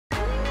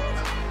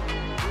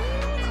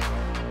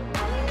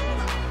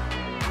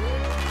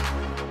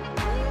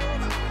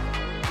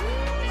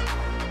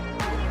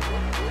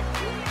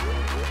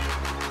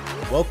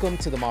Welcome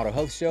to the Model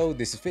Health Show.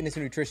 This is fitness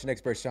and nutrition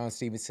expert Shawn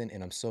Stevenson,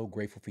 and I'm so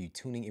grateful for you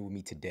tuning in with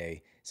me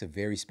today. It's a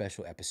very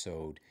special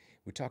episode.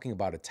 We're talking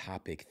about a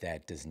topic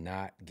that does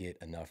not get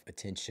enough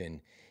attention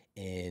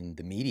in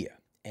the media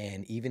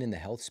and even in the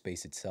health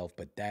space itself,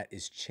 but that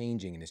is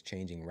changing and is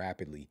changing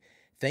rapidly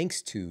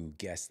thanks to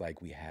guests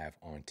like we have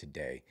on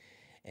today.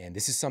 And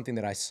this is something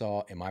that I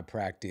saw in my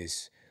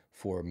practice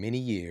for many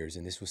years,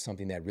 and this was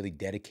something that really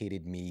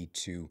dedicated me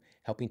to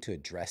helping to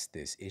address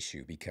this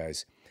issue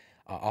because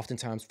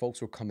oftentimes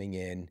folks were coming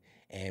in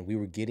and we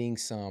were getting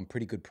some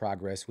pretty good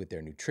progress with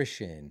their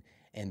nutrition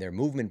and their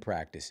movement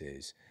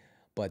practices.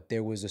 But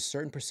there was a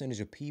certain percentage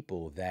of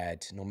people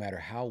that no matter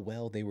how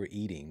well they were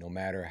eating, no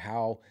matter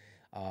how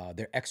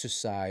their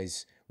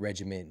exercise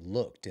regimen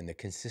looked and the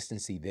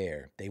consistency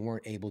there, they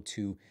weren't able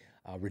to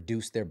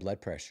reduce their blood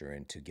pressure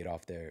and to get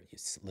off their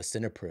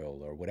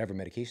lisinopril or whatever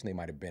medication they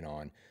might have been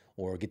on,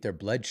 or get their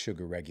blood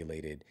sugar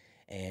regulated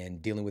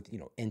and dealing with,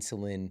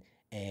 insulin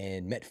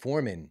and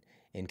metformin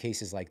in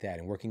cases like that,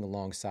 and working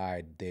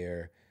alongside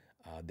their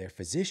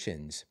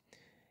physicians.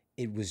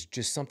 It was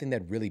just something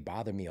that really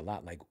bothered me a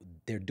lot. Like,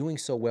 they're doing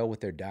so well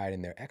with their diet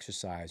and their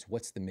exercise.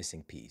 What's the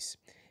missing piece?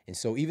 And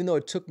so even though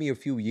it took me a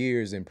few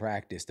years in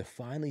practice to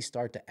finally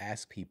start to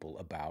ask people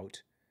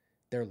about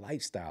their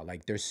lifestyle,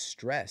 like their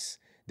stress,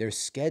 their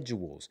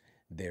schedules,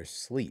 their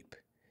sleep,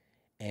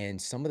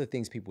 and some of the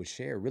things people would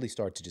share really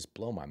start to just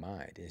blow my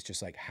mind. It's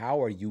just like,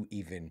 how are you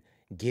even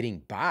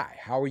getting by?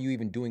 How are you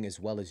even doing as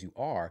well as you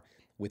are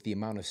with the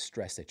amount of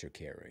stress that you're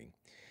carrying?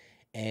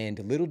 And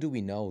little do we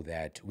know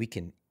that we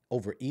can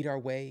overeat our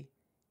way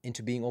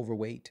into being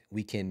overweight.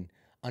 We can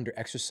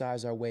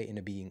underexercise our way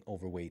into being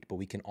overweight, but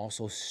we can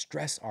also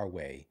stress our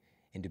way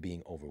into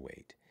being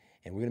overweight.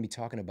 And we're going to be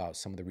talking about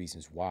some of the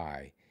reasons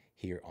why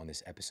here on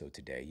this episode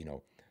today.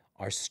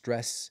 Our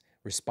stress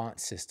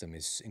response system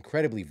is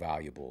incredibly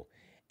valuable,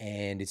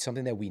 and it's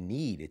something that we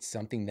need. It's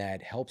something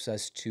that helps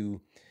us to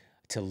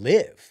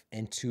live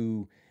and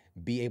to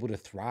be able to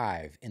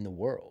thrive in the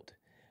world.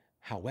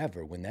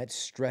 However, when that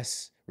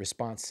stress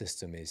response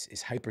system is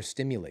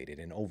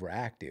hyperstimulated and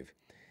overactive,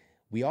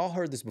 we all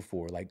heard this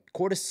before, like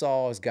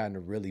cortisol has gotten a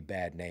really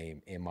bad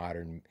name in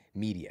modern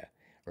media,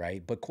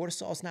 right? But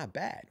cortisol is not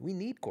bad. We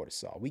need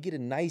cortisol. We get a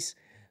nice,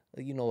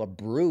 a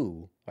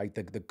brew, like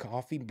the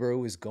coffee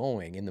brew is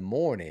going in the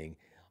morning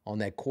on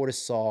that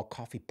cortisol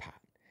coffee pot,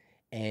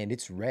 and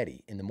it's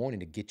ready in the morning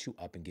to get you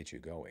up and get you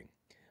going.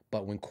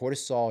 But when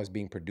cortisol is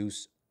being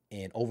produced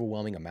in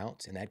overwhelming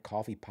amounts and that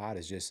coffee pot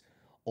is just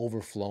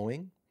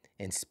overflowing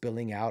and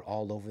spilling out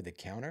all over the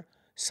counter,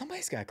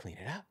 somebody's got to clean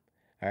it up.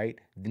 All right.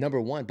 Number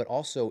one, but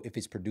also if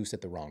it's produced at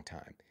the wrong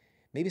time.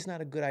 Maybe it's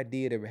not a good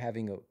idea to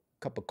having a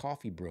cup of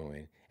coffee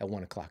brewing at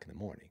 1 o'clock in the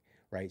morning,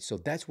 right? So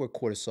that's where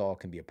cortisol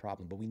can be a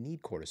problem, but we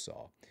need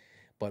cortisol.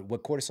 But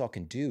what cortisol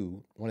can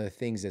do, one of the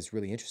things that's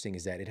really interesting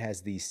is that it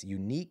has this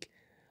unique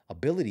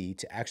ability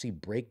to actually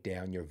break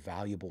down your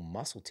valuable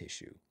muscle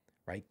tissue,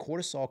 right?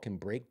 Cortisol can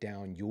break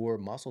down your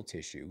muscle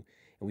tissue.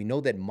 And we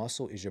know that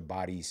muscle is your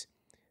body's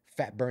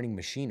fat burning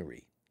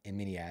machinery in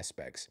many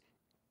aspects.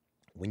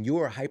 When you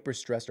are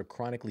hyper-stressed or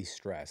chronically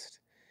stressed,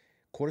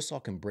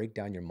 cortisol can break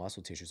down your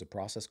muscle tissue. It's a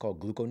process called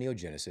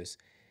gluconeogenesis,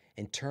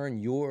 and turn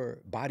your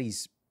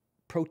body's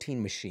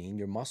protein machine,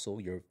 your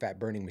muscle, your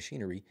fat-burning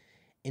machinery,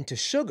 into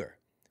sugar,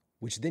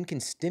 which then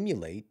can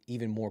stimulate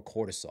even more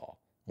cortisol,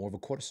 more of a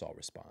cortisol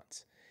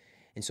response.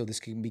 And so this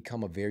can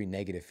become a very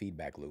negative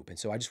feedback loop. And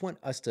so I just want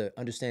us to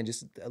understand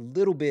just a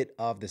little bit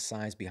of the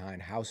science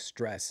behind how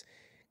stress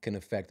can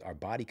affect our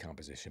body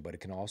composition, but it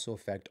can also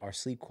affect our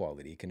sleep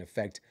quality. It can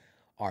affect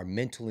our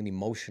mental and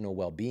emotional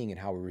well-being and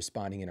how we're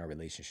responding in our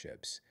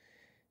relationships.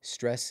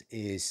 Stress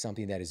is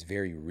something that is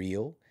very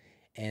real.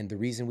 And the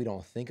reason we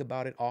don't think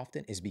about it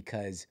often is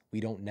because we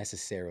don't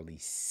necessarily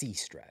see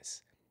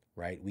stress,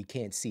 right? We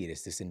can't see it.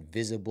 It's this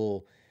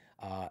invisible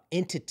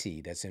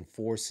entity that's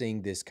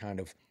enforcing this kind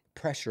of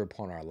pressure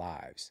upon our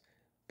lives.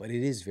 But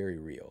it is very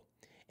real.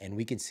 And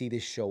we can see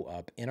this show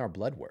up in our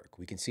blood work.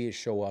 We can see it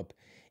show up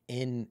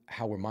in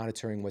how we're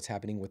monitoring what's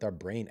happening with our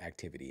brain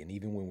activity and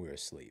even when we're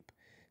asleep.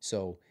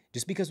 So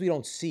just because we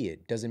don't see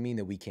it doesn't mean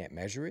that we can't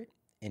measure it.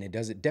 And it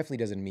definitely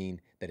doesn't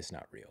mean that it's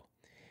not real.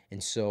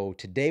 And so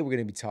today we're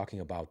going to be talking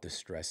about the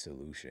stress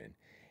solution.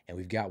 And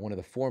we've got one of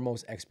the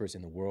foremost experts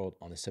in the world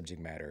on the subject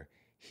matter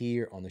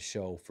here on the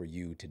show for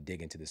you to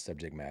dig into the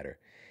subject matter.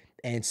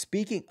 And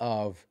speaking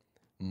of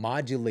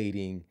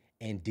modulating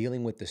and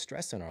dealing with the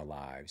stress in our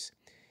lives,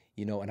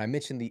 and I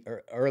mentioned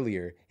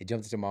earlier, it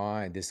jumped into my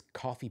mind, this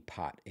coffee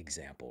pot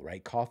example,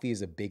 right? Coffee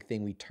is a big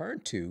thing we turn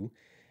to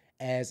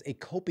as a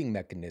coping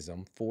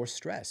mechanism for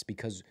stress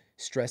because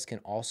stress can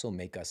also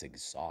make us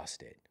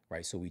exhausted,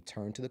 right? So we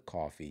turn to the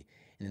coffee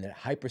and then it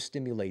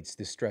hyperstimulates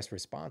the stress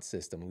response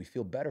system and we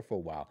feel better for a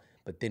while,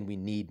 but then we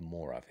need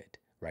more of it,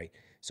 right?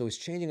 So it's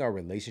changing our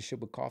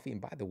relationship with coffee.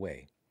 And by the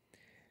way,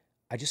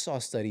 I just saw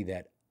a study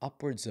that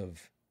upwards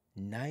of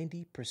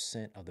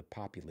 90% of the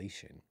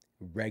population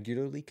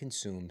regularly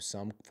consume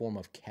some form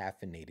of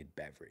caffeinated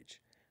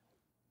beverage.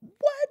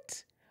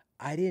 What?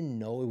 I didn't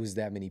know it was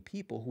that many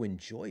people who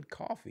enjoyed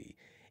coffee.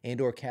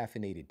 and or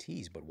caffeinated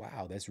teas. But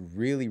wow, that's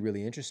really,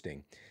 really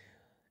interesting.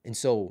 And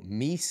so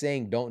me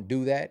saying don't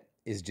do that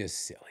is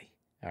just silly.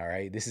 All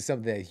right. This is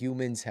something that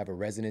humans have a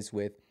resonance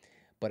with,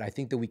 but I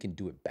think that we can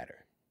do it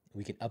better.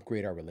 We can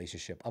upgrade our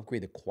relationship,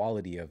 upgrade the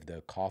quality of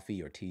the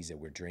coffee or teas that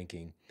we're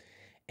drinking,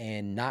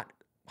 and not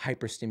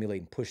hyperstimulate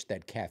and push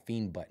that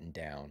caffeine button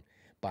down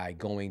by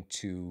going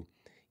to,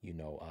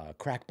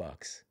 crack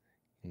bucks,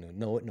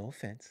 no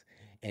offense,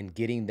 and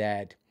getting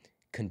that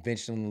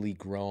conventionally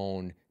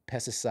grown,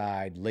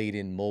 pesticide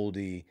laden,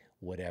 moldy,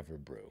 whatever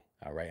brew.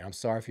 All right. I'm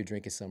sorry if you're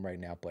drinking some right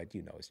now, but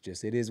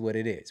it is what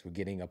it is. We're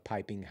getting a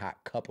piping hot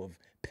cup of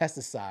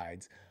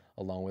pesticides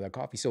along with our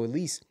coffee. So at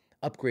least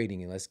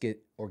upgrading, and let's get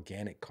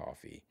organic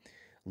coffee.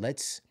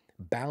 Let's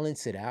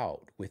balance it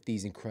out with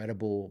these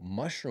incredible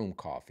mushroom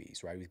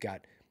coffees, right? We've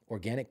got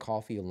organic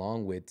coffee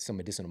along with some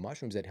medicinal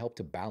mushrooms that help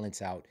to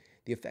balance out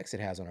the effects it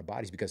has on our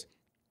bodies, because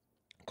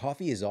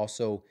coffee is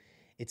also,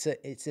 it's an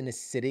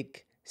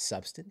acidic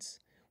substance,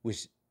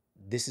 which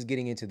this is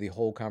getting into the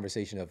whole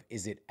conversation of,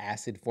 is it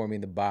acid forming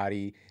in the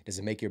body? Does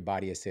it make your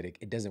body acidic?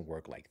 It doesn't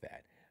work like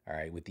that. All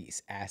right. With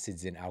these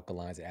acids and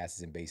alkalines,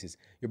 acids and bases,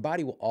 your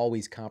body will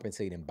always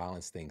compensate and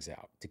balance things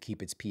out to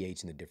keep its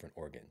pH in the different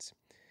organs.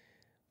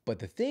 But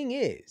the thing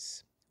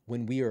is,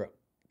 when we are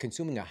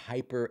consuming a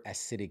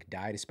hyperacidic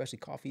diet, especially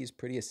coffee is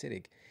pretty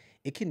acidic,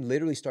 it can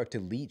literally start to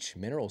leach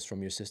minerals from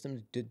your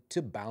system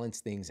to balance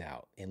things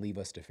out and leave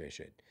us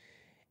deficient.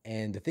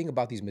 And the thing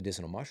about these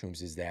medicinal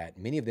mushrooms is that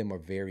many of them are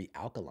very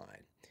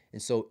alkaline.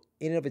 And so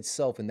in and of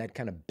itself, in that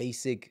kind of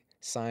basic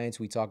science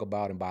we talk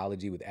about in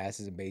biology with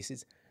acids and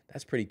bases,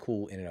 that's pretty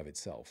cool in and of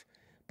itself.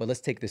 But let's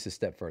take this a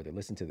step further.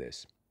 Listen to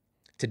this.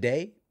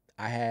 Today,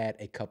 I had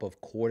a cup of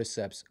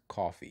cordyceps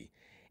coffee,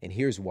 and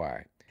here's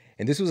why.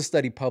 And this was a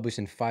study published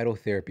in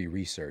Phytotherapy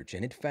Research,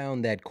 and it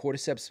found that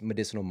cordyceps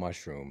medicinal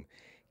mushroom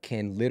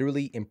can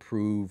literally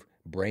improve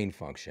brain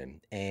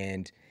function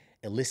and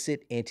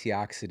elicit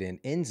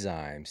antioxidant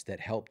enzymes that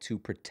help to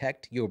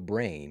protect your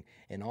brain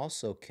and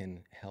also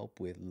can help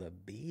with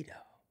libido.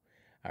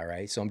 All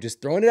right, so I'm just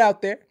throwing it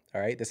out there.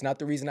 All right, that's not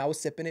the reason I was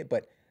sipping it,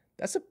 but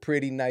that's a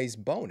pretty nice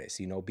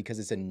bonus, because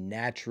it's a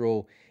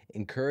natural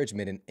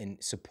encouragement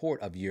and support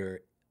of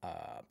your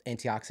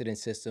antioxidant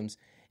systems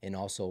and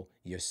also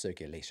your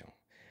circulation.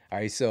 All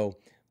right, so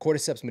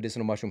cordyceps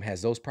medicinal mushroom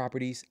has those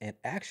properties. And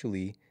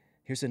actually,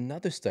 here's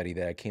another study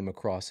that I came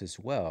across as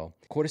well.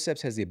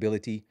 Cordyceps has the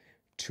ability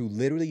to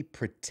literally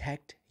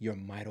protect your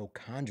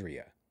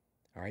mitochondria.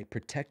 All right,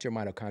 protect your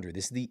mitochondria.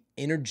 This is the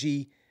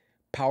energy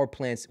power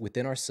plants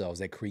within our cells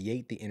that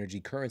create the energy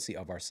currency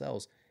of our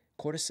cells.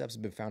 Cordyceps has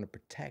been found to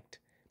protect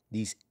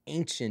these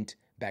ancient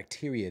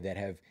bacteria that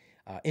have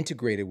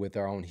integrated with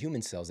our own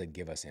human cells that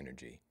give us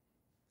energy.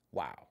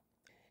 Wow.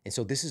 And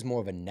so this is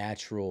more of a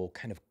natural,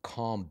 kind of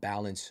calm,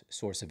 balanced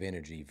source of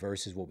energy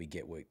versus what we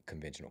get with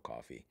conventional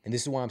coffee. And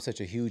this is why I'm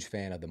such a huge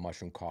fan of the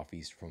mushroom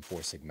coffees from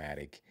Four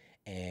Sigmatic.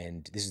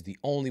 And this is the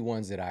only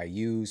ones that I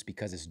use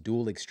because it's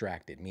dual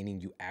extracted, meaning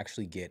you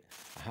actually get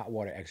a hot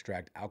water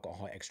extract,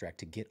 alcohol extract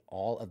to get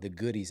all of the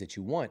goodies that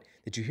you want,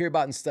 that you hear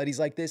about in studies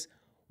like this.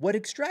 What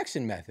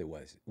extraction method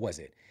was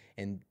it?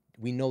 And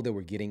we know that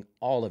we're getting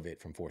all of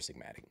it from Four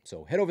Sigmatic.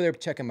 So head over there,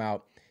 check them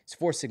out. It's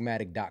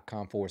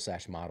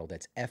foursigmatic.com/model.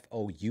 That's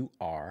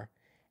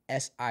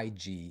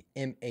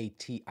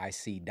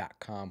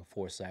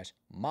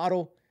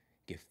FOURSIGMATIC.com/model.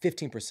 Get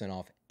 15%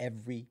 off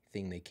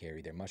everything they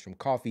carry. Their mushroom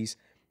coffees,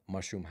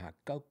 mushroom hot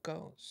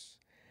cocos,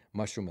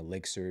 mushroom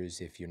elixirs,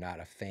 if you're not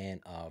a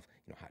fan of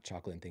hot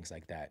chocolate and things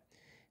like that.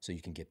 So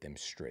you can get them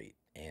straight,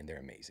 and they're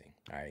amazing.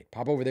 All right,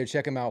 pop over there,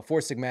 check them out,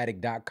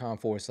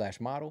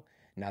 foursigmatic.com/model.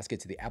 Now let's get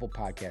to the Apple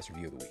Podcast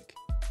Review of the Week.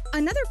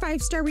 Another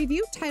 5-star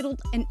review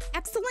titled An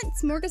Excellent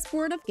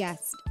Smorgasbord of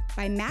Guests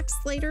by Max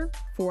Slater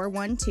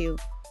 412.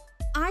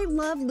 I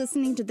love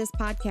listening to this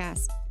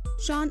podcast.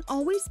 Shawn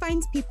always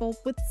finds people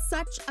with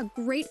such a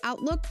great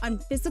outlook on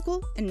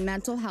physical and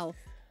mental health.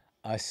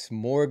 A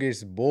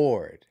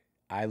smorgasbord.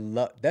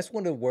 That's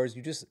one of the words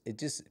it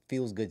just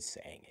feels good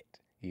saying it,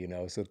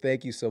 So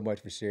thank you so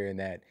much for sharing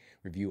that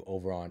review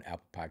over on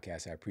Apple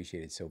Podcasts. I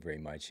appreciate it so very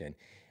much. And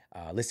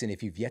listen,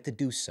 if you've yet to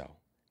do so,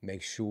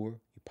 make sure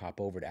you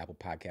pop over to Apple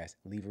Podcasts,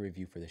 leave a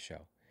review for the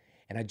show.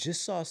 And I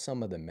just saw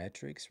some of the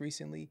metrics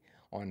recently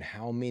on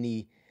how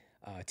many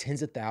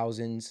tens of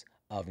thousands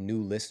of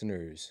new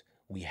listeners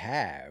we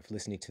have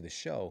listening to the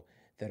show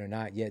that are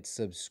not yet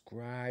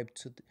subscribed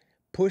to.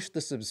 Push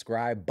the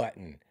subscribe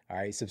button. All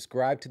right,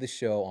 subscribe to the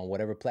show on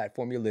whatever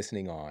platform you're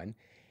listening on.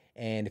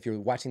 And if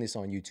you're watching this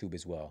on YouTube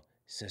as well,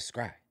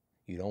 subscribe.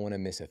 You don't want to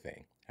miss a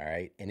thing. All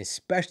right, and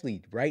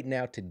especially right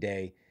now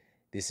today,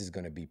 this is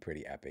going to be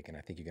pretty epic, and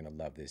I think you're going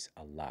to love this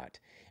a lot.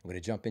 I'm going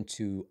to jump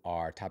into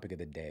our topic of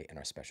the day and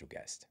our special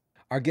guest.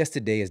 Our guest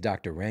today is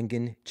Dr.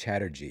 Rangan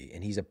Chatterjee,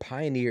 and he's a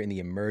pioneer in the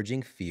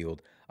emerging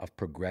field of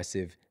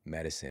progressive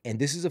medicine. And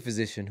this is a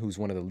physician who's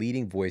one of the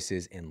leading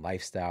voices in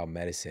lifestyle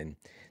medicine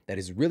that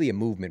is really a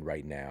movement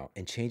right now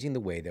and changing the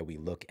way that we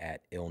look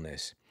at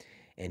illness.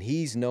 And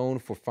he's known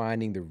for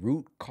finding the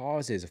root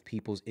causes of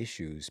people's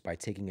issues by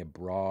taking a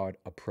broad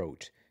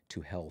approach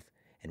to health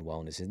and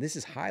wellness. And this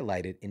is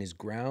highlighted in his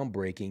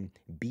groundbreaking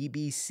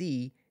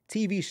BBC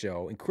TV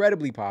show,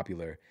 incredibly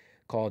popular,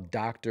 called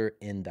Doctor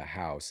in the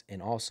House,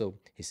 and also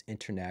his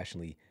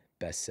internationally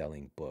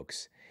best-selling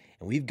books.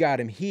 And we've got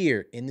him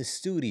here in the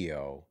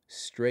studio,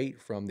 straight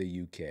from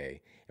the UK.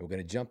 And we're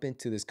going to jump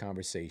into this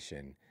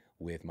conversation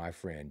with my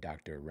friend,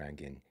 Dr.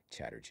 Rangan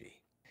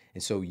Chatterjee.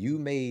 And so you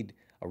made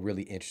a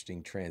really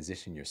interesting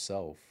transition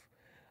yourself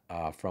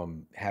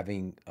from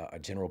having a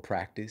general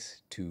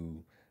practice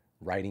to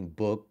writing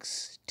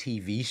books,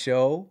 TV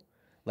show.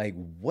 Like,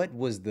 what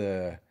was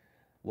the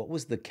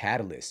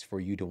catalyst for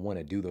you to want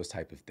to do those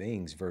type of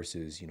things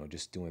versus,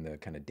 just doing the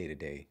kind of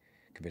day-to-day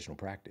conventional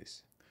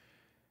practice?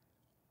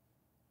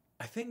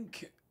 I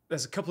think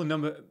there's a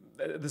number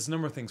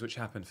of things which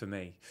happened for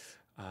me.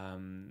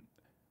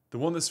 The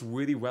one that's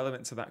really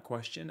relevant to that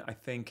question, I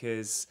think,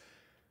 is,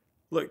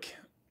 look,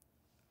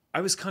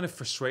 I was kind of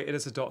frustrated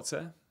as a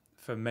doctor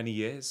for many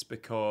years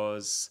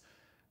because,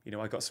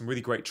 I got some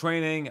really great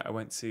training. I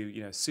went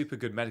to, super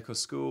good medical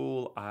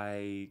school.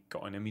 I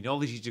got an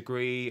immunology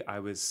degree. I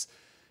was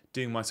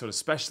doing my sort of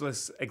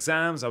specialist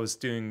exams. I was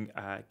doing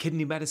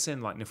kidney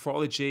medicine, like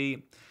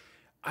nephrology.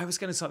 I was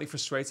getting slightly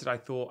frustrated. I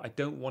thought, I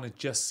don't want to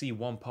just see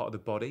one part of the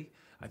body.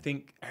 I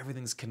think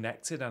everything's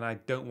connected, and I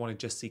don't want to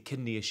just see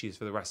kidney issues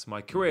for the rest of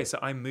my career. So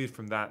I moved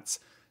from that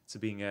to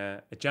being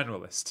a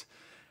generalist.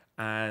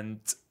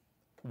 And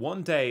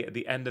one day at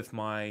the end of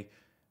my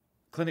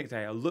clinic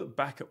day, I looked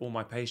back at all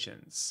my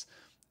patients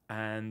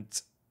and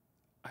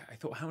I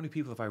thought, how many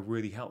people have I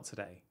really helped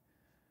today?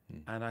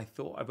 And I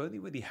thought, I've only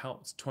really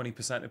helped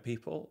 20% of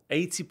people.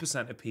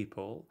 80% of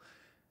people,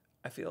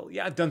 I feel,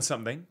 yeah, I've done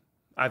something.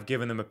 I've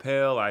given them a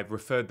pill, I've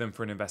referred them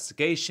for an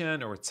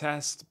investigation or a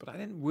test, but I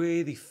didn't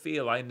really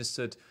feel I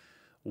understood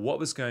what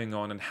was going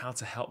on and how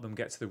to help them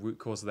get to the root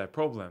cause of their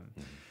problem.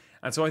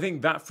 And so I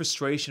think that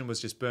frustration was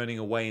just burning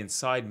away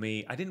inside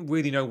me. I didn't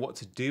really know what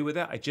to do with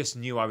it. I just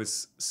knew I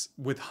was,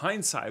 with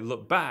hindsight, I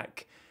looked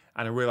back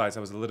and I realized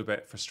I was a little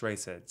bit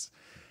frustrated.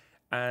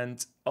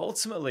 And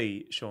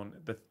ultimately, Shawn,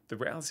 the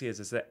reality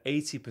is that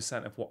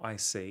 80% of what I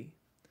see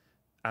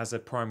as a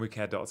primary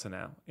care doctor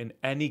now in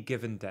any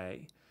given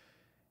day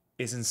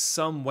is in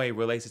some way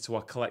related to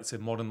our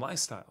collective modern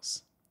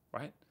lifestyles,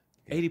 right?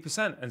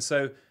 80%. And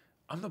so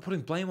I'm not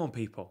putting blame on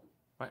people,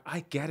 right?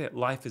 I get it.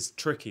 Life is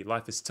tricky.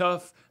 Life is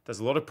tough. There's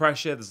a lot of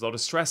pressure. There's a lot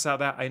of stress out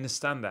there. I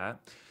understand that.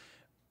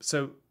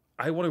 So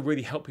I want to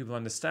really help people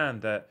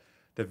understand that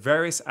the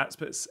various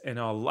aspects in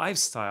our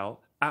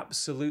lifestyle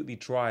absolutely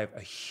drive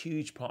a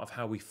huge part of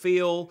how we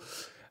feel,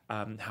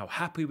 how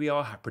happy we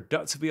are, how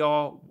productive we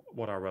are,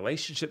 what our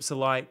relationships are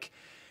like.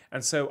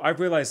 And so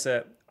I've realized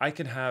that I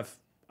can have,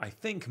 I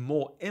think,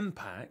 more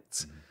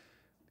impact,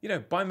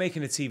 by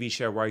making a TV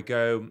show where I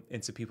go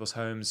into people's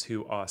homes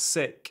who are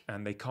sick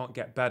and they can't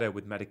get better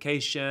with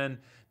medication.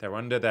 They're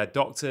under their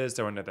doctors,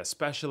 they're under their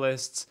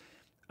specialists.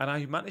 And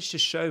I managed to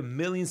show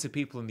millions of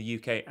people in the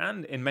UK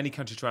and in many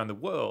countries around the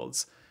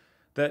world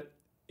that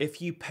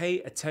if you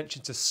pay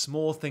attention to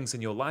small things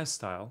in your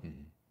lifestyle,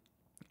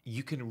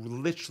 you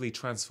can literally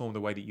transform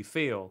the way that you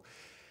feel.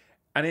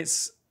 And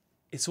it's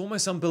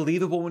almost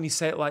unbelievable when you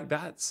say it like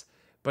that,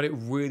 but it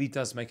really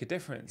does make a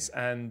difference.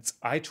 And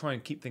I try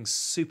and keep things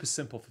super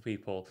simple for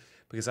people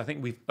because I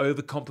think we've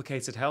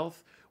overcomplicated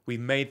health. We've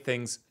made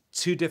things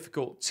too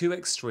difficult, too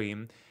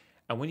extreme.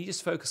 And when you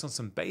just focus on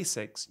some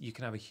basics, you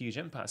can have a huge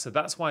impact. So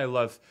that's why I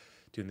love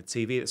doing the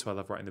TV. That's why I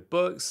love writing the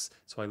books.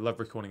 That's why I love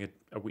recording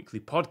a weekly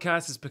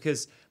podcast, is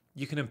because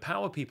you can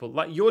empower people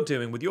like you're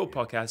doing with your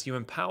podcast. You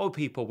empower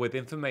people with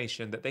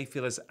information that they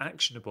feel is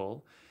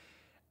actionable.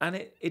 And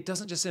it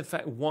doesn't just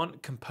affect one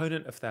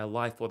component of their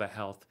life or their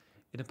health.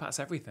 It impacts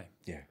everything.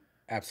 Yeah,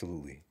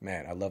 absolutely.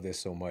 Man, I love this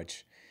so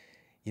much.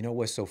 You know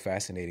what's so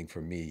fascinating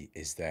for me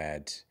is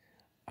that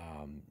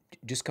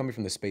just coming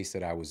from the space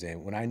that I was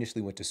in, when I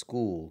initially went to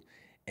school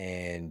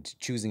and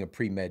choosing a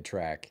pre-med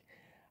track,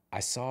 I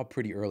saw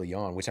pretty early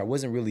on, which I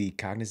wasn't really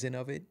cognizant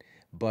of it,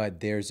 but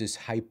there's this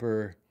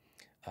hyper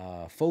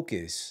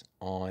focus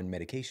on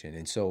medication.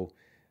 And so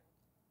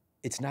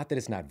it's not that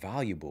it's not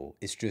valuable.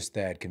 It's just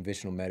that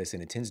conventional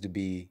medicine, it tends to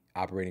be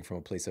operating from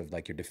a place of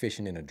like you're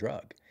deficient in a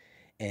drug.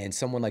 And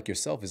someone like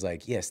yourself is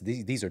like, yes,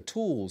 these are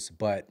tools,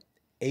 but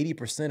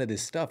 80% of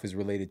this stuff is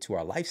related to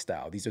our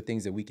lifestyle. These are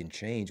things that we can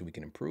change, we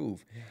can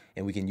improve,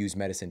 and we can use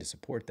medicine to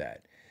support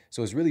that.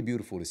 So it's really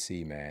beautiful to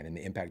see, man, and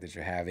the impact that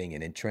you're having,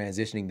 and then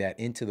transitioning that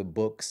into the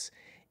books,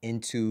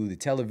 into the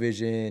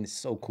television. It's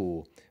so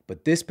cool.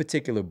 But this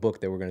particular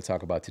book that we're going to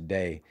talk about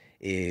today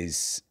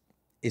is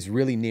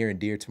really near and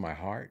dear to my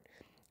heart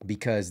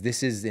because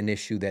this is an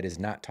issue that is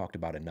not talked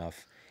about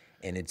enough.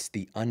 And it's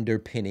the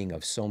underpinning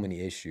of so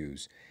many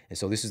issues. And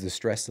so this is the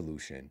stress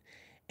solution.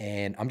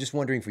 And I'm just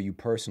wondering for you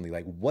personally,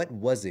 like, what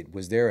was it?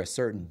 Was there a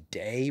certain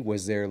day?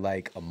 Was there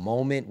like a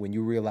moment when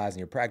you realized in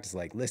your practice,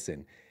 like,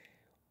 listen,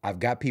 I've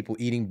got people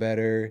eating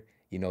better,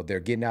 they're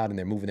getting out and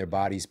they're moving their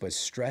bodies, but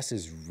stress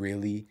is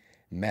really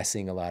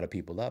messing a lot of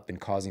people up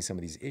and causing some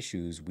of these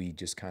issues we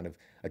just kind of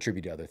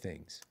attribute to other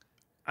things?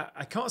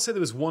 I can't say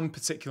there was one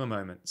particular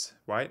moment,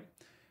 right?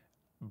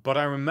 But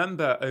I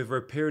remember over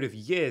a period of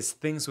years,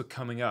 things were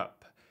coming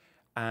up,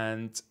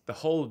 and the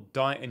whole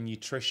diet and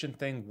nutrition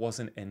thing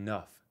wasn't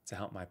enough to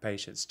help my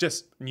patients.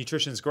 Just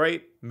nutrition's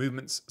great,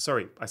 movements,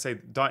 sorry, I say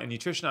diet and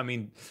nutrition, I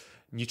mean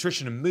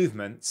nutrition and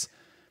movements,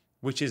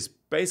 which is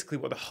basically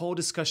what the whole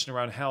discussion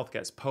around health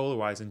gets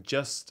polarized, and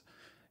just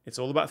it's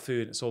all about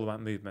food, it's all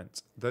about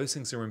movement. Those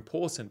things are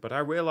important, but I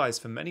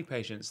realized for many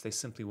patients, they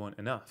simply weren't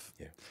enough.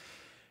 Yeah.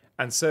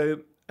 And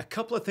so a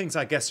couple of things,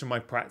 I guess, from my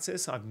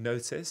practice, I've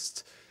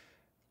noticed.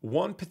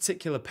 One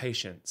particular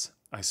patient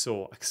I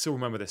saw, I can still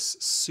remember this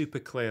super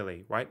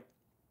clearly, right?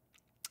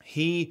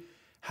 He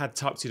had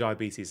type 2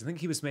 diabetes. I think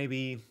he was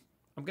maybe,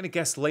 I'm going to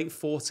guess late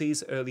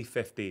 40s, early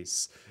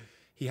 50s.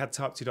 He had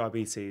type 2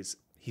 diabetes.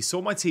 He saw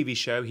my TV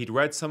show. He'd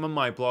read some of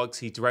my blogs.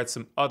 He'd read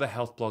some other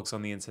health blogs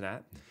on the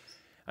internet.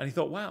 And he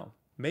thought, wow,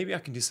 maybe I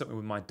can do something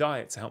with my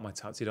diet to help my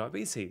type 2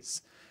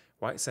 diabetes,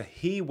 right? So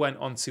he went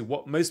on to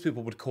what most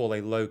people would call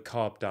a low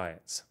carb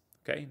diet.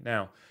 Okay,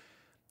 now,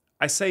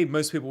 I say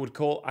most people would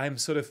call, I'm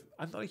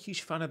not a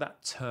huge fan of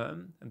that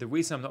term. And the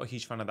reason I'm not a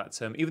huge fan of that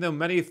term, even though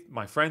many of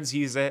my friends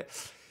use it,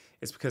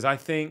 is because I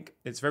think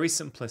it's very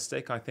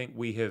simplistic. I think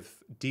we have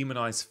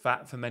demonized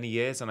fat for many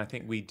years, and I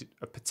think we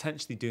are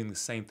potentially doing the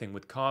same thing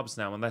with carbs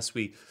now, unless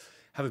we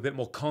have a bit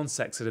more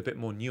context and a bit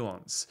more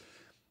nuance.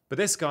 But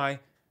this guy,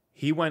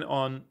 he went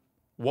on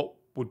what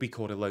would be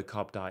called a low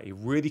carb diet. He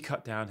really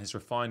cut down his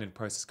refined and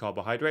processed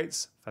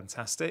carbohydrates.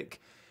 Fantastic.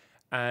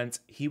 And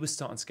he was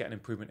starting to get an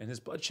improvement in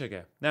his blood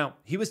sugar. Now,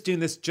 he was doing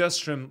this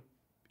just from,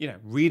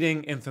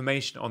 reading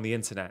information on the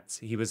internet.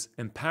 He was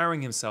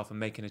empowering himself and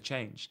making a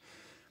change.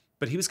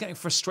 But he was getting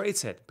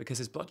frustrated because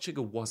his blood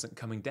sugar wasn't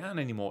coming down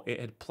anymore. It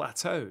had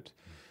plateaued.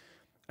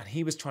 And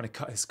he was trying to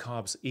cut his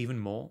carbs even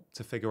more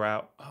to figure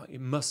out, I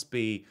must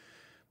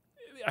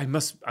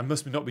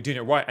not be doing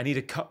it right. I need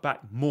to cut back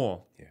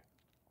more. Yeah.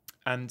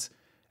 And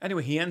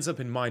anyway, he ends up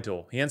in my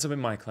door. He ends up in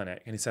my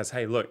clinic and he says,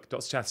 hey, look,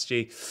 Dr.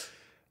 Chatterjee,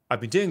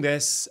 I've been doing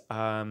this.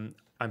 I'm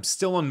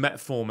still on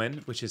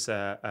metformin, which is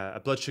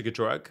a blood sugar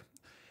drug.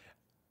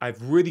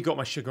 I've really got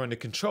my sugar under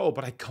control,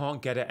 but I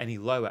can't get it any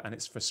lower, and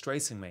it's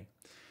frustrating me.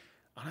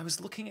 And I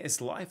was looking at his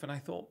life and I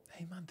thought,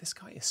 hey man, this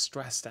guy is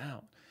stressed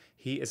out.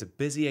 He is a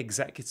busy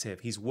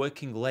executive. He's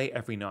working late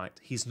every night.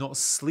 He's not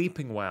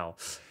sleeping well.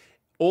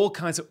 All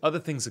kinds of other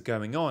things are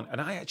going on. And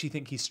I actually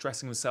think he's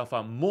stressing himself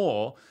out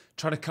more,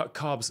 trying to cut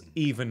carbs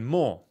even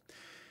more.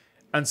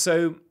 And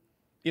so,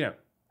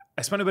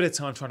 I spent a bit of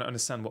time trying to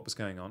understand what was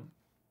going on.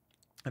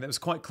 And it was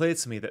quite clear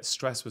to me that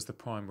stress was the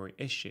primary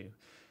issue.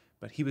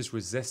 But he was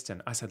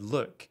resistant. I said,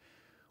 look,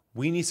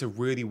 we need to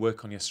really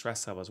work on your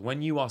stress levels.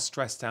 When you are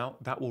stressed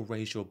out, that will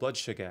raise your blood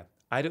sugar.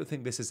 I don't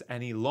think this is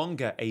any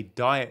longer a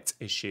diet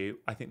issue.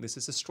 I think this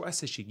is a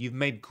stress issue. You've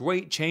made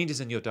great changes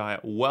in your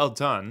diet. Well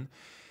done.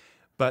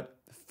 But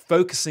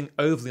focusing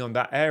overly on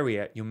that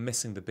area, you're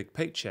missing the big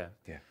picture.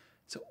 Yeah.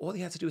 So all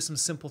he had to do was some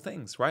simple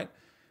things, right?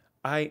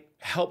 I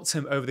helped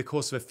him over the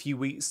course of a few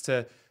weeks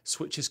to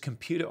switch his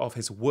computer off,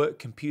 his work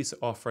computer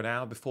off for an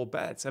hour before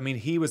bed. I mean,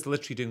 he was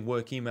literally doing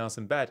work emails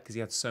in bed because he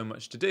had so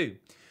much to do.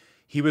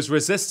 He was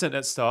resistant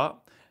at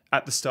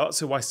the start,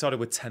 so I started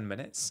with 10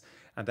 minutes,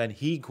 and then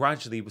he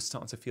gradually was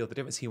starting to feel the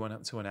difference. He went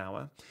up to an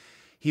hour.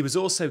 He was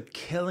also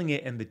killing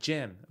it in the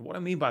gym. What I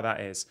mean by that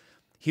is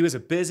he was a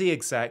busy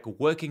exec,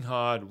 working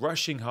hard,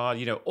 rushing hard,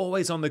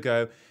 always on the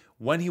go.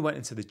 When he went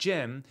into the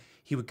gym,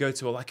 he would go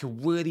to a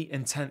really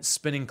intense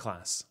spinning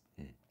class.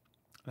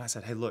 And I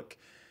said, hey, look,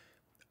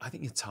 I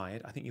think you're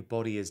tired. I think your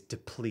body is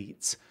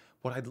deplete.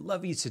 What I'd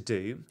love you to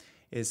do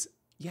is,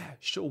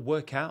 sure,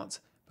 work out,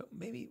 but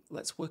maybe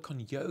let's work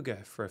on yoga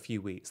for a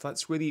few weeks.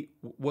 Let's really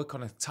work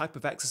on a type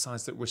of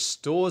exercise that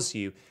restores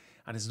you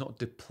and is not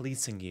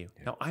depleting you.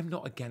 Yeah. Now, I'm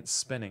not against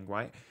spinning,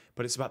 right?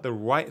 But it's about the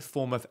right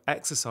form of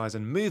exercise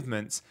and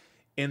movement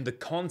in the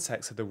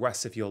context of the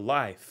rest of your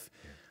life.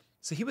 Yeah.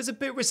 So he was a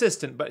bit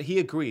resistant, but he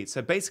agreed.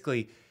 So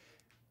basically,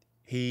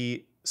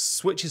 he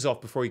switches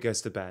off before he goes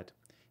to bed.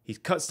 He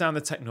cuts down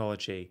the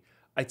technology.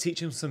 I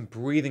teach him some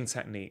breathing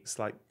techniques,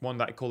 like one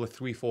that I call a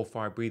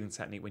 3-4-5 breathing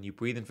technique. When you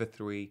breathe in for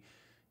 3,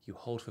 you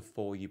hold for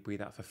 4, you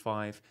breathe out for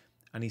 5.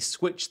 And he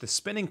switched the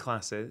spinning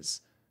classes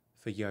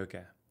for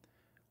yoga.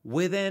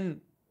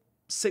 Within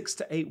 6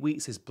 to 8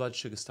 weeks, his blood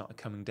sugar started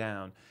coming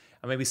down.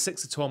 And maybe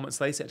 6 to 12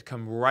 months later, it had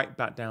come right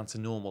back down to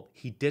normal.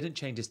 He didn't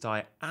change his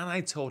diet. And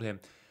I told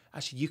him,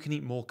 actually, you can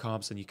eat more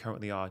carbs than you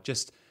currently are.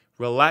 Just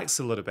relax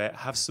a little bit,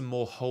 have some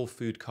more whole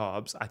food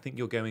carbs. I think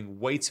you're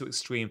going way too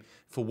extreme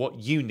for what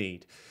you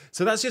need.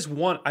 So that's just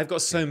one. I've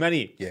got so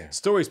many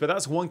stories, but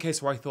that's one case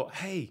where I thought,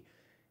 hey,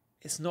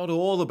 it's not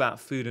all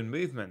about food and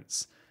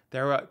movements.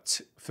 There are,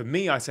 for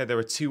me, I say there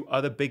are 2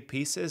 other big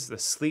pieces. The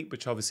sleep,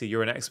 which obviously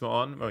you're an expert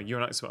on, or you're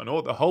an expert on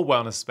all the whole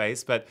wellness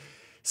space, but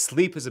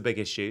sleep is a big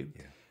issue.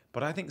 Yeah.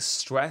 But I think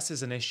stress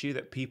is an issue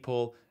that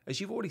people, as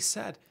you've already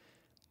said,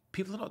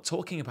 people are not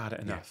talking about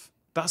it enough. Yeah.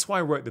 That's why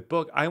I wrote the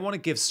book. I want to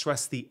give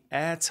stress the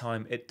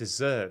airtime it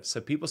deserves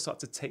so people start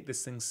to take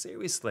this thing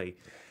seriously.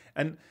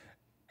 And,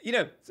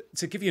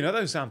 to give you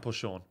another example,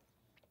 Shawn,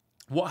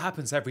 what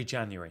happens every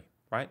January,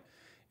 right?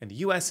 In the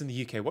US and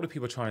the UK, what are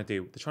people trying to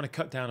do? They're trying to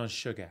cut down on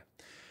sugar.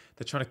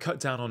 They're trying to cut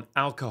down on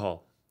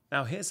alcohol.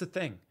 Now, here's the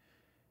thing.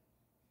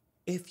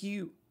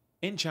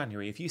 In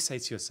January, if you say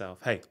to yourself,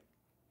 hey,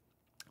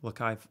 look,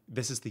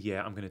 this is the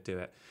year I'm going to do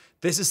it.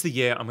 This is the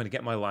year I'm going to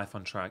get my life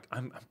on track.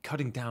 I'm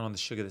cutting down on the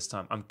sugar this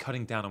time. I'm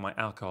cutting down on my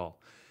alcohol.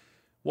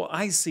 What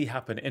I see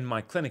happen in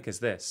my clinic is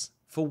this.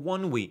 For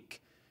 1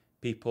 week,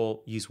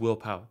 people use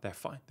willpower. They're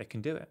fine. They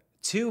can do it.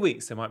 2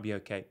 weeks, they might be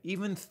okay.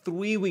 Even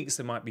 3 weeks,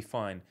 they might be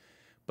fine.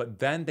 But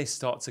then they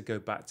start to go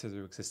back to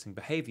their existing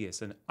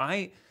behaviors. And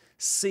I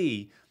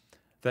see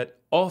that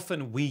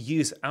often we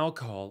use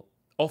alcohol,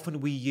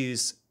 often we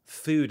use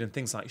food and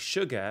things like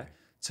sugar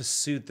to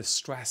soothe the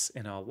stress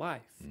in our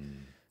life.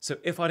 So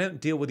if I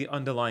don't deal with the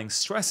underlying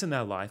stress in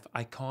their life,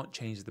 I can't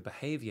change the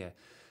behavior.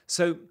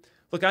 So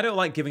look, I don't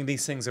like giving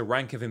these things a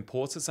rank of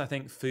importance. I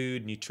think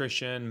food,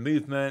 nutrition,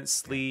 movement,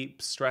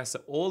 sleep, stress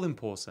are all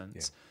important.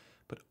 Yeah.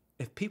 But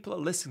if people are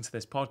listening to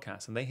this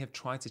podcast and they have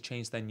tried to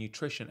change their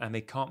nutrition and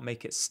they can't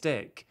make it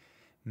stick,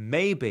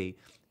 maybe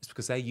it's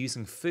because they're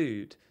using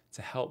food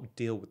to help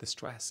deal with the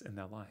stress in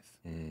their life.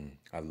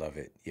 I love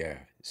it. Yeah,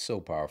 so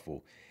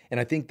powerful.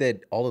 And I think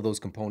that all of those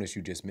components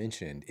you just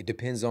mentioned, it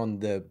depends on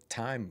the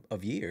time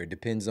of year. It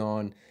depends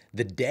on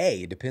the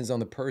day. It depends on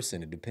the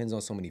person. It depends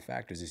on so many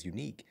factors. It's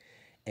unique.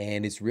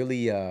 And it's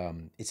really,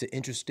 it's an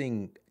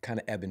interesting kind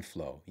of ebb and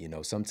flow. You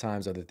know,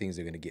 sometimes other things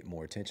are going to get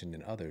more attention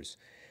than others.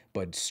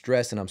 But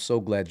stress, and I'm so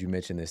glad you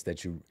mentioned this,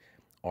 that you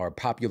are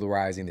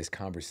popularizing this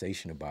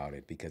conversation about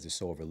it because it's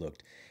so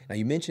overlooked. Now,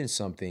 you mentioned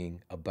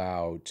something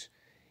about,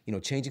 you know,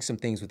 changing some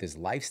things with his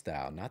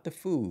lifestyle, not the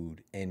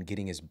food, and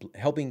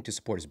helping to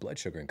support his blood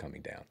sugar and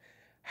coming down.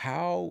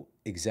 How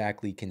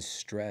exactly can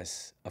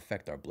stress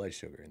affect our blood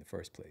sugar in the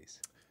first place?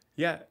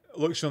 Yeah,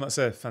 look, Shawn, that's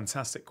a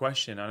fantastic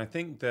question. And I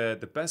think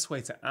the best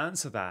way to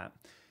answer that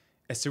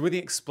is to really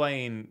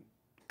explain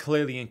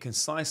clearly and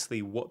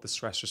concisely what the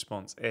stress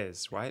response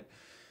is, right?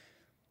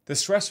 The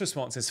stress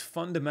response is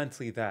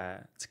fundamentally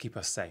there to keep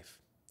us safe.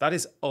 That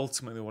is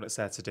ultimately what it's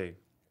there to do.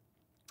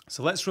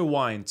 So let's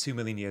rewind 2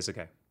 million years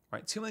ago.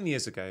 Right, 2 million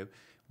years ago,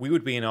 we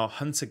would be in our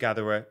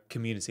hunter-gatherer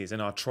communities,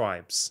 in our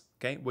tribes.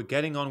 Okay, we're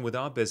getting on with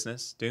our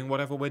business, doing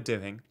whatever we're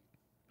doing.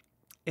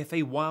 If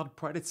a wild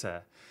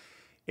predator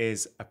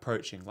is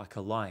approaching, like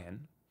a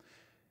lion,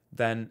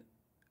 then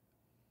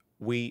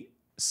we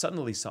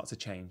suddenly start to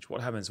change.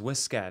 What happens? We're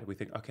scared. We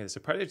think, okay, there's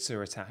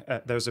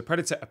a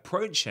predator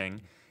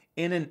approaching.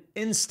 In an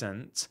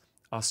instant,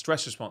 our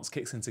stress response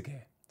kicks into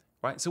gear.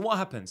 Right. So what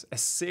happens? A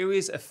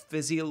series of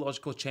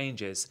physiological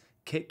changes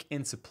kick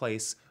into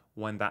place.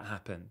 When that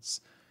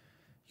happens,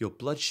 your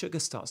blood sugar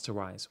starts to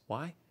rise.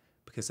 Why?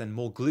 Because then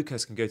more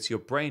glucose can go to your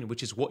brain,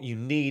 which is what you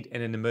need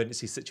in an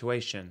emergency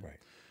situation. Right.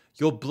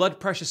 Your blood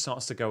pressure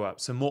starts to go up,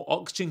 so more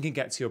oxygen can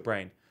get to your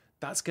brain.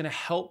 That's going to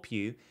help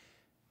you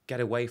get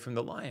away from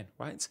the lion,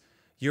 right?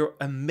 Your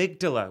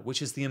amygdala,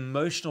 which is the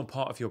emotional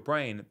part of your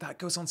brain, that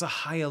goes on to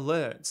high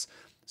alert.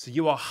 So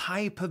you are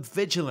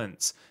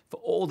hypervigilant for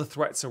all the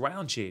threats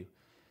around you.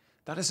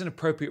 That is an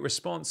appropriate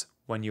response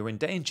when you're in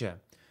danger.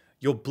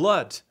 Your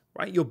blood,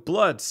 right? Your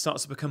blood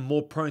starts to become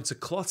more prone to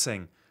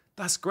clotting.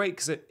 That's great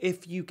because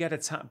if you get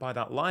attacked by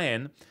that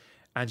lion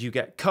and you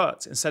get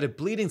cut, instead of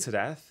bleeding to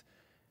death,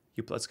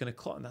 your blood's going to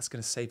clot and that's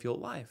going to save your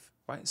life,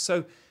 right?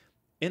 So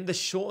in the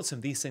short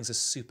term, these things are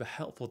super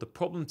helpful. The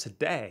problem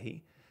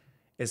today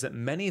is that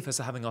many of us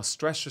are having our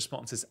stress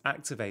responses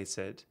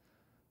activated,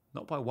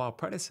 not by wild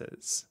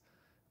predators,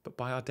 but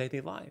by our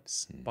daily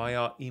lives, by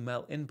our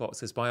email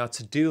inboxes, by our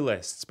to-do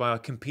lists, by our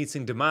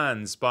competing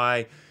demands,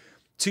 by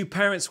two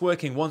parents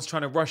working, one's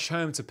trying to rush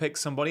home to pick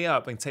somebody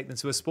up and take them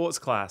to a sports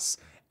class.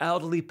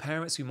 Elderly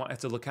parents we might have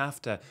to look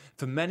after.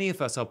 For many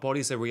of us, our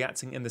bodies are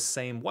reacting in the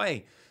same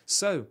way.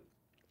 So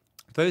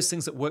those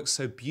things that work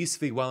so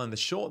beautifully well in the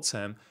short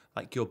term,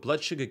 like your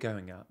blood sugar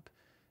going up,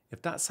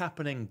 if that's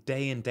happening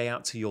day in, day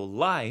out to your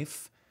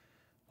life,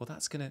 well,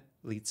 that's going to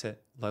lead to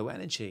low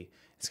energy.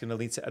 It's going to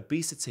lead to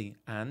obesity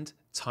and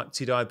type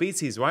 2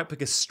 diabetes, right?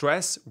 Because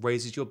stress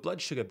raises your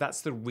blood sugar.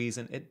 That's the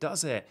reason it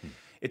does it.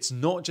 It's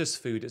not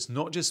just food. It's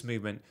not just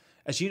movement.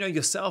 As you know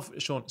yourself,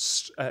 Shawn,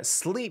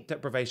 sleep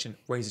deprivation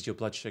raises your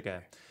blood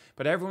sugar.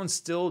 But everyone's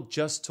still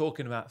just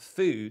talking about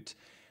food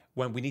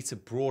when we need to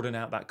broaden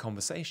out that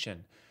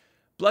conversation.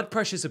 Blood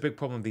pressure is a big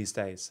problem these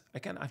days.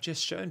 Again, I've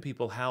just shown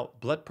people how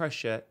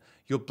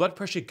your blood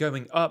pressure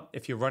going up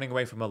if you're running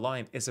away from a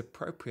lion is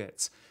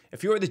appropriate.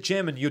 If you're at the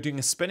gym and you're doing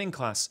a spinning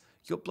class,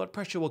 your blood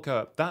pressure will go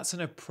up. That's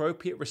an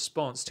appropriate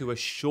response to a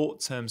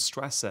short-term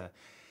stressor.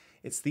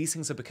 It's these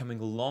things are becoming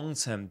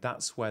long-term.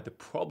 That's where the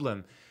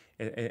problem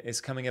is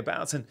coming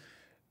about. And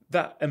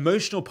that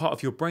emotional part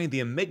of your brain,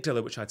 the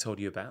amygdala, which I told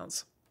you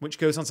about, which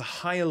goes on to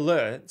high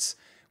alert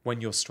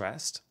when you're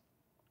stressed,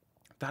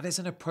 that is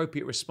an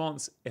appropriate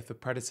response if a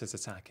predator's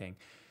attacking.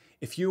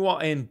 If you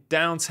are in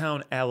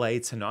downtown LA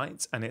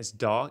tonight and it's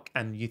dark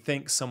and you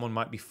think someone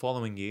might be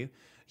following you,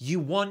 you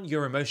want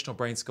your emotional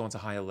brain to go into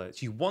high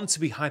alert. You want to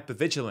be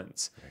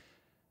hypervigilant. Right.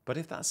 But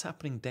if that's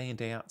happening day in,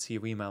 day out to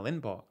your email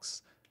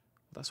inbox,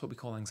 that's what we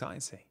call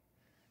anxiety.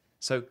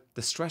 So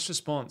the stress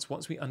response,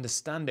 once we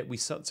understand it, we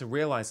start to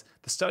realize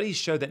the studies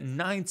show that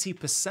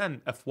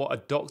 90% of what a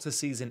doctor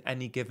sees in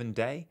any given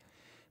day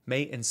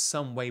may in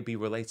some way be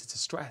related to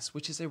stress,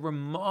 which is a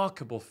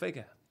remarkable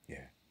figure.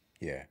 Yeah,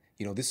 yeah.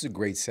 This is a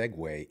great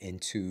segue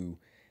into,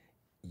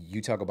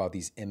 you talk about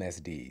these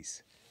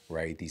MSDs,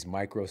 right? These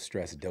micro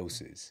stress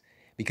doses.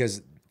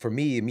 Because for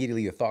me,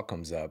 immediately a thought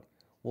comes up,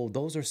 well,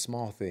 those are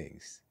small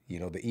things.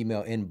 The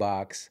email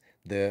inbox,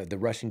 the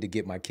rushing to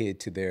get my kid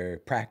to their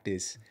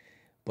practice,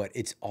 but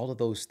it's all of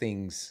those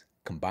things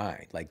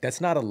combined. Like,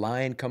 that's not a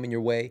line coming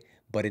your way,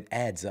 but it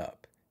adds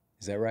up.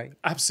 Is that right?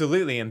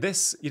 Absolutely. And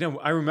this,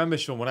 I remember,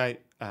 Shawn, when I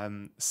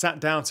sat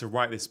down to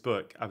write this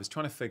book, I was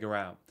trying to figure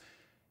out,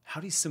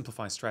 how do you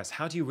simplify stress?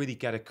 How do you really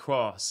get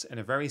across in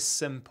a very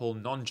simple,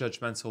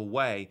 non-judgmental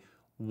way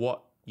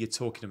what you're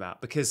talking about?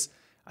 Because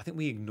I think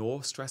we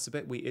ignore stress a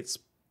bit. We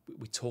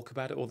talk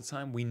about it all the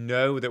time. We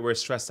know that we're a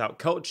stressed out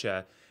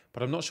culture,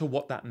 but I'm not sure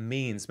what that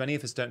means. Many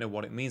of us don't know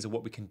what it means or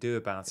what we can do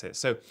about it.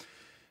 So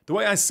the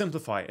way I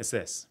simplify it is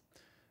this.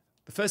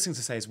 The first thing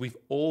to say is we've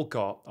all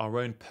got our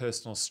own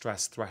personal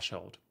stress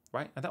threshold,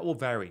 right? And that will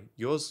vary.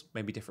 Yours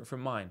may be different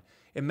from mine.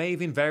 It may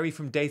even vary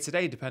from day to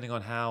day, depending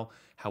on how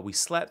we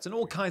slept and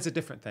all kinds of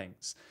different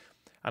things.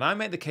 And I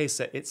make the case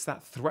that it's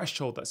that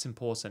threshold that's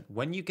important.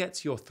 When you get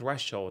to your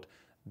threshold,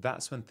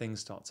 that's when things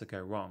start to go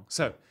wrong.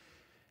 So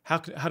how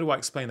do I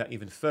explain that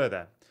even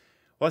further?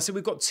 Well, I said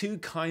we've got two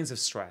kinds of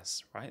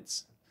stress,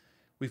 right?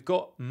 We've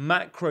got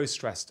macro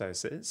stress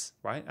doses,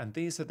 right? And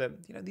these are the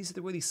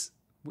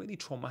really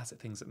traumatic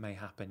things that may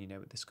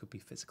happen. This could be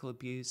physical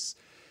abuse.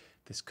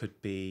 This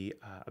could be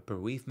a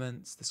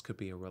bereavement. This could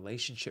be a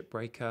relationship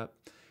breakup.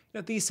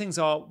 These things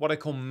are what I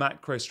call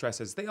macro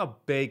stresses. They are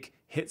big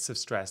hits of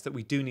stress that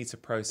we do need to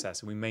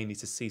process, and we may need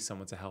to see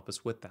someone to help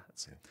us with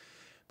that. Yeah.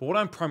 But what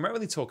I'm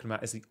primarily talking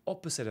about is the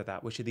opposite of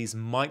that, which are these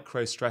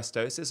micro stress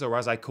doses, or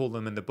as I call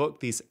them in the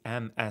book, these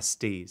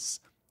MSDs.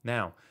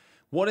 Now,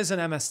 what is an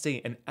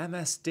MSD? An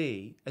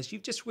MSD, as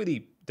you've just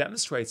really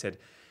demonstrated,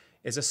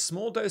 is a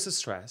small dose of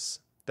stress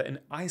that in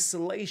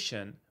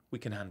isolation we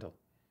can handle,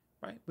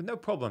 right? With no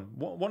problem.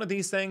 One of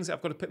these things,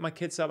 I've got to pick my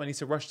kids up, I need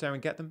to rush there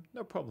and get them,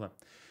 no problem.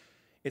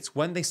 It's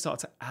when they start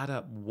to add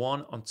up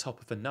one on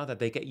top of another,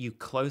 they get you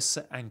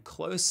closer and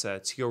closer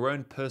to your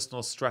own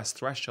personal stress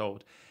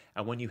threshold.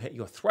 And when you hit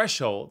your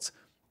threshold,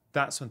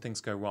 that's when things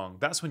go wrong.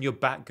 That's when your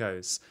back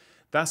goes.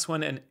 That's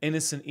when an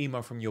innocent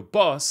email from your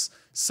boss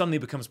suddenly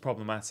becomes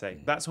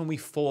problematic. That's when we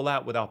fall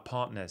out with our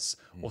partners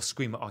or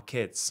scream at our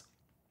kids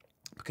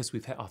because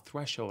we've hit our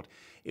threshold.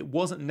 It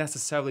wasn't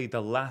necessarily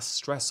the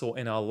last stressor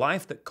in our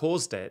life that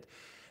caused it.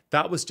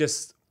 That was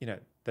just,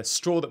 the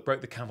straw that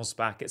broke the camel's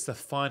back. It's the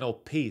final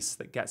piece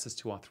that gets us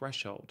to our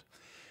threshold.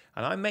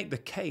 And I make the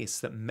case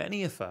that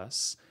many of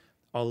us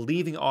are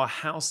leaving our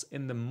house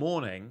in the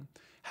morning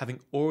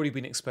having already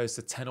been exposed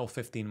to 10 or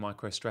 15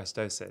 micro-stress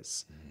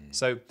doses.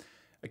 So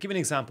I'll give you an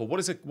example. What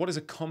is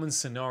a common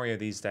scenario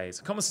these days?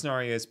 A common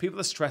scenario is people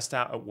are stressed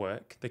out at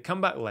work. They come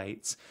back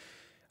late.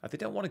 They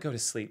don't want to go to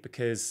sleep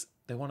because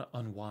they want to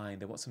unwind.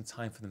 They want some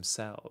time for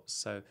themselves.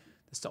 So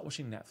they start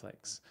watching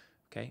Netflix.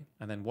 Okay,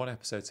 and then one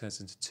episode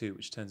turns into 2,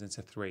 which turns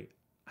into 3.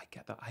 I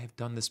get that. I have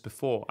done this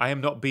before. I'm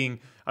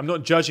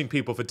not judging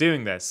people for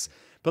doing this.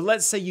 But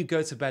let's say you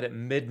go to bed at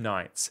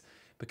midnight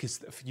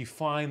because you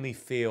finally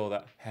feel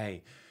that,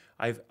 hey,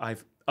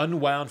 I've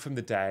unwound from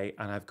the day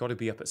and I've got to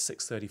be up at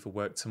 6:30 for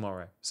work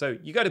tomorrow. So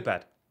you go to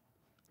bed,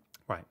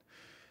 right?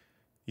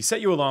 You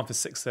set your alarm for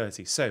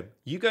 6:30. So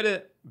you go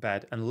to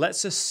bed and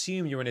let's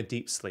assume you're in a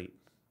deep sleep,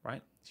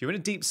 right? So you're in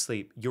a deep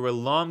sleep. Your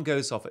alarm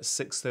goes off at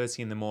 6:30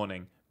 in the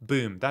morning.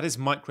 Boom, that is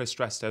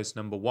micro-stress dose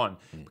number 1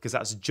 because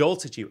that's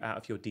jolted you out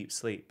of your deep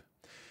sleep.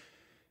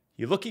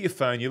 You look at your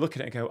phone, you look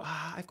at it and go,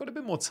 I've got a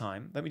bit more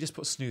time. Let me just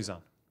put snooze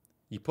on.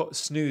 You put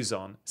snooze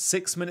on.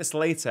 6 minutes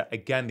later,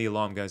 again, the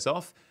alarm goes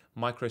off.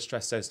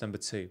 Micro-stress dose number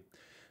 2.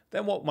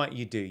 Then what might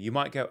you do? You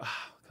might go,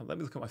 let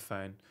me look at my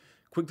phone.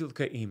 Quickly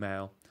look at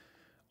email.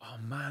 Oh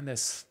man,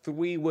 there's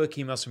 3 work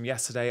emails from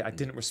yesterday I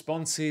didn't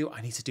respond to.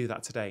 I need to do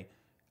that today.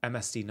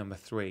 MSD number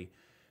 3.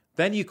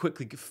 Then you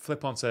quickly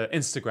flip onto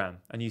Instagram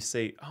and you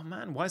see, oh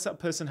man, why is that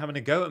person having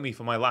a go at me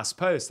for my last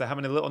post? They're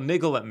having a little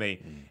niggle at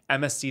me.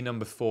 MSD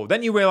number 4.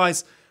 Then you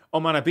realize,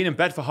 oh man, I've been in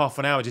bed for half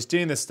an hour just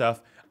doing this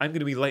stuff. I'm going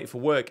to be late for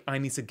work. I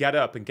need to get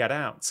up and get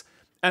out.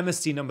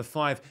 MSD number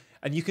 5.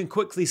 And you can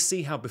quickly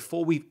see how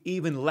before we've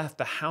even left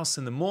the house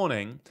in the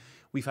morning,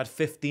 we've had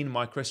 15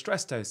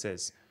 micro-stress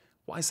doses.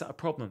 Why is that a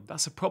problem?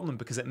 That's a problem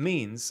because it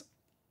means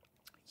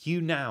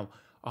you now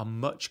are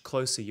much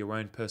closer to your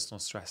own personal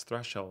stress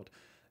threshold.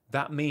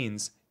 That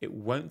means it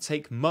won't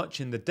take much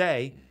in the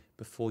day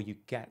before you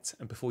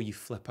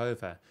flip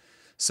over.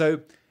 So,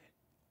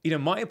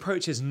 my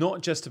approach is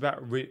not just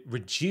about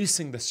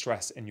reducing the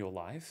stress in your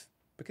life,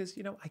 because,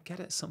 I get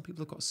it. Some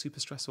people have got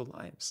super stressful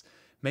lives.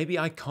 Maybe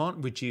I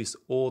can't reduce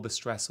all the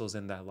stressors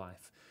in their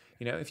life.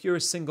 If you're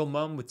a single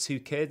mom with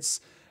 2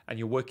 kids and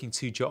you're working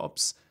 2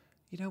 jobs,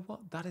 you know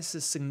what? That is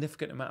a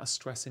significant amount of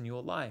stress in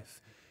your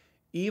life.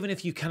 Even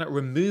if you cannot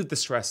remove the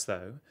stress,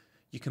 though,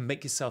 you can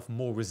make yourself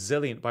more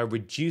resilient by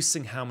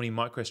reducing how many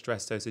micro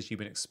stress doses you've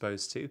been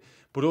exposed to,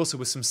 but also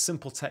with some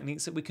simple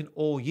techniques that we can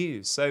all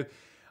use. So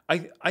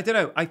I don't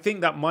know. I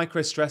think that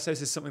micro stress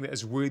dose is something that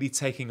is really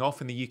taking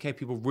off in the UK.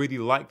 People really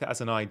like that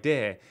as an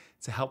idea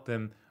to help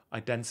them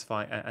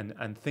identify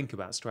and think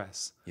about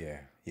stress. Yeah,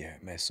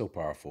 man, it's so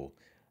powerful.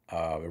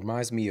 It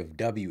reminds me of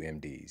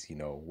WMDs,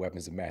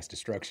 weapons of mass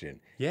destruction.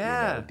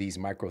 Yeah. These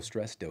micro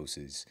stress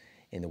doses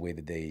and the way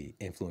that they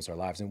influence our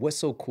lives. And what's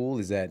so cool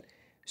is that,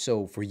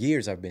 so for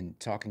years I've been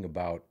talking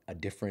about a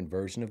different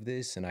version of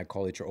this, and I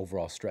call it your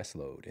overall stress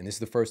load. And this is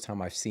the first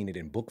time I've seen it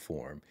in book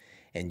form,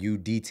 and you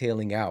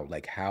detailing out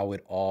like how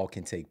it all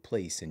can take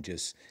place and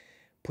just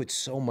put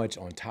so much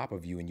on top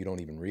of you and you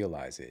don't even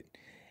realize it.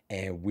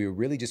 And we're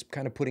really just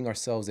kind of putting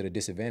ourselves at a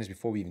disadvantage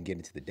before we even get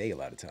into the day a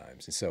lot of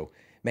times. And so,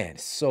 man,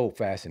 it's so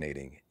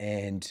fascinating.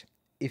 And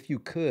if you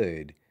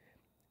could,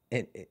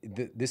 and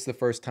this is the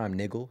first time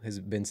niggle has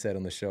been said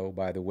on the show,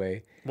 by the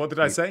way. What did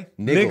I say?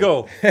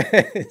 Niggle.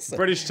 So,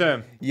 British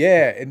term.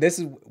 Yeah, and this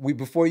is,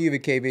 before you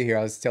even came in here,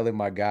 I was telling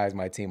my guys,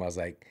 my team, I was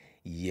like,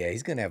 yeah,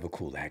 he's going to have a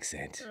cool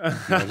accent.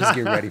 Just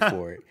get ready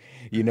for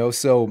it.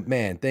 So,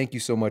 man, thank you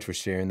so much for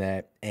sharing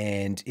that.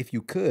 And if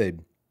you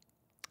could,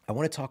 I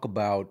want to talk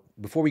about,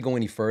 before we go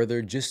any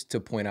further, just to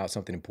point out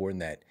something important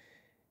that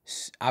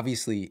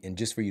obviously, and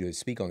just for you to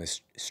speak on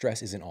this,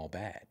 stress isn't all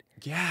bad.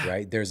 Yeah.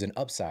 Right? There's an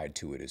upside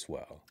to it as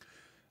well.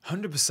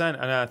 100%.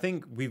 And I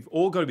think we've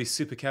all got to be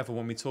super careful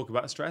when we talk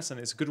about stress. And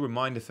it's a good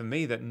reminder for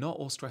me that not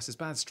all stress is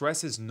bad.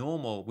 Stress is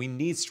normal. We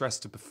need stress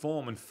to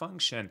perform and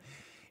function.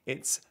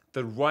 It's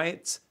the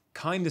right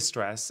kind of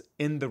stress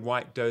in the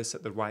right dose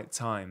at the right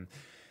time.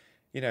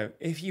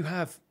 If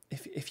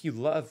you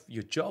love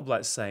your job,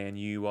 let's say, and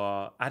you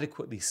are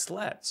adequately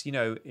slept,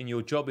 and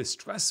your job is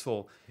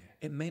stressful,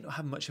 it may not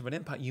have much of an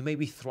impact. You may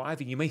be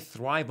thriving. You may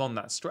thrive on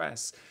that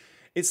stress.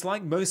 It's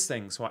like most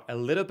things, right? A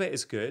little bit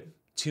is good.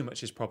 Too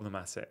much is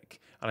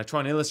problematic. And I try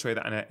and illustrate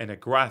that in a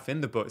graph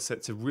in the book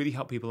to really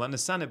help people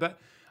understand it. But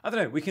I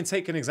don't know, we can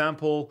take an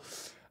example.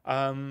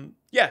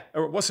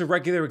 What's a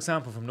regular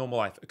example from normal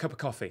life? A cup of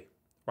coffee,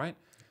 right?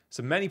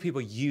 So many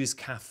people use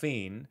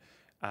caffeine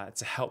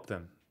to help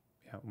them.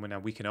 Now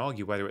we can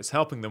argue whether it's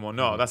helping them or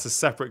not. That's a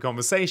separate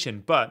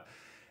conversation. But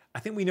I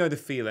think we know the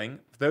feeling.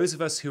 Those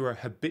of us who are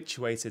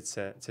habituated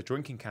to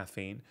drinking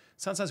caffeine,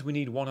 sometimes we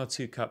need 1 or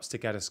 2 cups to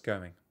get us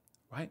going,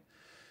 right?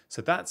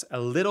 So that's a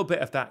little bit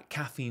of that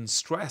caffeine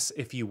stress,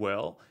 if you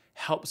will,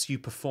 helps you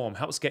perform,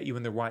 helps get you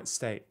in the right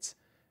state.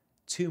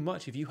 Too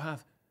much, if you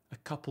have a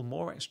couple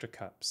more extra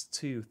cups,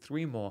 2,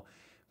 3 more,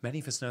 many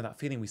of us know that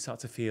feeling. We start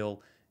to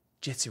feel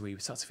jittery,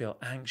 we start to feel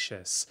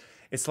anxious.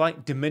 It's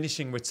like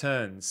diminishing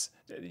returns.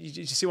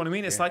 You see what I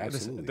mean? It's like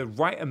the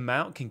right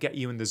amount can get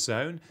you in the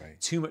zone.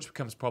 Right. Too much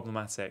becomes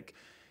problematic.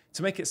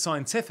 To make it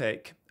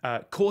scientific,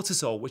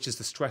 cortisol, which is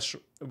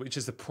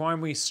the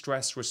primary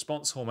stress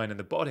response hormone in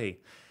the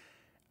body,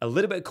 a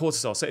little bit of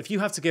cortisol. So if you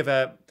have to give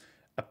a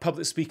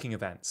public speaking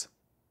event,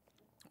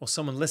 or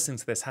someone listening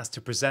to this has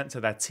to present to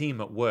their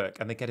team at work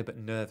and they get a bit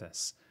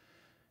nervous,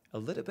 a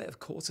little bit of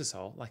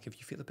cortisol, like if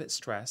you feel a bit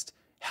stressed,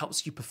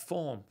 helps you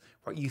perform,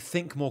 right? You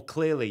think more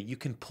clearly. You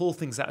can pull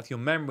things out of your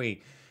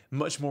memory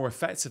much more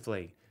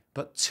effectively.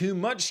 But too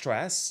much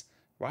stress,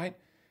 right?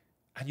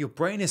 And your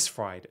brain is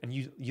fried and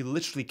you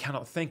literally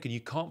cannot think and you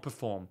can't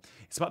perform.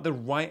 It's about the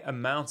right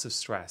amount of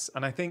stress.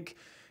 And I think,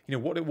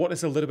 what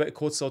does a little bit of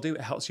cortisol do?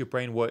 It helps your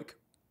brain work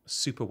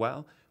super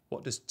well.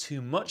 What does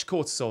too much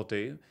cortisol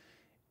do?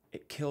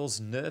 It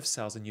kills nerve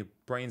cells in your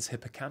brain's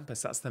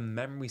hippocampus. That's the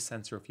memory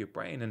center of your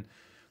brain. And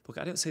look,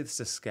 I don't say this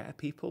to scare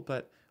people,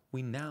 but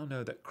we now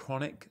know that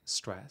chronic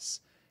stress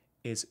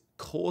is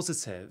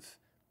causative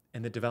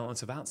in the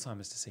development of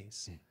Alzheimer's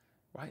disease,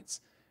 right?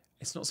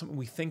 It's not something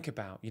we think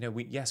about.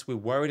 We're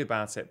worried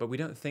about it, but we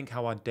don't think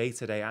how our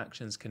day-to-day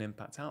actions can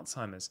impact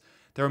Alzheimer's.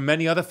 There are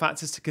many other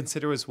factors to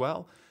consider as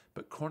well,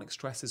 but chronic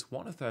stress is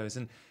one of those.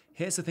 And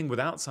here's the thing with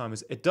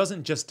Alzheimer's, it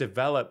doesn't just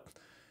develop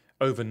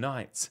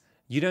overnight.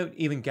 You don't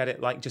even get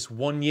it like just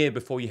 1 year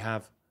before you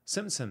have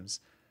symptoms.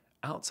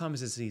 Alzheimer's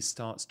disease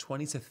starts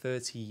 20 to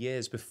 30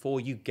 years before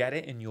you get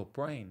it in your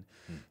brain.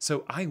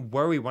 So I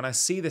worry when I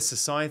see this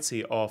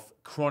society of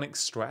chronic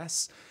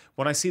stress,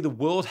 when I see the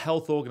World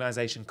Health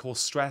Organization call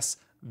stress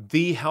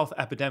the health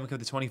epidemic of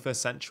the 21st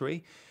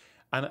century,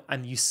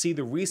 and you see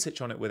the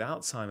research on it with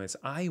Alzheimer's,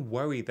 I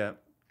worry that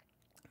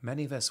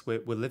many of us,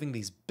 we're living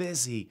these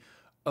busy,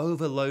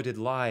 overloaded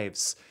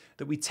lives,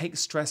 that we take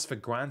stress for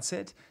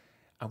granted,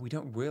 and we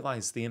don't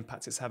realize the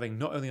impact it's having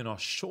not only on our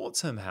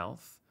short-term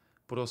health,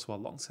 but also our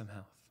long-term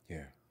health.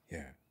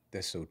 Yeah,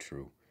 that's so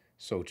true.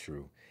 So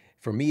true.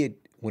 For me,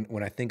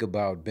 when I think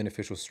about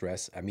beneficial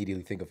stress, I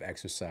immediately think of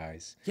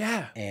exercise.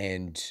 Yeah.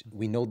 And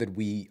we know that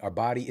our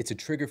body, it's a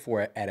trigger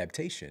for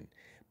adaptation.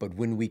 But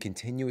when we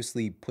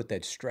continuously put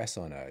that stress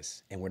on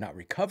us and we're not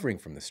recovering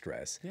from the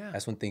stress,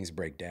 that's when things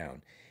break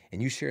down.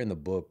 And you share in the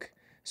book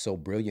so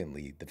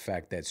brilliantly the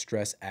fact that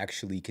stress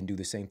actually can do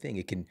the same thing.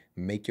 It can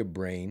make your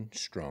brain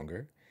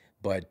stronger,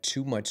 but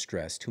too much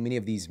stress, too many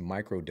of these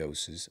micro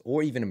doses,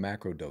 or even a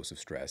macro dose of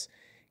stress,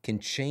 can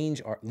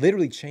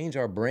literally change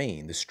our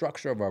brain, the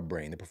structure of our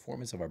brain, the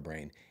performance of our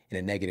brain in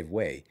a negative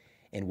way,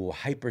 and will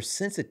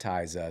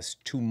hypersensitize us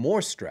to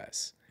more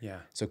stress. Yeah.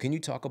 So can you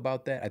talk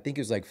about that? I think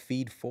it was like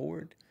feed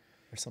forward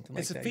or something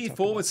like that. It's a feed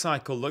forward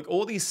cycle. Look,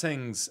 all these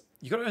things,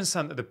 you got to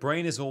understand that the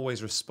brain is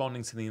always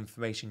responding to the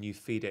information you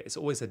feed it. It's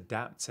always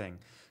adapting.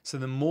 So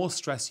the more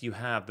stress you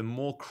have, the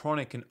more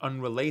chronic and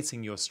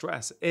unrelating your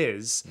stress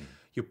is,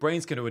 your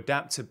brain's going to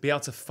adapt to be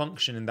able to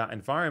function in that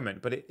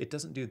environment, but it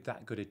doesn't do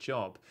that good a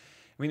job.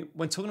 I mean,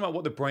 when talking about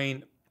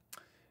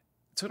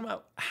talking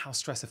about how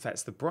stress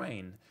affects the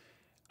brain,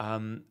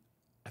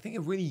 I think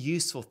a really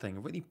useful thing, a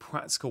really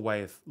practical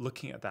way of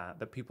looking at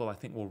that people I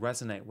think will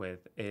resonate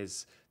with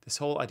is this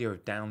whole idea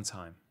of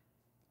downtime.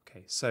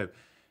 Okay, so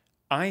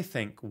I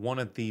think one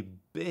of the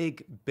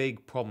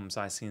big problems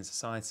I see in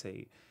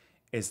society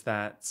is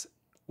that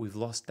we've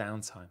lost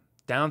downtime.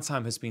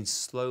 Downtime has been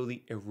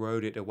slowly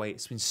eroded away.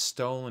 It's been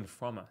stolen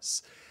from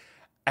us.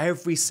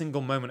 Every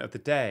single moment of the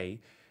day,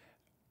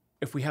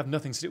 if we have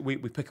nothing to do, we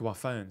pick up our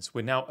phones.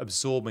 We're now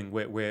absorbing,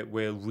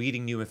 we're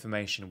reading new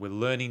information, we're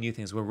learning new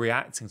things, we're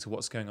reacting to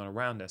what's going on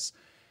around us.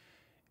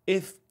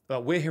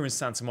 We're here in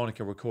Santa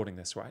Monica recording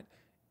this, right?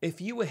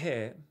 If you were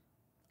here,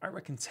 I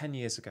reckon 10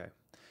 years ago,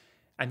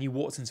 and you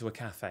walked into a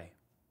cafe,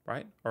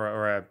 right?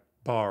 Or a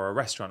bar or a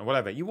restaurant or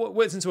whatever. You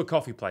walked into a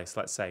coffee place,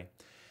 let's say,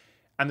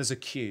 and there's a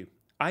queue.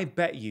 I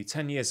bet you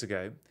 10 years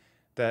ago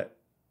that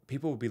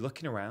people would be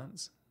looking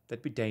around,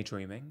 they'd be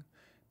daydreaming,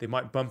 they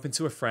might bump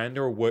into a friend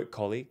or a work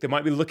colleague, they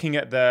might be looking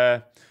at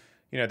the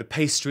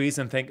pastries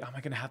and think, am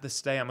I going to have this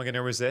today? Am I going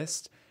to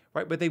resist?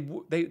 Right? But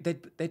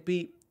they'd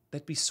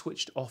be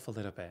switched off a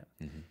little bit.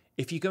 Mm-hmm.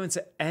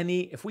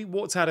 If we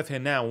walked out of here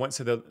now and went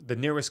to the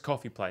nearest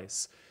coffee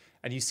place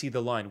and you see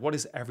the line, what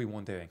is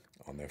everyone doing?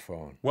 On their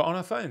phone. We're on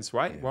our phones,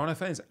 right? Yeah. We're on our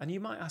phones. And you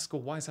might ask,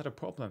 well, why is that a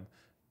problem?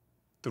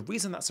 The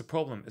reason that's a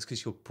problem is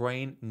because your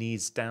brain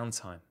needs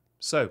downtime.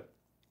 So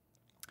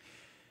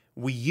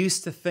we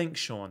used to think,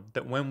 Shawn,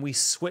 that when we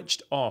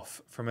switched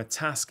off from a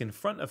task in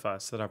front of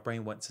us, that our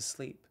brain went to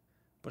sleep.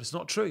 But it's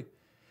not true.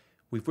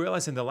 We've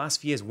realized in the last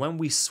few years, when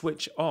we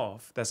switch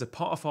off, there's a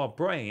part of our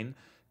brain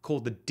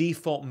called the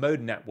default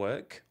mode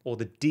network, or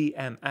the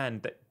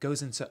DMN, that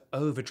goes into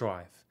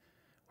overdrive.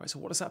 Right? So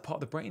what does that part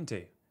of the brain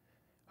do?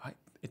 Right?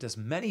 It does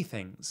many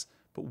things,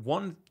 but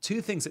two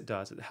things it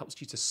does, it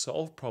helps you to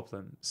solve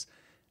problems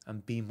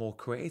and be more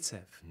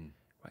creative.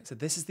 Right? So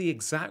this is the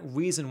exact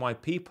reason why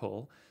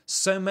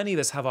so many of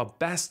us have our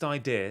best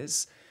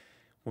ideas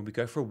when we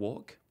go for a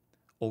walk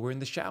or we're in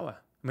the shower.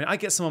 I mean, I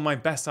get some of my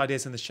best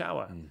ideas in the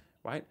shower,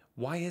 right?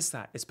 Why is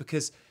that? It's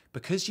because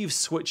you've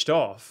switched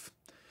off,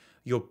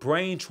 your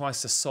brain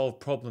tries to solve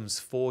problems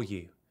for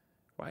you,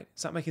 right?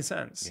 Is that making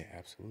sense? Yeah,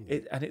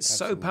 absolutely. It's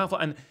so powerful.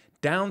 And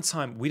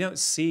downtime, we don't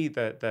see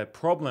the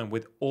problem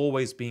with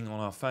always being on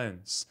our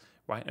phones,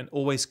 right? And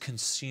always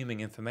consuming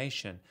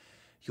information.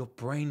 Your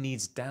brain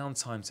needs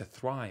downtime to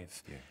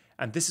thrive. Yeah.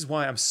 And this is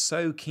why I'm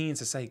so keen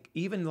to say,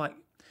 even like,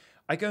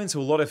 I go into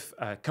a lot of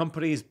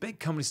companies, big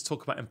companies, to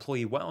talk about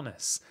employee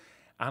wellness.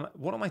 And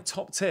one of my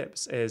top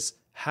tips is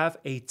have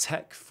a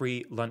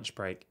tech-free lunch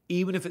break,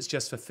 even if it's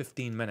just for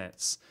 15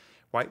 minutes,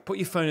 right? Put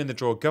your phone in the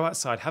drawer, go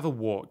outside, have a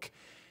walk.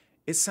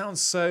 It sounds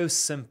so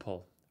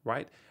simple,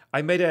 right?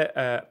 I made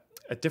a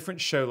different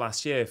show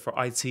last year for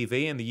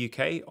ITV in the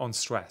UK on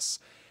stress.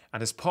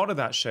 And as part of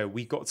that show,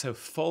 we got to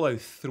follow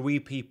 3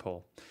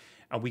 people.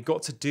 And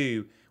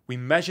we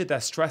measured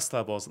their stress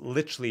levels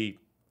literally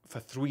for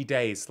 3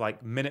 days,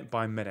 like minute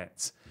by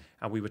minute.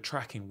 And we were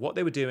tracking what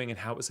they were doing and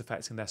how it was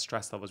affecting their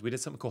stress levels. We did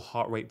something called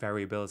heart rate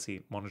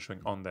variability monitoring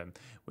on them,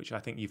 which I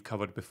think you've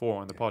covered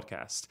before on the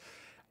podcast.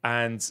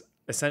 And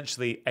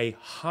essentially a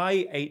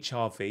high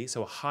HRV,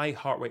 so a high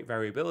heart rate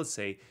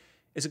variability,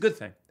 is a good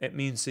thing. It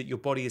means that your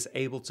body is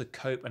able to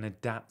cope and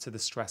adapt to the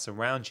stress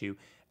around you.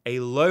 A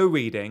low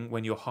reading,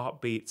 when your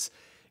heartbeat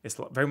is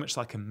very much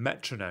like a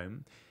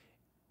metronome,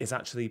 is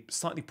actually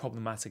slightly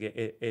problematic.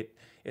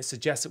 It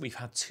suggests that we've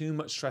had too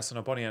much stress on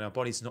our body and our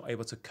body's not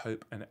able to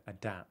cope and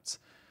adapt.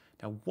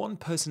 Now, one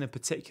person in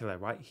particular,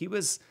 right?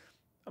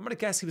 I'm going to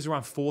guess he was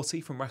around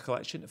 40 from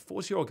recollection. A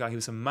 40-year-old guy, he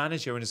was a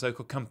manager in his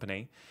local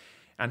company,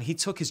 and he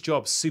took his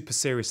job super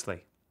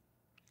seriously.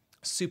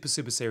 Super,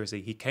 super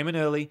seriously. He came in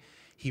early,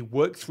 he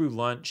worked through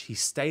lunch, he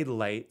stayed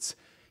late,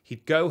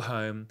 he'd go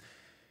home.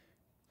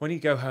 When he'd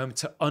go home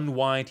to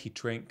unwind, he'd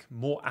drink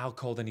more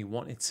alcohol than he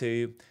wanted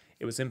to.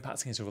 It was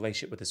impacting his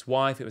relationship with his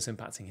wife. It was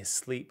impacting his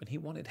sleep, and he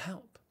wanted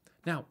help.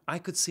 Now, I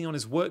could see on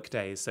his work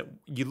days that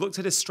you looked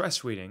at his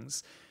stress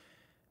readings,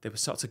 they would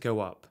start to go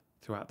up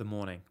throughout the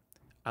morning.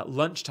 At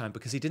lunchtime,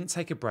 because he didn't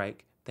take a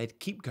break, they'd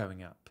keep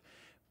going up.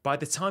 By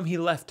the time he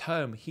left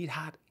home, he'd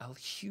had a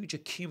huge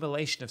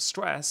accumulation of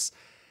stress,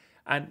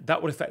 and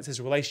that would affect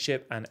his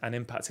relationship and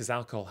impact his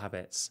alcohol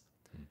habits.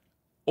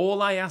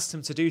 All I asked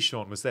him to do,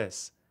 Shawn, was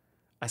this.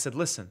 I said,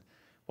 listen,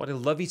 what I'd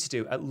love you to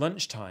do at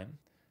lunchtime,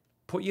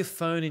 put your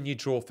phone in your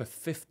drawer for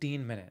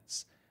 15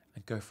 minutes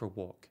and go for a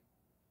walk.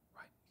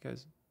 Right? He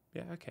goes,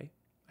 yeah, okay,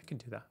 I can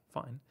do that,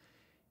 fine.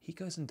 He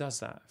goes and does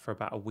that for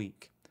about a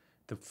week.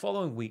 The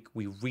following week,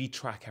 we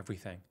retrack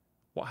everything.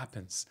 what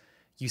happens?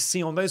 You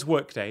see on those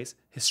work days,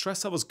 his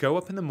stress levels go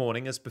up in the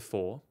morning as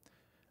before.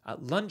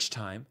 At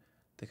lunchtime,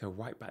 they go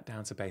right back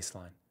down to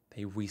baseline.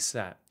 They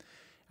reset.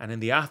 And in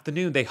the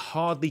afternoon, they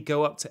hardly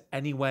go up to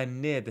anywhere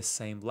near the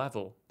same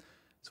level.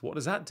 So what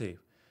does that do?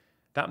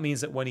 That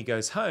means that when he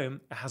goes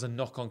home, it has a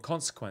knock-on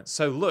consequence.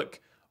 So look,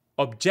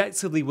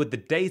 objectively with the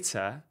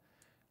data,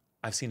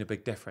 I've seen a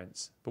big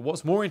difference. But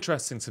what's more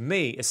interesting to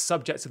me is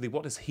subjectively,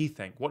 what does he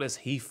think? What does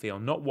he feel?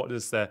 Not what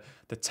does the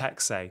tech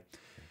say.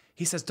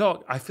 He says,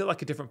 Doc, I feel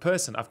like a different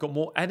person. I've got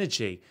more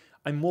energy.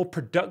 I'm more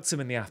productive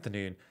in the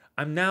afternoon.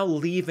 I'm now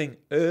leaving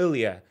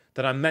earlier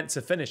than I'm meant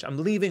to finish. I'm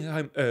leaving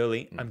home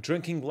early. I'm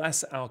drinking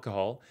less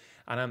alcohol,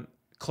 and I'm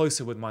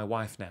closer with my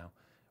wife now,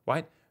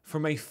 right?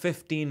 From a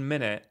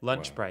 15-minute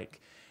lunch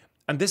break.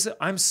 And this,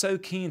 I'm so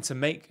keen to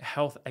make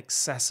health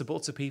accessible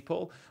to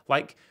people.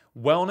 Like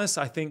wellness,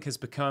 I think, has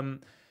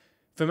become,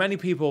 for many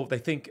people, they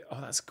think,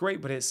 oh, that's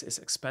great, but it's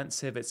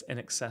expensive, it's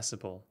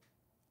inaccessible.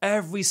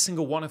 Every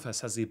single one of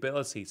us has the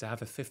ability to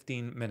have a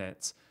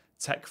 15-minute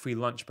tech-free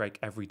lunch break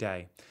every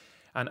day.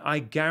 And I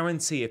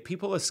guarantee if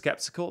people are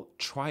skeptical,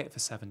 try it for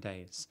 7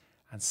 days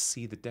and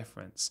see the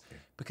difference.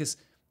 Because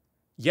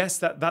yes,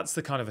 that's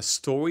the kind of a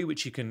story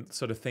which you can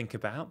sort of think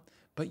about,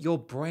 but your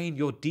brain,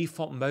 your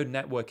default mode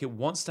network, it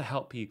wants to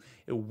help you.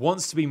 It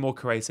wants to be more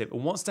creative. It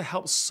wants to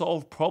help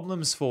solve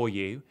problems for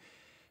you,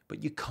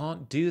 but you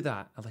can't do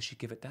that unless you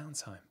give it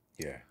downtime.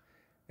 Yeah.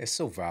 It's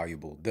so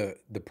valuable.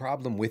 The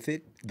problem with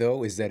it,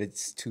 though, is that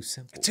it's too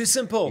simple. Too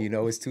simple. You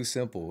know, it's too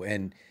simple.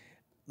 And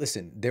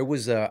listen, there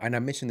was, and I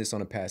mentioned this on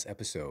a past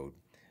episode,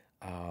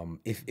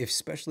 if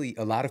especially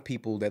a lot of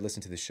people that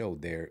listen to the show,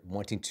 they're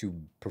wanting to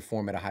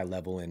perform at a high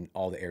level in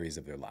all the areas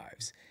of their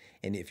lives.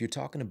 And if you're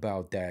talking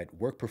about that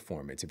work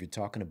performance, if you're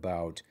talking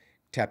about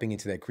tapping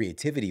into that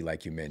creativity,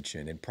 like you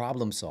mentioned, and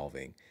problem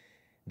solving,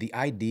 the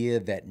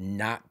idea that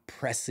not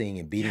pressing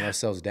and beating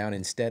ourselves down,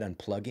 instead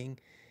unplugging,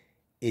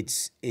 it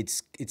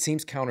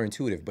seems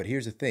counterintuitive. But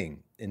here's the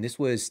thing, and this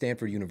was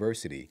Stanford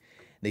University.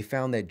 They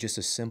found that just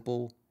a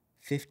simple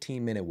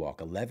 15-minute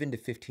walk, 11 to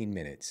 15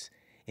 minutes,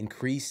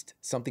 increased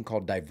something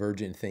called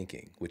divergent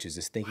thinking, which is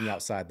just thinking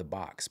outside the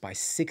box, by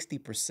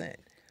 60%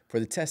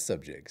 for the test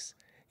subjects.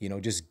 You know,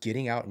 just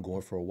getting out and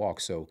going for a walk.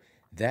 So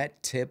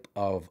that tip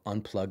of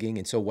unplugging,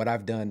 and so what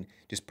I've done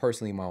just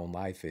personally in my own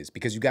life is,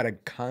 because you got to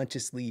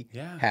consciously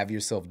have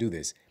yourself do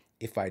this.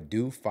 If I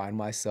do find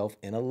myself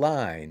in a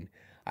line,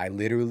 I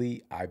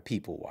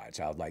people watch.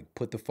 I'll like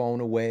put the phone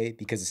away,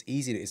 because it's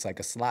easy. It's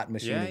like a slot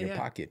machine in your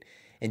pocket,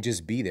 and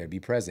just be there, be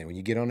present. When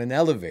you get on an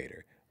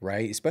elevator,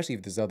 right? Especially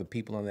if there's other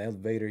people on the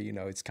elevator, you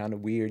know, it's kind of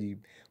weird. You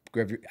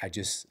grab I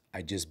just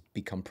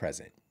become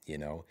present, you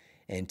know,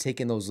 and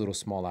taking those little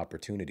small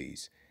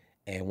opportunities.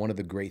 And one of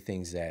the great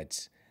things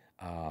that,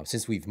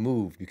 since we've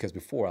moved, because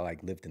before I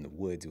like lived in the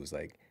woods, it was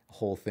like a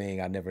whole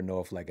thing. I never know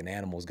if like an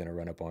animal's gonna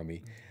run up on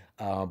me.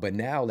 But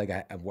now like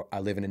I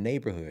live in a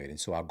neighborhood, and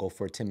so I'll go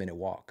for a 10-minute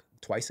walk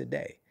twice a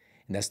day.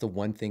 And that's the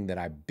one thing that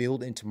I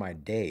build into my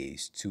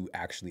days to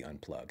actually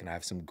unplug. And I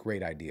have some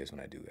great ideas when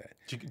I do that.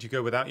 Do you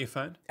go without your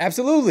phone?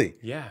 Absolutely.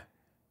 Yeah.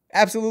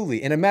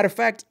 Absolutely. And a matter of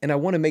fact, and I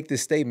want to make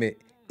this statement,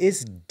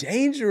 it's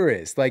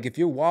dangerous. Like if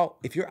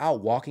you're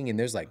out walking and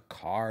there's like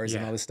cars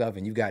and all this stuff,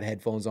 and you got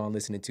headphones on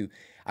listening to,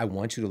 I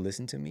want you to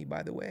listen to me,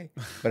 by the way,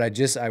 but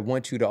I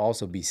want you to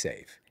also be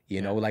safe.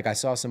 You know, like I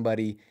saw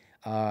somebody,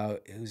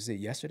 was it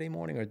yesterday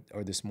morning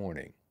or this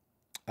morning?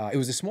 It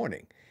was this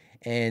morning.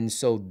 And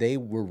so they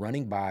were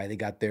running by, they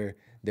got their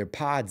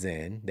pods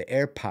in, the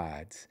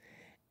AirPods,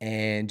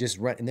 and just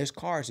run, and there's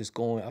cars just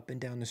going up and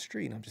down the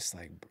street. And I'm just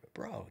like,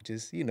 bro,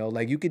 just, you know,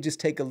 like you could just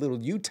take a little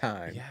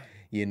time,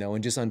 you know,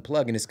 and just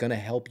unplug, and it's going to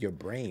help your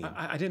brain.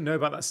 I didn't know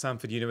about that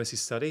Stanford University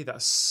study.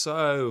 That's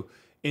so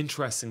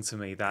interesting to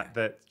me,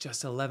 that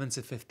just 11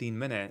 to 15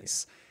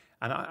 minutes.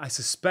 And I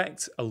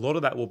suspect a lot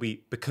of that will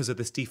be because of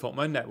this default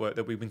mode network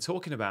that we've been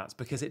talking about,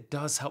 because it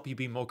does help you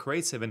be more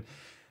creative. And,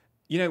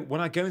 you know,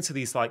 when I go into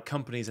these like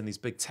companies and these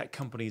big tech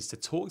companies to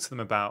talk to them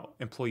about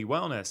employee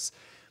wellness,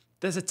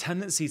 there's a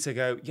tendency to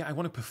go, yeah, I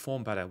want to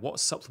perform better. What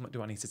supplement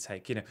do I need to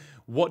take? You know,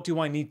 what do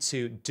I need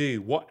to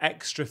do? What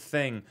extra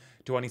thing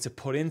do I need to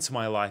put into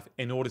my life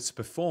in order to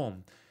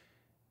perform?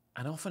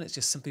 And often it's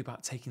just simply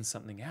about taking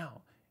something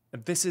out.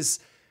 And this is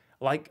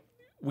like,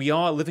 we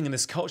are living in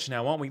this culture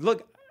now, aren't we?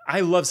 Look,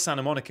 I love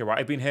Santa Monica, right?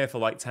 I've been here for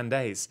like 10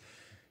 days.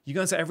 You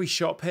go into every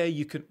shop here,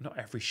 you can, not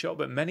every shop,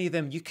 but many of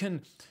them, you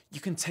can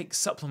take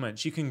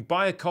supplements. You can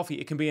buy a coffee.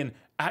 It can be an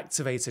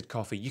activated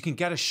coffee. You can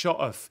get a shot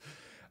of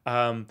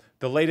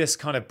the latest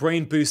kind of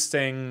brain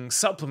boosting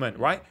supplement,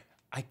 right?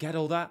 I get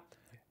all that.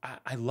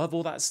 I love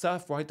all that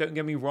stuff, right? Don't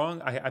get me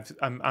wrong.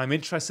 I'm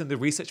interested in the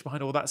research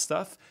behind all that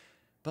stuff,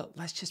 but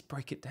let's just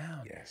break it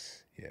down.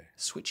 Yes, yeah.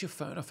 Switch your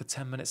phone off for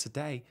 10 minutes a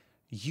day.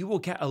 You will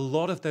get a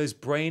lot of those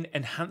brain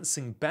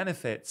enhancing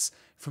benefits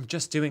from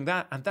just doing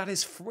that. And that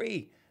is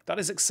free. That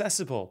is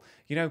accessible.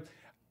 You know,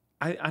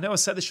 I know I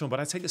said this, Shawn, but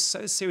I take this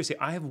so seriously.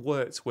 I have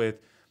worked with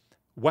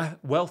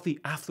wealthy,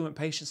 affluent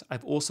patients.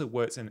 I've also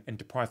worked in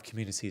deprived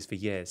communities for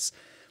years.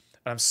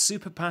 And I'm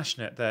super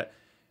passionate that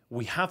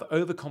we have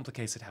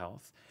overcomplicated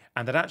health,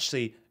 and that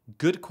actually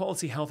good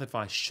quality health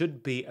advice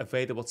should be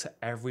available to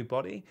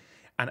everybody.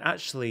 And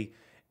actually,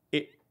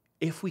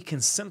 if we can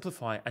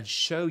simplify and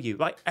show you,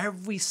 like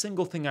every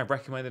single thing I've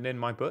recommended in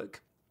my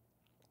book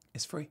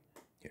is free.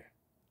 Yeah.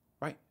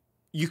 Right?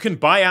 You can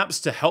buy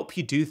apps to help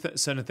you do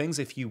certain things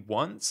if you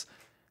want,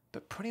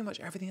 but pretty much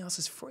everything else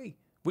is free,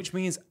 which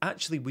means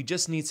actually we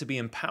just need to be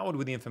empowered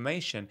with the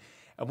information,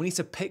 and we need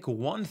to pick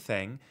one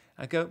thing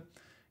and go,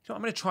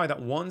 I'm going to try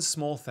that one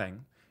small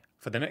thing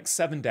for the next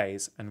 7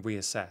 days and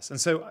reassess.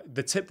 And so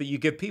the tip that you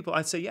give people,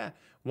 I'd say, yeah,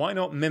 why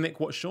not mimic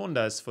what Shawn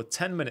does for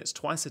 10 minutes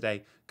twice a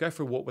day? Go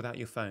for a walk without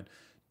your phone.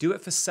 Do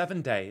it for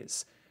 7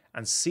 days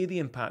and see the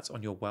impact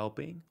on your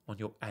well-being, on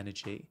your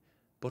energy,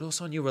 but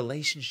also on your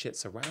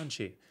relationships around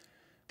you.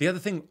 The other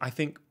thing I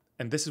think,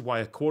 and this is why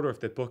a quarter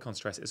of the book on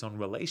stress is on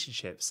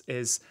relationships,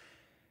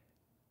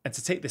 and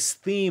to take this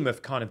theme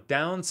of kind of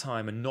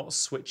downtime and not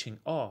switching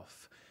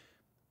off,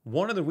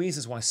 one of the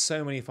reasons why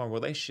so many of our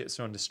relationships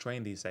are under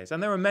strain these days,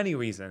 and there are many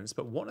reasons,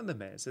 but one of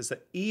them is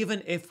that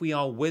even if we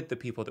are with the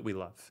people that we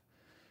love,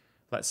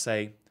 let's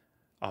say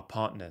our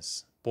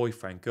partners,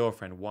 boyfriend,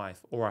 girlfriend,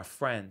 wife, or our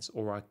friends,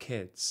 or our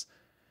kids,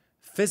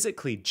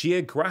 physically,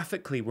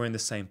 geographically, we're in the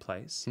same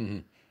place. Mm-hmm.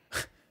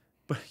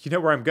 But you know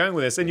where I'm going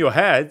with this? In your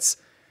heads,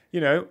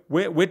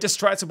 we're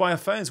distracted by our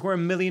phones. We're a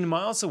million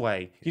miles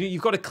away.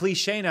 You've got a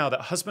cliche now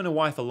that husband and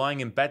wife are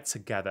lying in bed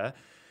together.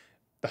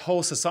 The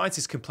whole society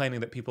is complaining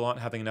that people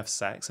aren't having enough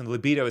sex, and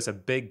libido is a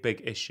big,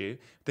 big issue.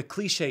 The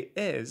cliche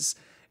is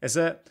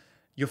that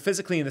you're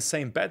physically in the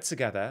same bed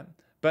together,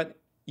 but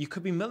you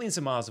could be millions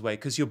of miles away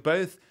because you're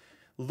both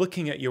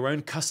looking at your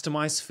own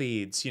customized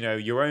feeds,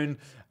 your own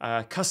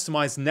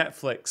customized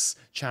Netflix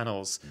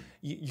channels.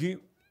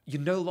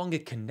 You're no longer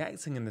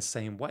connecting in the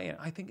same way. And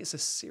I think it's a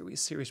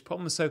serious, serious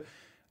problem. So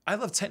I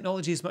love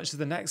technology as much as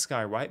the next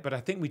guy, right? But I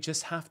think we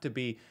just have to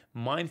be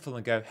mindful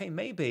and go, hey,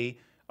 maybe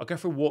I'll go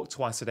for a walk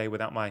twice a day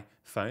without my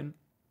phone.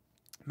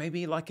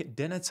 Maybe like at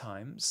dinner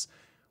times,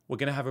 we're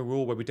going to have a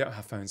rule where we don't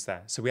have phones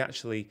there. So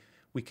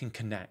we can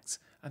connect.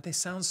 And they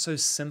sound so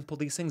simple,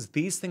 these things.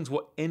 These things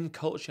were in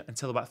culture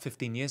until about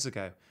 15 years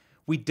ago.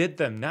 We did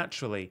them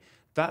naturally.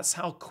 That's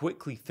how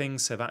quickly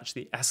things have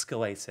actually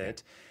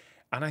escalated.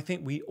 And I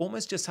think we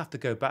almost just have to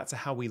go back to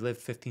how we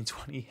lived 15,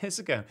 20 years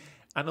ago.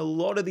 And a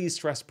lot of these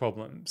stress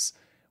problems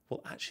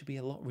will actually be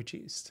a lot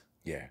reduced.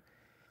 Yeah.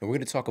 And we're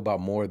going to talk about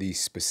more of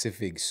these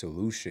specific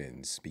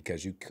solutions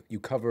because you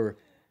cover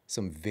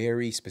some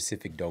very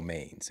specific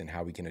domains and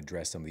how we can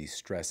address some of these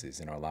stresses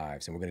in our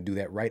lives. And we're going to do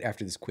that right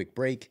after this quick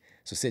break.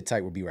 So sit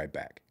tight. We'll be right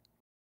back.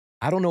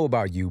 I don't know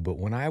about you, but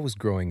when I was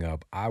growing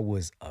up, I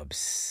was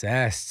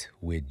obsessed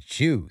with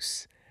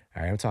juice.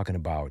 All right, I'm talking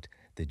about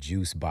the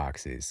juice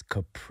boxes.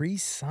 Capri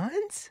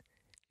Suns?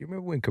 You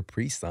remember when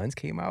Capri Suns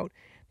came out?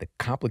 The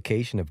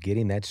complication of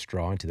getting that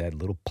straw into that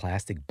little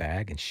plastic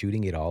bag and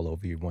shooting it all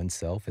over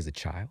oneself as a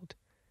child?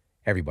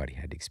 Everybody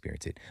had to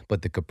experience it.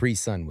 But the Capri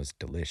Sun was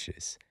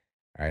delicious.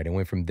 All right, I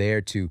went from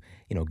there to,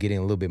 getting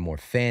a little bit more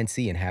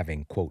fancy and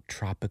having, quote,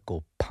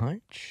 tropical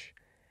punch.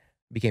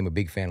 Became a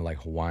big fan of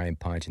like Hawaiian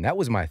punch, and that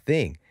was my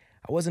thing.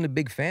 I wasn't a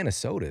big fan of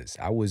sodas.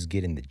 I was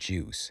getting the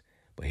juice.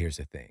 But here's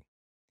the thing.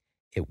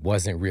 It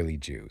wasn't really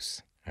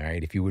juice. All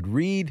right, if you would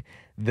read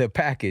the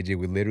package, it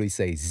would literally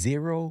say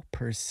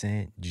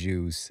 0%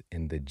 juice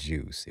in the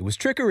juice. It was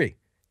trickery.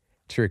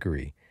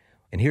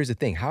 And here's the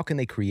thing. How can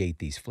they create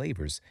these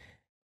flavors?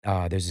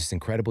 There's this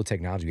incredible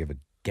technology. We have a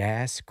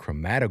gas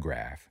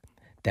chromatograph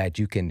that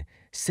you can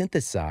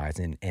synthesize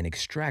and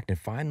extract and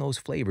find those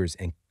flavors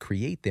and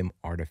create them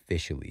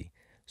artificially.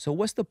 So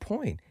what's the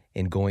point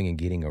in going and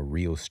getting a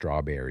real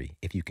strawberry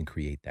if you can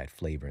create that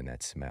flavor and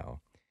that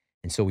smell?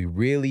 And so we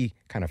really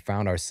kind of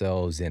found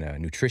ourselves in a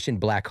nutrition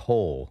black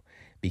hole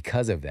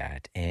because of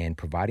that, and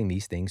providing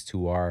these things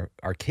to our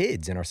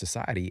kids and our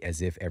society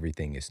as if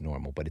everything is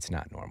normal, but it's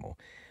not normal.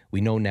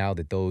 We know now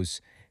that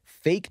those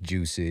fake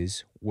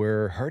juices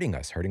were hurting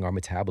us, hurting our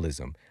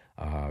metabolism,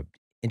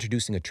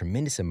 introducing a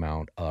tremendous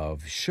amount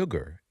of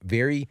sugar,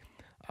 very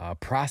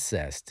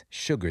processed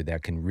sugar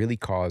that can really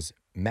cause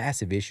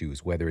massive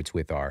issues, whether it's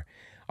with our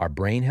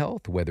brain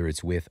health, whether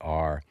it's with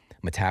our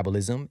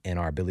metabolism and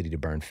our ability to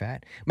burn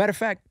fat. Matter of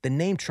fact, the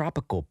name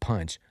tropical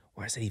punch,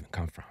 where does it even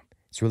come from?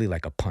 It's really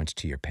like a punch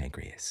to your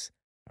pancreas.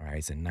 All right,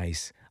 it's a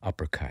nice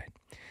uppercut.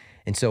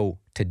 And so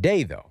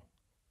today, though,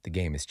 the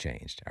game has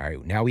changed. All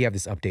right, now we have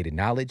this updated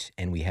knowledge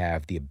and we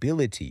have the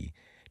ability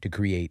to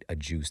create a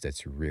juice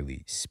that's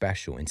really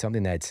special and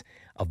something that's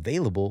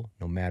available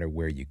no matter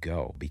where you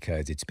go,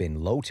 because it's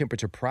been low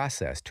temperature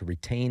processed to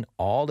retain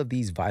all of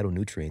these vital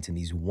nutrients and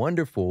these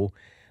wonderful,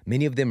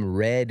 many of them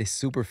red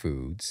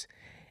superfoods,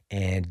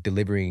 and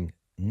delivering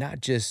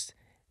not just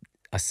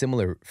a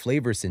similar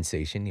flavor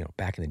sensation.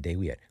 Back in the day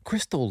we had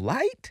Crystal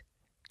Light.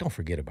 Don't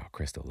forget about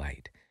Crystal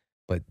Light.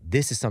 But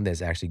this is something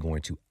that's actually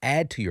going to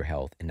add to your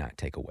health and not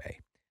take away.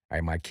 All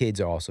right, my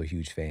kids are also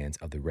huge fans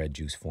of the red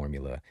juice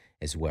formula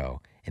as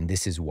well. And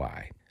this is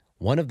why.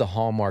 One of the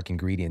hallmark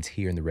ingredients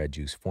here in the red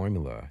juice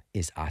formula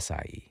is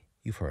acai.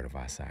 You've heard of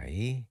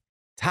acai.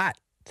 It's hot.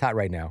 It's hot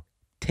right now.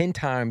 10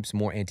 times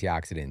more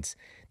antioxidants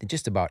than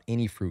just about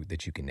any fruit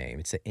that you can name.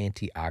 It's an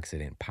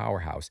antioxidant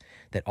powerhouse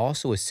that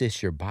also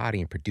assists your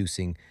body in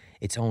producing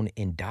its own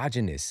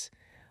endogenous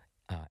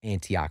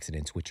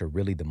antioxidants, which are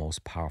really the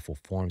most powerful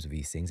forms of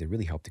these things that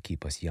really help to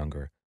keep us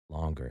younger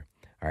longer.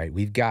 All right,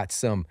 we've got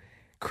some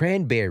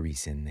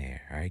cranberries in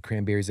there. All right,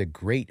 cranberries are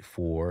great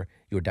for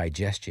your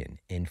digestion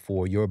and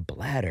for your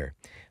bladder.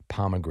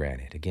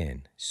 Pomegranate,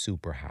 again,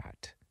 super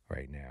hot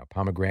right now.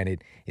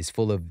 Pomegranate is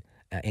full of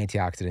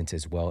antioxidants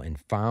as well and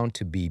found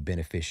to be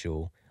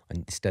beneficial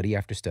on study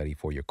after study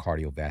for your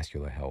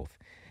cardiovascular health,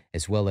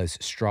 as well as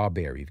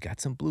strawberry. You've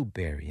got some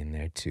blueberry in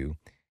there too.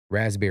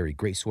 Raspberry,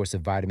 great source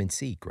of vitamin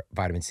C.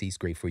 Vitamin C is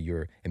great for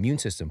your immune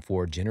system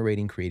for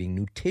creating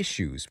new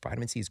tissues.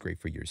 Vitamin C is great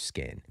for your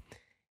skin.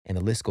 And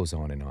the list goes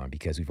on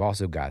because we've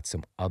also got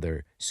some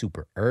other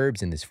super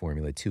herbs in this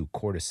formula too.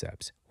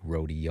 Cordyceps,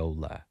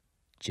 rhodiola,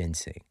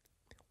 ginseng.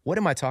 What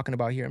am I talking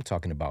about here? I'm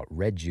talking about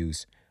red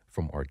juice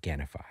from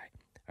Organifi.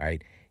 All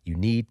right. You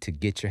need to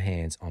get your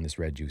hands on this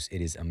red juice.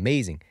 It is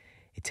amazing.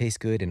 It tastes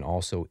good, and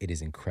also it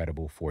is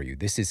incredible for you.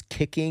 This is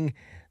kicking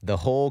the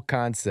whole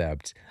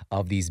concept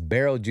of these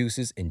barrel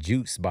juices and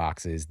juice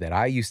boxes that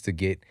I used to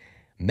get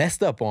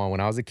messed up on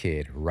when I was a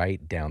kid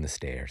right down the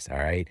stairs. All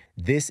right.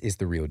 This is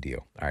the real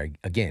deal. All right.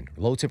 Again,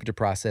 low temperature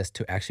process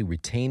to actually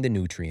retain the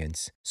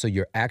nutrients. So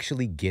you're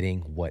actually getting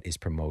what is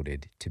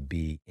promoted to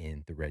be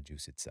in the red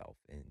juice itself.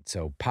 And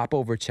so pop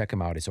over, check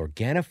them out. It's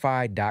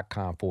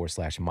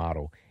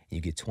Organifi.com/model. And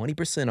you get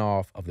 20%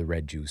 off of the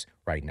red juice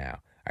right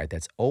now. All right.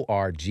 That's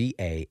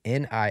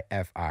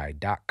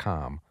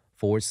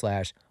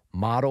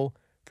ORGANIFI.com/model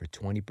for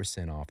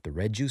 20% off the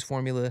red juice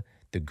formula,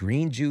 the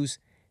green juice,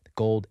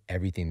 gold,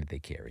 everything that they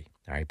carry.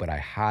 All right. But I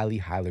highly,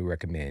 highly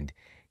recommend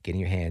getting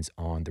your hands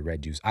on the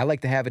red juice. I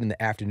like to have it in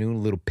the afternoon, a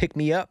little pick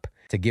me up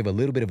to give a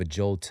little bit of a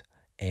jolt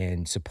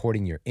and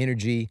supporting your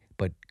energy,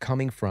 but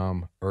coming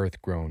from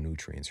earth-grown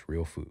nutrients,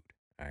 real food.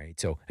 All right.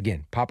 So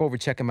again, pop over,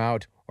 check them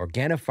out.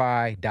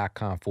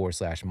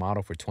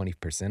 Organifi.com/model for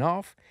 20%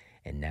 off.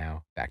 And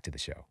now back to the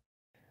show.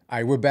 All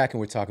right. We're back and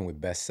we're talking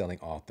with best-selling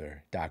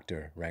author,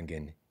 Dr.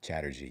 Rangan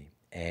Chatterjee.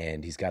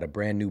 And he's got a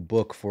brand new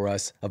book for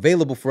us,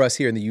 available for us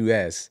here in the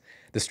U.S.,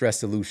 The Stress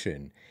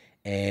Solution.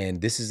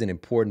 And this is an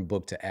important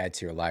book to add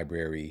to your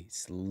library.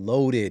 It's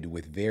loaded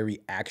with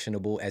very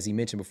actionable, as he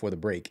mentioned before the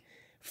break,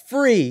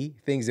 free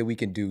things that we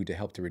can do to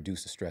help to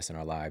reduce the stress in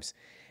our lives.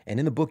 And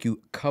in the book,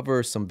 you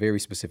cover some very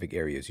specific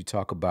areas. You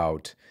talk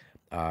about,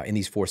 in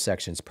these 4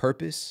 sections,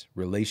 purpose,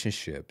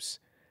 relationships,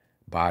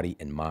 body,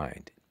 and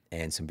mind,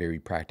 and some very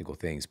practical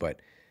things.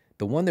 But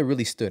the one that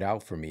really stood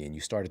out for me, and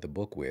you started the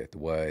book with,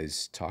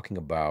 was talking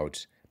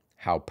about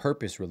how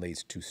purpose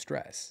relates to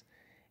stress.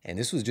 And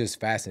this was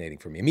just fascinating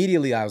for me.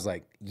 Immediately, I was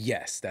like,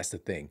 yes, that's the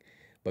thing.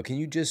 But can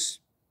you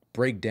just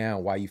break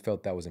down why you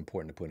felt that was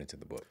important to put into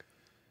the book?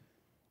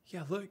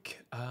 Yeah, look,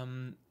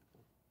 the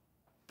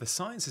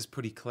science is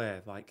pretty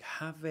clear. Like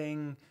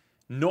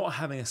not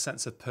having a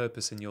sense of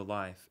purpose in your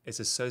life is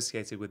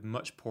associated with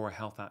much poorer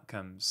health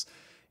outcomes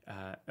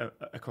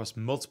across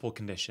multiple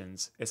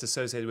conditions. It's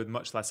associated with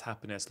much less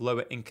happiness,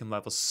 lower income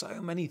levels.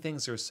 So many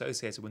things are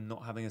associated with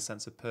not having a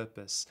sense of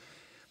purpose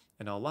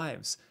in our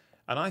lives.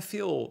 And I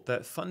feel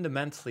that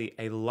fundamentally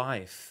a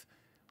life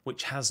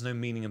which has no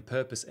meaning and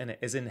purpose in it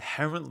is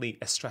inherently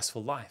a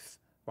stressful life,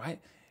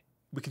 right?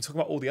 We can talk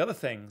about all the other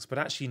things, but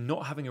actually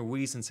not having a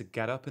reason to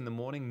get up in the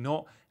morning,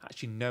 not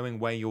actually knowing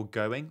where you're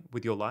going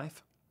with your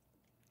life,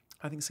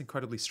 I think it's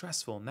incredibly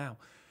stressful. Now,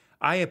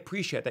 I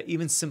appreciate that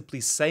even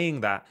simply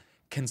saying that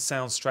can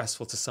sound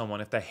stressful to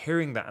someone if they're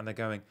hearing that and they're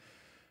going,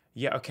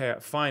 yeah, okay,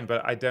 fine,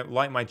 but I don't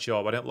like my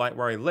job. I don't like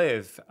where I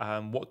live.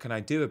 What can I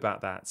do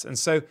about that? And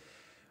so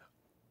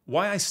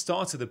why I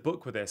started the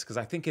book with this, because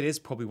I think it is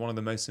probably one of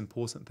the most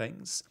important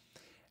things.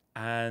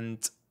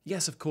 And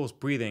yes, of course,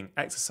 breathing,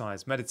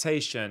 exercise,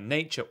 meditation,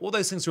 nature, all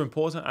those things are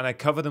important, and I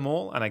cover them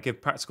all and I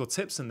give practical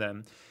tips in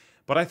them.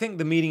 But I think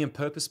the meaning and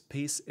purpose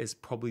piece is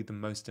probably the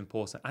most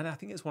important. And I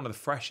think it's one of the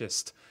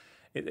freshest.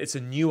 It's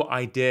a new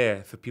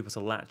idea for people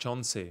to latch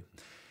onto.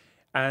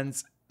 And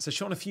so,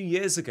 Shawn, a few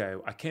years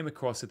ago, I came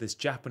across this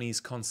Japanese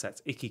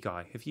concept,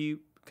 Ikigai. Have you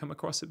come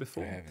across it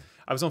before? I haven't.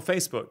 I was on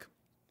Facebook,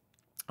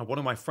 and one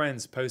of my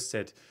friends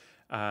posted,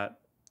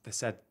 they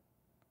said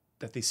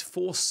that these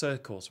 4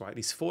 circles, right?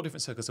 These 4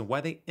 different circles, and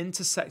where they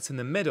intersect in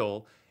the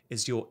middle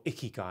is your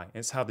Ikigai.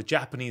 It's how the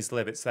Japanese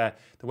live. It's the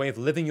way of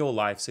living your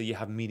life so you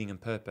have meaning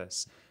and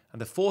purpose. And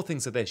the 4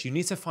 things are this. You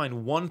need to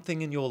find one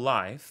thing in your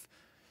life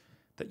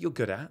that you're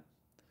good at,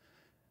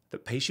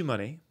 that pays you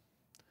money,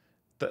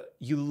 that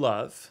you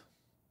love,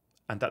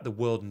 and that the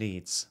world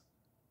needs.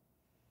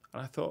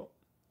 And I thought,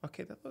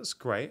 okay, that looks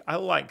great. I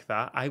like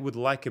that. I would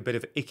like a bit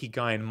of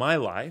Ikigai in my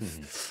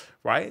life,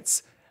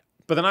 right?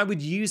 But then I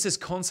would use this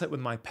concept with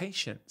my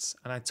patients,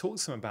 and I talked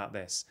to them about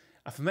this.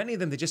 And for many of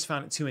them, they just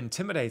found it too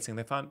intimidating.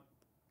 They found,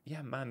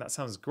 yeah, man, that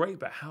sounds great,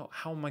 but how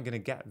am I going to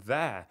get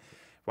there,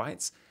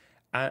 right?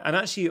 And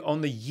actually,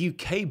 on the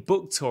UK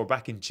book tour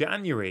back in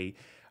January,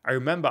 I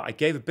remember I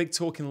gave a big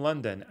talk in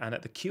London, and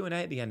at the Q&A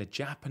at the end, a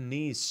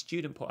Japanese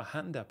student put her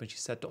hand up and she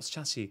said, Dr.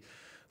 Chatterjee,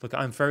 look,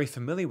 I'm very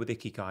familiar with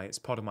Ikigai. It's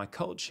part of my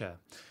culture.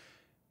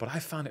 But I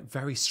found it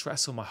very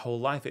stressful my whole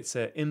life. It's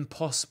an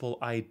impossible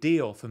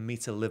ideal for me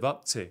to live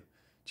up to. Do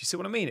you see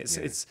what I mean?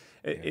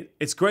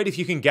 It's great if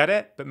you can get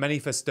it, but many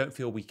of us don't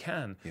feel we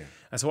can. Yeah.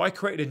 And so I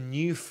created a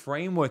new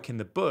framework in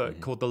the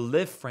book called the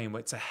Live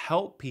Framework to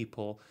help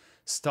people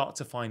start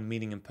to find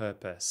meaning and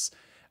purpose.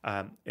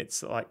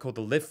 It's like called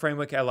the Live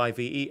Framework,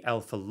 L-I-V-E,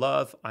 L for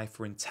love, I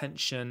for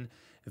intention,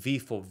 V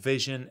for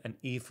vision, and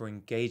E for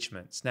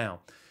engagements. Now,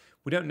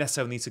 we don't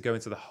necessarily need to go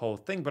into the whole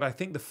thing, but I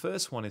think the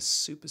first one is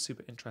super,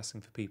 super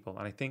interesting for people.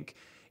 And I think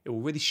it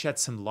will really shed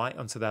some light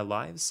onto their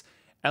lives.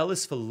 L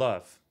is for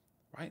love,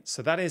 right?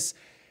 So that is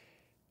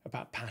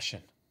about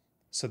passion.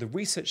 So the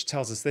research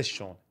tells us this,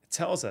 Shawn. It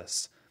tells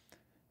us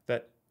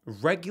that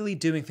regularly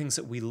doing things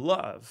that we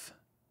love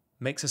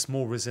makes us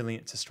more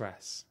resilient to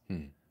stress.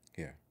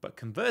 Yeah. But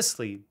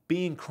conversely,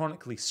 being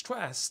chronically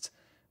stressed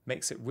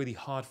makes it really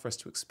hard for us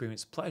to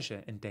experience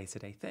pleasure in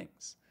day-to-day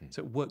things.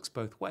 So it works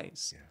both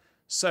ways. Yeah.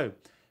 So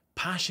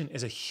passion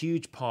is a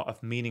huge part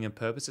of meaning and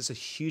purpose. It's a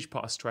huge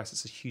part of stress.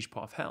 It's a huge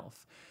part of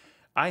health.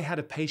 I had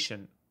a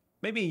patient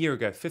maybe a year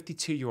ago,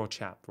 52-year-old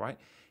chap, right?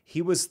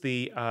 He was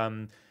the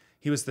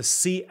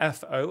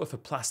CFO of a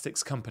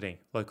plastics company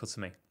local to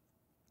me.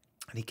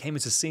 And he came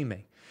in to see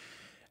me.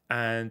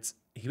 And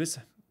he was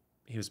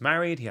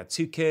married, he had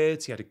 2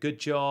 kids, he had a good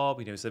job,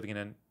 he was living in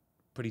a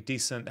pretty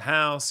decent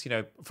house.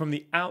 From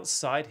the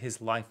outside,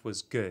 his life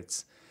was good.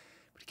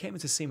 But he came in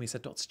to see me, he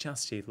said, Dr.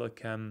 Chatterjee,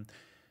 look,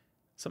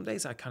 some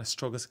days I kind of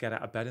struggle to get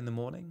out of bed in the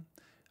morning.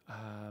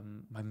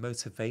 My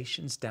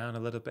motivation's down a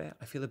little bit.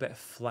 I feel a bit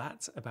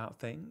flat about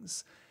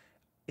things.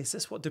 Is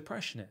this what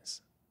depression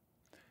is?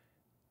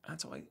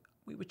 And so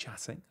we were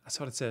chatting. I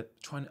started to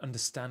try and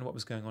understand what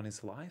was going on in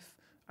his life.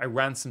 I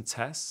ran some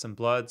tests, some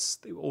bloods.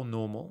 They were all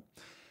normal.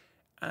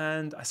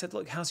 And I said,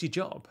 look, how's your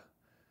job?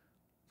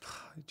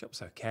 Your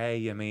job's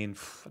okay. I mean,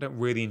 I don't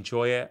really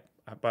enjoy it,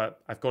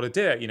 but I've got to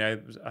do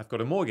it. I've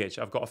got a mortgage.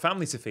 I've got a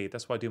family to feed.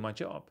 That's why I do my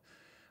job.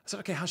 I said,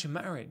 okay, how's your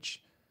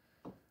marriage?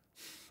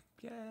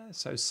 Yeah,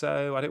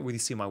 so. I don't really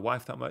see my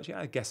wife that much. Yeah,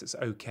 I guess it's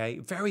okay.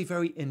 Very,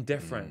 very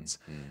indifferent.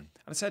 And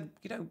I said,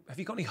 have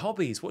you got any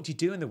hobbies? What do you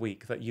do in the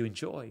week that you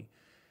enjoy?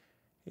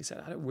 He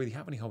said, I don't really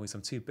have any hobbies.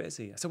 I'm too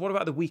busy. I said, what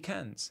about the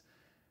weekends?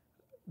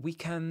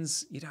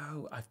 Weekends,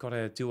 I've got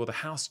to do all the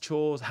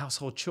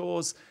household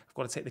chores. I've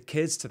got to take the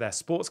kids to their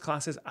sports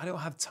classes. I don't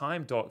have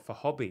time, Doc, for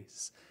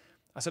hobbies.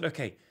 I said,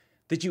 okay,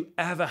 did you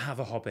ever have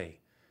a hobby?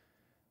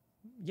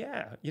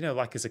 Yeah,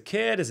 like as a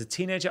kid, as a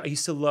teenager, I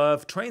used to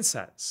love train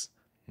sets.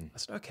 I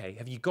said, okay,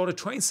 have you got a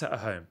train set at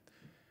home?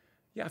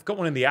 Yeah, I've got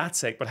one in the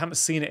attic, but I haven't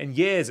seen it in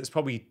years. It's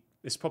probably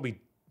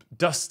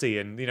dusty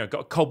and,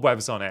 got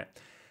cobwebs on it.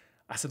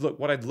 I said, look,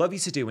 what I'd love you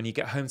to do when you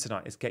get home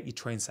tonight is get your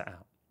train set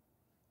out.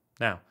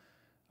 Now,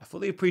 I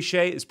fully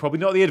appreciate it's probably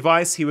not the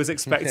advice he was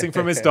expecting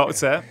from his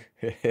doctor,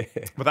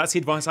 but that's the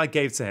advice I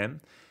gave to him.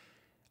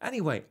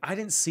 Anyway, I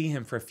didn't see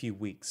him for a few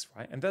weeks,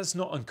 right? And that's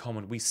not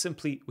uncommon. We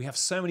have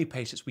so many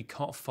patients, we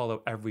can't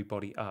follow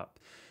everybody up.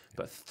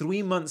 But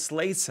 3 months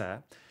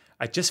later,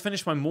 I just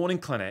finished my morning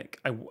clinic.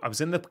 I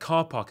was in the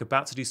car park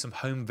about to do some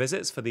home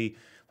visits for the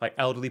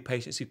elderly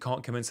patients who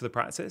can't come into the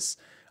practice.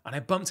 And I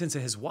bumped into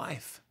his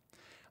wife.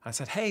 I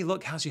said, hey,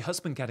 look, how's your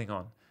husband getting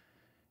on?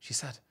 She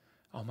said,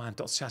 oh man,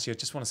 Dr. Chatterjee, I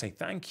just want to say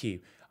thank you.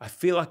 I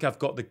feel like I've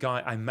got the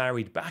guy I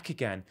married back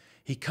again.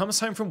 He comes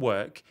home from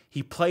work.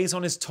 He plays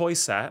on his toy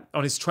set,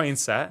 on his train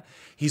set.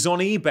 He's on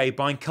eBay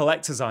buying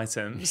collector's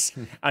items.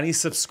 And he's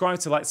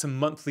subscribed to some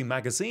monthly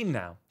magazine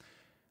now.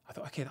 I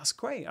thought, okay, that's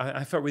great.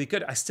 I felt really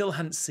good. I still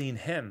hadn't seen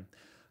him.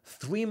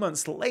 3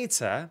 months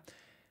later,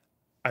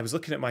 I was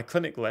looking at my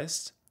clinic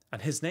list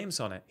and his name's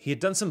on it. He had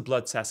done some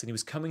blood tests and he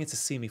was coming in to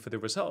see me for the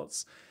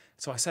results.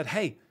 So I said,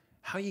 hey,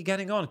 how are you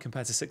getting on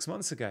compared to 6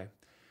 months ago?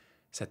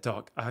 He said,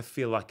 Doc, I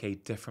feel like a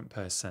different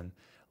person.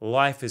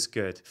 Life is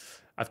good.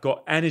 I've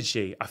got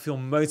energy. I feel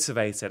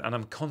motivated and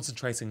I'm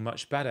concentrating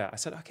much better. I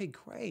said, okay,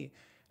 great.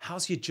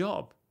 How's your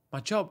job? My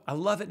job, I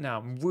love it now.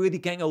 I'm really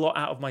getting a lot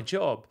out of my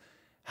job.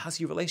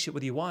 How's your relationship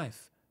with your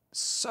wife?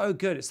 So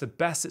good. It's the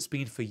best it's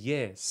been for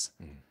years.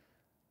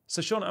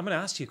 So Shawn, I'm going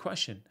to ask you a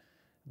question.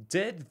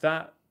 Did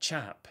that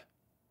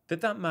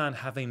man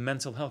have a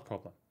mental health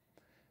problem?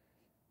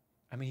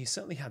 I mean, he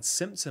certainly had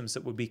symptoms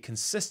that would be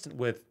consistent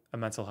with a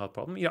mental health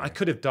problem. I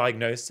could have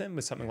diagnosed him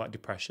with something like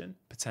depression,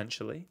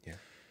 potentially. Yeah.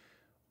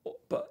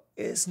 But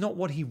it's not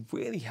what he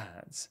really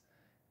had,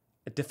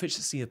 a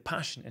deficiency of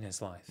passion in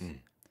his life.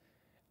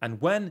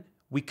 And when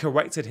he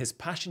corrected his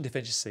passion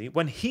deficiency,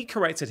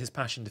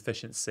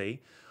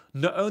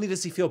 not only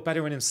does he feel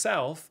better in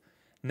himself,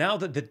 now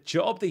that the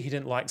job that he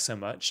didn't like so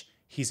much,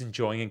 he's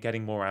enjoying and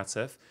getting more out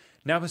of,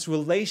 now his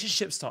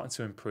relationship's starting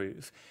to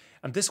improve.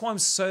 And this is why I'm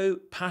so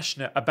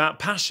passionate about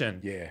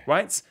passion,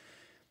 right?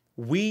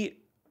 We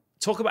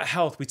talk about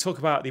health. We talk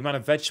about the amount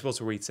of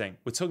vegetables we're eating.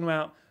 We're talking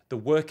about the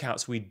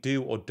workouts we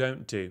do or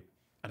don't do.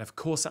 And of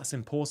course, that's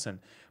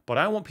important. But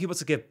I want people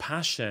to give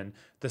passion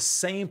the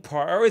same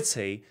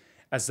priority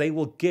as they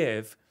will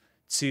give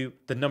to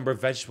the number of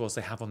vegetables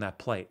they have on their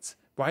plate,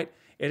 right?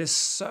 It is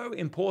so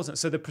important.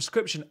 So the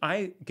prescription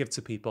I give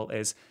to people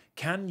is,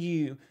 can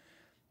you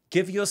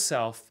give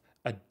yourself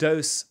a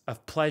dose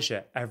of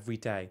pleasure every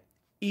day?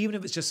 Even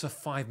if it's just for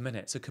 5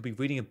 minutes. It could be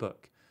reading a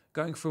book,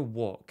 going for a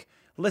walk,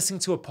 listening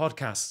to a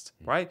podcast,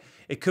 right?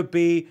 It could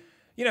be,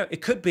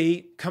 it could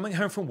be coming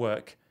home from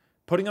work,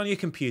 putting on your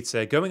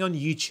computer, going on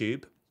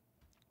YouTube,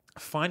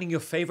 finding your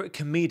favorite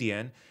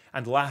comedian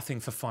and laughing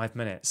for 5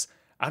 minutes.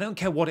 I don't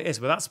care what it is,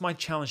 but that's my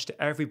challenge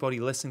to everybody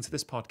listening to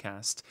this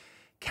podcast.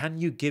 Can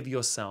you give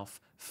yourself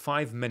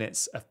 5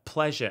 minutes of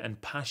pleasure and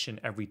passion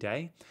every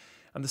day?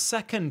 And the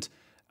second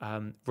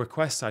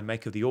request I'd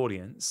make of the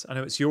audience, I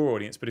know it's your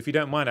audience, but if you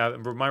don't mind,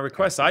 my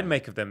request I'd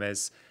make of them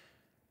is,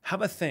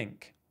 have a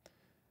think.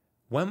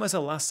 When was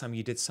the last time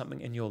you did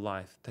something in your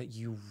life that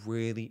you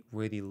really,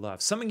 really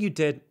love? Something you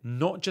did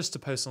not just to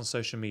post on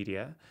social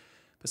media,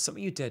 but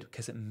something you did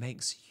because it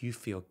makes you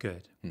feel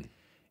good.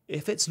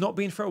 If it's not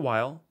been for a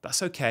while,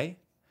 that's okay.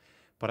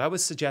 But I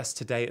would suggest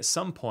today at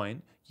some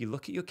point, you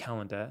look at your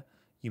calendar,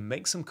 you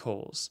make some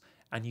calls,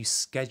 and you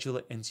schedule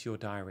it into your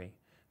diary.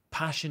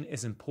 Passion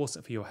is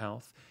important for your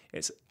health.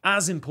 It's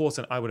as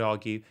important, I would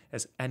argue,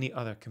 as any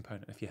other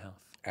component of your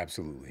health.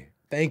 Absolutely.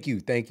 Thank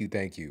you.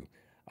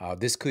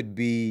 This could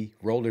be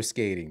roller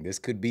skating. This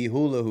could be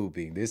hula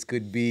hooping. This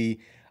could be,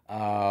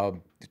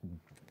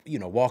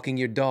 walking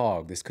your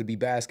dog. This could be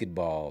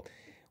basketball.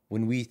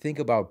 When we think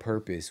about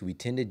purpose, we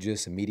tend to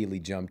just immediately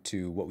jump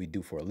to what we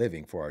do for a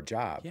living, for our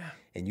job. Yeah.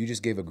 And you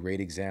just gave a great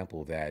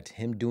example that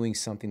him doing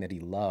something that he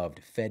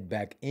loved fed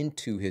back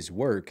into his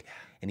work,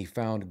 and he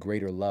found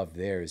greater love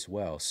there as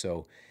well.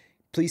 So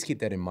please keep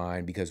that in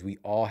mind, because we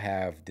all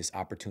have this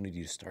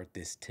opportunity to start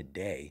this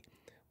today.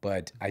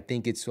 But I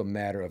think it's a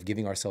matter of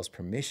giving ourselves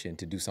permission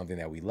to do something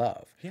that we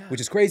love, which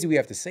is crazy we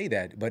have to say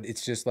that, but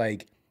it's just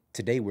like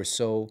today we're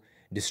so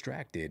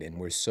distracted and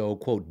we're so,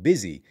 quote,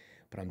 busy.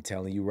 But I'm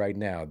telling you right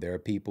now, there are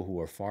people who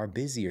are far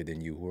busier than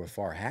you, who are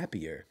far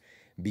happier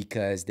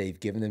because they've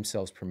given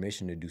themselves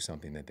permission to do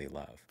something that they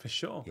love. For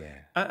sure. Yeah.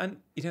 And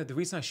the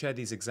reason I share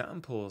these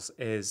examples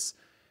is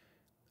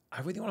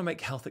I really want to make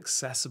health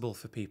accessible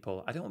for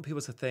people. I don't want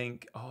people to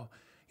think,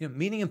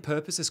 meaning and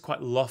purpose is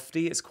quite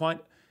lofty.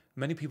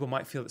 Many people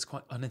might feel it's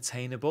quite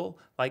unattainable.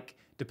 Like,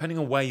 depending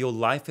on where your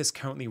life is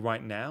currently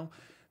right now,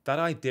 that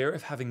idea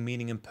of having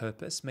meaning and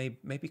purpose may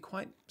be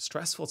quite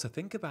stressful to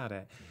think about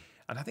it.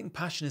 And I think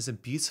passion is a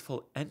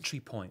beautiful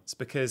entry point,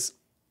 because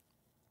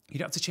you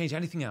don't have to change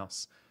anything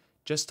else.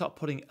 Just start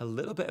putting a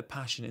little bit of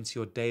passion into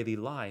your daily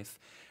life.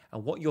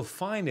 And what you'll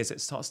find is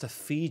it starts to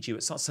feed you.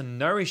 It starts to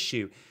nourish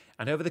you.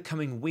 And over the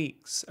coming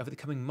weeks, over the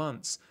coming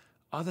months,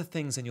 other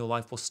things in your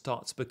life will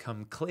start to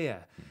become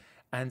clear.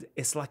 And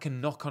it's like a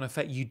knock-on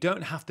effect. You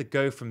don't have to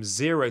go from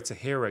zero to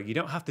hero. You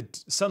don't have to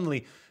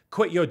suddenly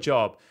quit your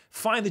job,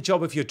 find the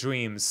job of your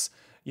dreams,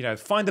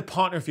 find the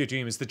partner of your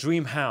dreams, the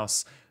dream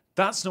house.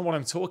 That's not what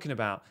I'm talking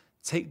about.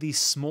 Take these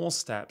small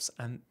steps,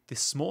 and the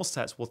small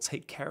steps will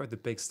take care of the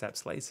big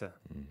steps later.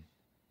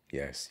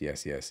 Yes.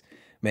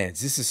 Man,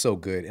 this is so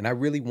good. And I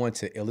really want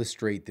to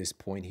illustrate this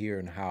point here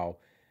and how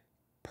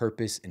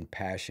purpose and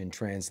passion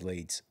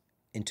translates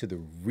into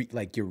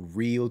your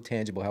real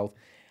tangible health.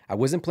 I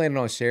wasn't planning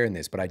on sharing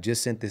this, but I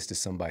just sent this to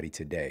somebody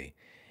today.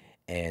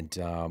 And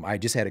I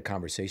just had a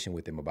conversation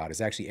with him about it.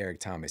 It's actually Eric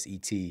Thomas,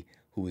 E.T.,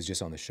 who was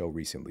just on the show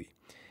recently.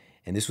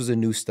 And this was a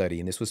new study,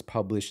 and this was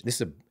published.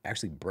 This is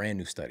actually brand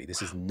new study.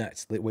 This is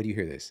nuts. Wait do you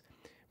hear this?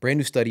 Brand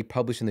new study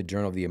published in the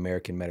Journal of the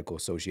American Medical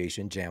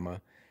Association, JAMA,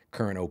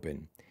 Current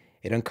Open.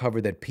 It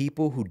uncovered that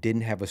people who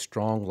didn't have a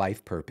strong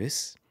life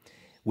purpose,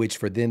 which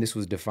for them this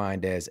was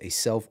defined as a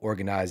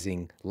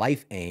self-organizing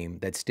life aim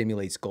that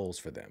stimulates goals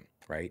for them,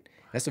 right?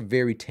 That's a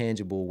very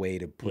tangible way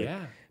to put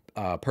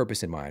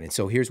purpose in mind. And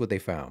so here's what they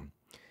found.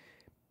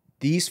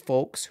 These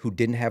folks who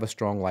didn't have a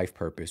strong life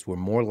purpose were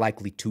more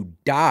likely to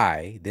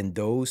die than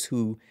those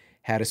who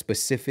had a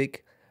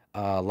specific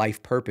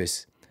life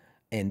purpose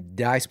and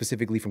die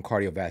specifically from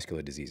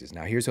cardiovascular diseases.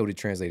 Now, here's what it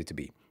translated to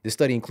be. This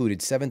study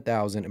included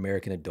 7,000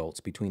 American adults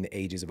between the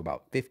ages of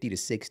about 50 to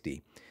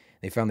 60.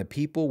 They found that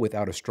people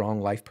without a strong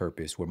life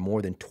purpose were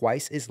more than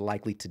twice as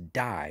likely to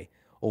die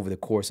over the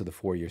course of the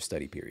 4-year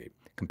study period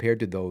compared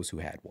to those who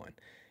had one.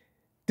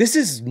 This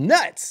is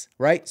nuts,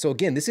 right? So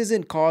again, this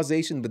isn't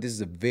causation, but this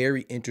is a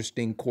very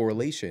interesting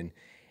correlation.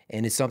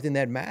 And it's something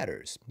that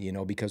matters,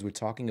 because we're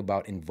talking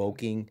about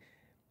invoking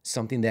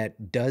something that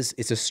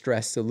it's a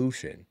stress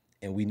solution.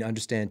 And we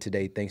understand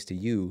today, thanks to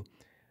you,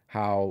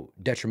 how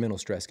detrimental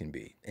stress can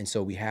be. And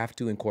so we have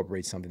to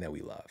incorporate something that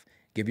we love.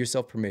 Give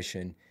yourself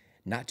permission,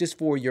 not just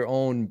for your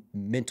own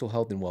mental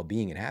health and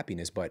well-being and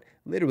happiness, but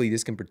literally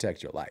this can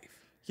protect your life.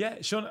 Yeah,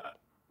 Shawn,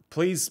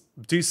 please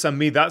do send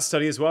me that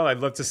study as well. I'd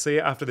love to see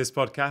it after this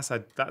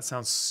podcast. That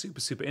sounds super,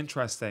 super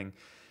interesting.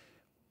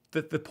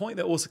 The point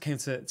that also came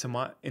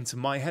into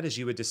my head as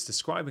you were just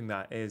describing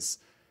that is,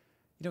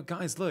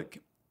 guys, look,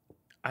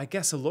 I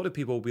guess a lot of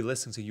people will be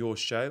listening to your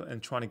show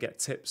and trying to get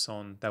tips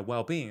on their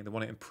well-being. They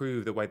want to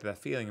improve the way that they're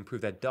feeling,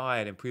 improve their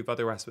diet, improve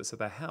other aspects of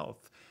their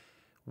health.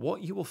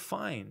 What you will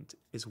find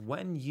is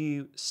when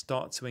you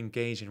start to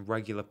engage in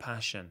regular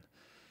passion,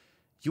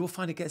 you will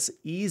find it gets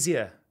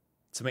easier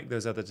to make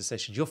those other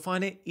decisions. You'll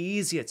find it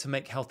easier to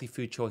make healthy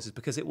food choices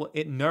because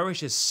it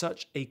nourishes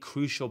such a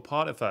crucial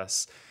part of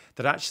us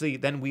that actually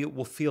then we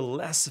will feel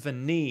less of a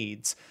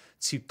need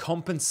to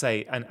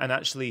compensate and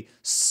actually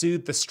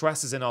soothe the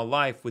stresses in our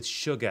life with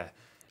sugar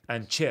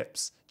and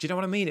chips. Do you know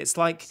what I mean? It's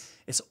like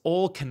it's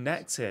all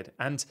connected.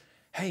 And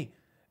hey,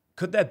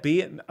 could there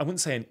be, I wouldn't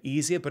say an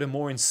easier, but a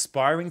more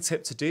inspiring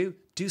tip to do?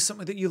 Do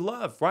something that you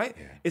love, right?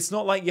 Yeah. It's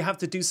not like you have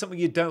to do something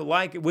you don't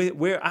like.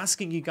 We're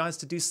asking you guys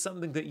to do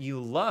something that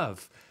you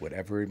love.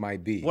 Whatever it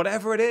might be.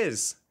 Whatever it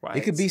is, right?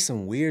 It could be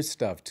some weird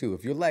stuff too.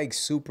 If you're like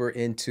super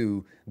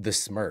into the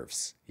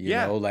Smurfs, you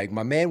know, like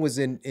my man was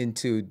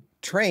into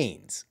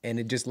trains and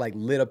it just like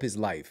lit up his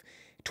life.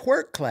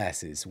 Twerk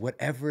classes,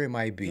 whatever it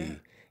might be. Yeah.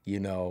 You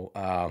know,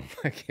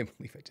 I can't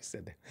believe I just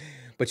said that.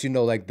 But you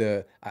know, like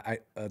the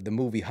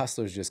movie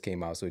Hustlers just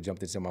came out, so it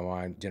jumped into my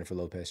mind. Jennifer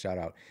Lopez, shout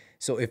out.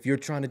 So if you're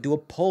trying to do a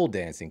pole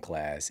dancing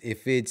class,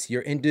 if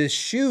you're into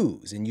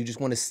shoes and you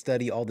just want to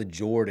study all the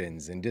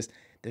Jordans and just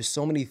there's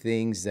so many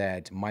things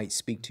that might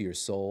speak to your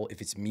soul.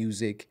 If it's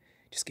music,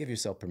 just give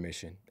yourself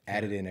permission.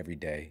 Add it in every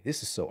day.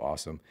 This is so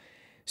awesome.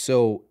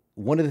 So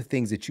one of the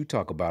things that you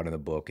talk about in the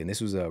book, and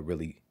this was a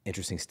really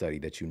interesting study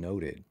that you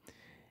noted.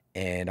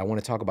 And I want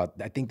to talk about,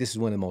 I think this is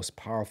one of the most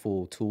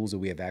powerful tools that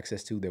we have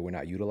access to that we're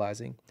not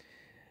utilizing.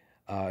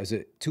 It's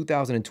a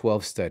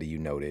 2012 study you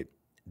noted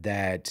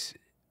that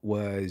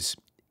was,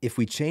 if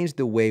we change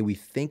the way we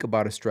think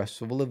about a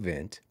stressful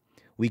event,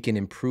 we can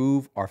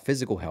improve our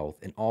physical health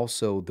and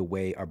also the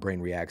way our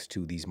brain reacts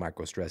to these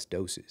microstress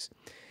doses.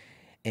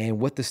 And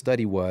what the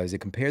study was, it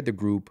compared the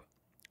group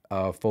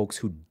of folks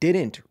who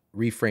didn't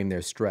reframe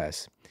their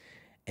stress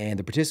and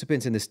the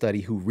participants in the study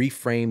who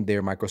reframed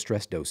their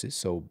microstress doses,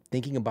 so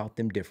thinking about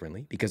them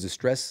differently, because the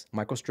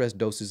microstress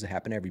doses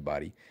happen to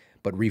everybody,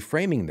 but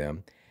reframing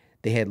them,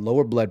 they had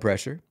lower blood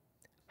pressure,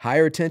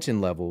 higher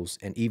attention levels,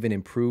 and even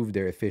improved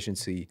their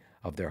efficiency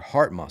of their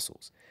heart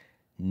muscles.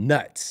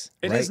 Nuts.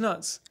 It is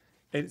nuts.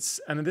 And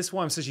this is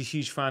why I'm such a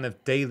huge fan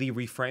of daily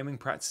reframing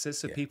practices.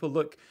 So people,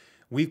 look,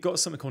 we've got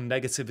something called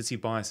negativity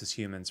bias as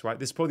humans, right?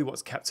 This is probably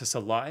what's kept us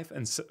alive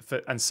and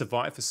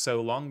survived for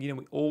so long. You know,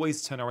 we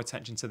always turn our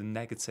attention to the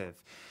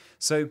negative.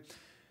 So, you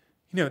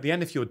know, at the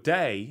end of your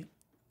day,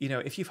 you know,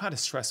 if you've had a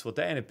stressful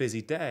day and a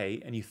busy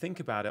day and you think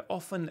about it,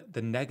 often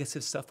the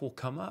negative stuff will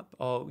come up.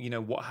 Or, you know,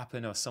 what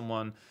happened, or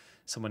someone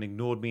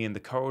ignored me in the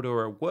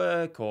corridor at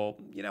work, or,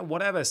 you know,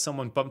 whatever,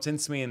 someone bumped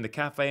into me in the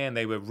cafe and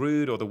they were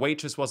rude, or the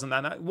waitress wasn't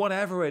that nice,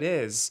 whatever it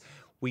is,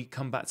 we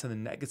come back to the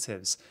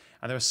negatives.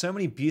 And there are so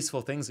many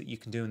beautiful things that you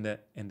can do in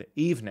the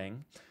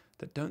evening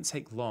that don't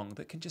take long,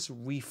 that can just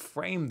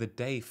reframe the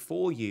day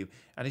for you.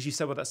 And as you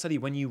said with that study,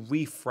 when you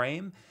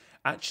reframe,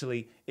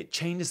 actually, it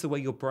changes the way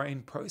your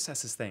brain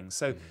processes things.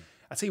 So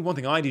I'll tell you one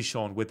thing I do,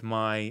 Shawn, with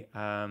my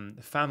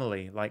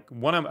family. Like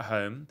when I'm at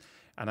home,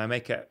 and I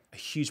make it a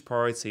huge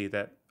priority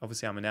that,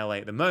 obviously I'm in LA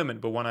at the moment,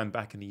 but when I'm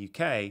back in the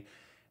UK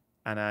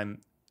and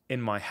I'm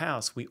in my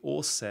house, we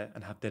all sit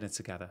and have dinner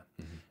together.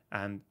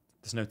 And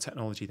there's no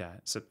technology there.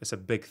 It's a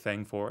big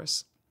thing for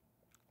us.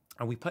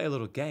 And we play a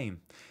little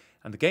game.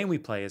 And the game we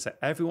play is that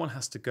everyone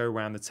has to go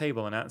around the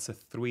table and answer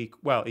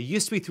it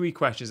used to be 3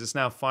 questions. It's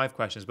now 5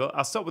 questions. But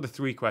I'll start with the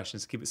 3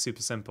 questions to keep it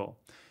super simple.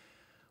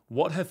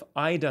 What have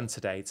I done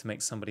today to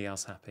make somebody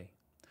else happy?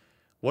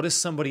 What has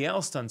somebody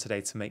else done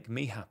today to make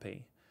me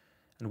happy?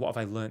 And what have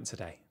I learned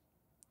today?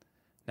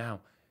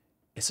 Now,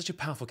 it's such a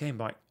powerful game.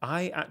 But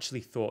I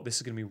actually thought this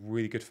is going to be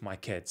really good for my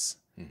kids.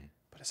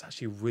 But it's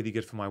actually really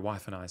good for my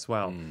wife and I as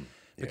well.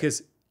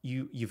 Because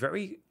you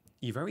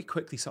very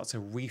quickly start to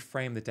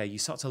reframe the day. You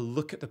start to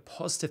look at the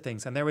positive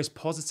things. And there is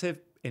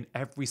positive in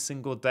every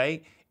single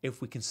day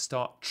if we can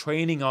start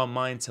training our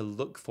mind to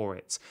look for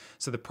it.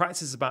 So the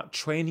practice is about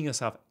training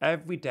yourself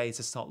every day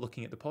to start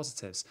looking at the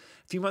positives.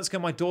 A few months ago,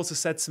 my daughter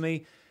said to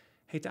me,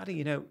 "Hey, Daddy,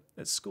 you know,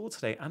 at school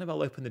today,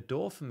 Annabelle opened the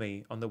door for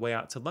me on the way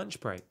out to lunch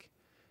break."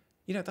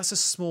 You know, that's a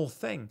small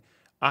thing.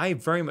 I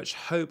very much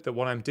hope that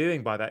what I'm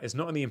doing by that is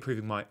not only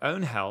improving my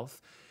own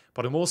health,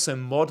 but I'm also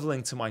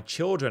modeling to my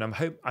children.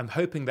 I'm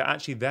hoping that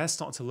actually they're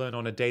starting to learn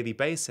on a daily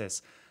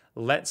basis.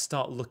 Let's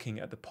start looking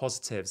at the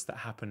positives that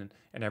happen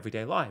in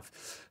everyday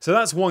life. So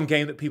that's one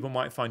game that people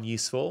might find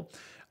useful.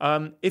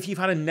 If you've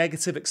had a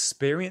negative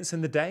experience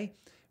in the day,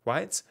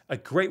 right, a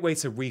great way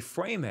to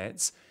reframe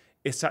it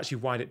is to actually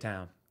write it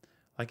down.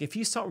 Like if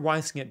you start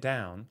writing it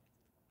down,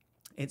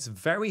 it's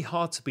very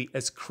hard to be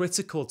as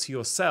critical to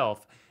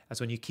yourself as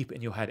when you keep it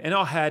in your head. In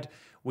our head,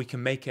 we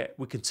can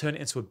turn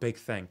it into a big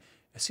thing.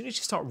 As soon as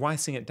you start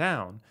writing it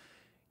down,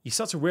 you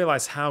start to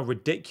realize how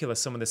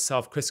ridiculous some of the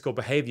self-critical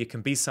behavior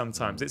can be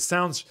sometimes.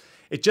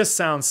 It just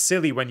sounds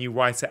silly when you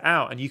write it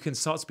out, and you can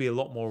start to be a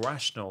lot more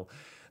rational.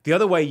 The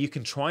other way you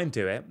can try and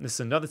do it, this is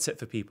another tip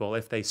for people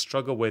if they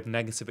struggle with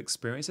negative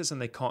experiences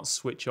and they can't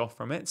switch off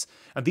from it.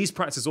 And these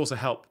practices also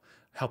help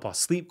our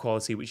sleep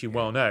quality, which you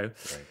well know.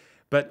 Right.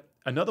 But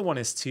another one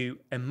is to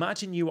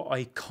imagine you are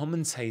a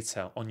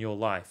commentator on your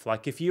life.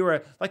 Like if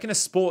you're like in a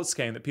sports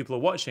game that people are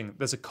watching,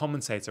 there's a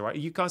commentator, right?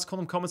 You guys call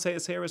them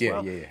commentators here as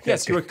well? Yeah.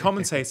 Yes, you're a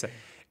commentator.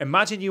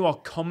 Imagine you are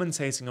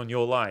commentating on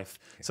your life.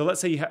 So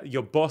let's say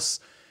your boss,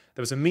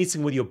 there was a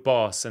meeting with your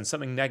boss and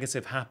something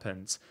negative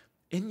happened.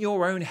 In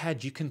your own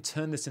head, you can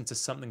turn this into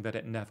something that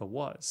it never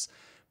was.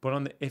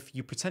 But if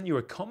you pretend you're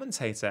a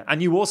commentator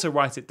and you also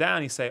write it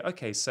down, you say,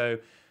 okay, so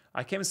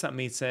I came to that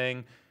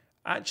meeting.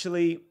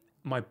 Actually,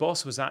 my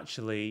boss was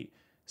actually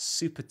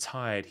super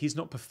tired. He's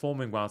not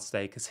performing well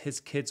today because his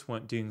kids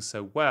weren't doing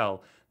so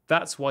well.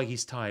 That's why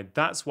he's tired.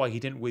 That's why he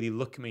didn't really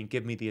look at me and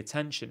give me the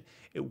attention.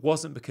 It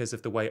wasn't because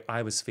of the way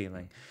I was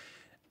feeling.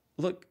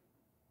 Look,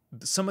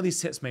 some of these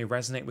tips may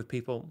resonate with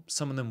people.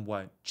 Some of them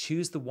won't.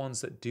 Choose the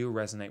ones that do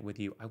resonate with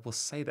you. I will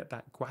say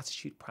that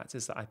gratitude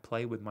practice that I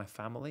play with my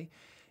family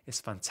is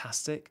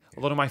fantastic. A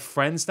lot of my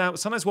friends now,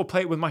 sometimes we'll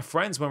play it with my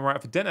friends when we're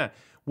out for dinner.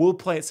 We'll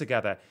play it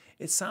together.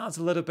 It sounds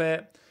a little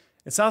bit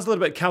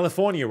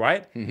California,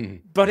 right?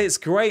 But it's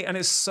great and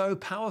it's so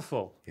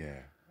powerful. Yeah,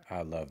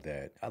 I love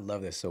that. I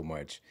love that so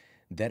much.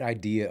 That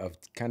idea of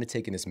kind of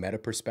taking this meta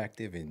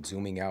perspective and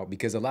zooming out,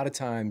 because a lot of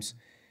times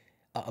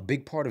a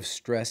big part of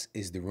stress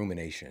is the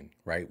rumination,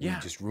 right? We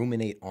just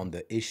ruminate on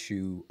the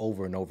issue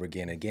over and over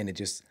again. Again, it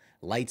just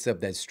lights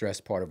up that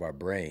stress part of our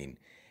brain.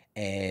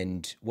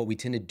 And what we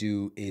tend to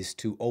do is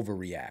to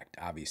overreact,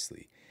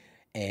 obviously.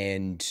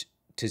 And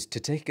to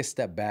take a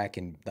step back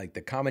and like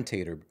the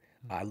commentator,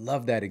 I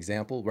love that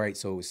example, right?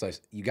 So it's like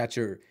you got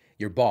your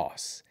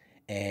boss,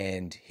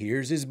 and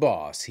here's his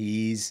boss.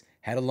 He's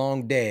had a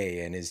long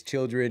day, and his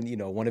children,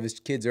 one of his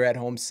kids are at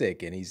home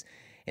sick,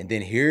 and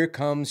then here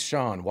comes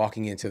Shawn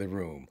walking into the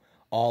room,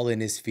 all in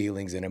his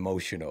feelings and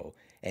emotional,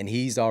 and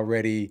he's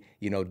already,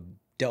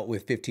 dealt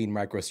with 15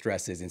 micro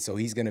stresses, and so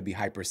he's going to be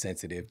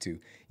hypersensitive to,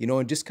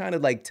 and just kind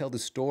of like tell the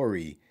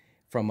story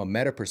from a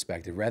meta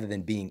perspective rather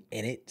than being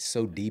in it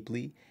so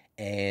deeply.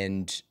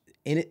 And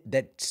in it,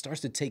 that starts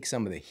to take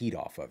some of the heat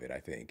off of it, I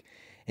think.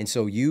 And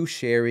so you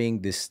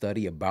sharing this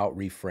study about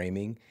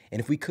reframing,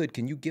 and if we could,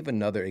 can you give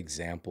another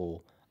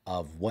example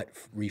of what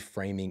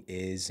reframing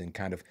is and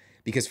kind of,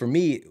 because for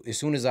me, as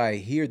soon as I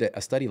hear that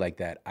a study like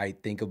that, I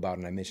think about,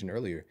 and I mentioned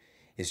earlier,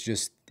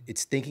 it's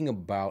thinking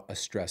about a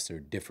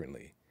stressor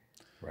differently,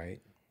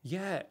 right?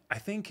 Yeah, I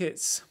think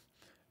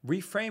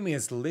reframing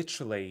is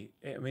literally,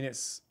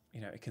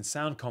 it can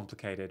sound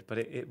complicated, but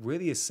it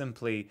really is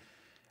simply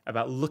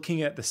about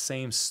looking at the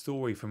same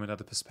story from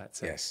another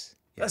perspective. Yes.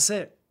 That's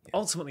it. Yeah.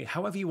 Ultimately,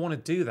 however you want to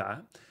do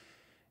that,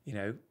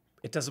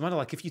 it doesn't matter.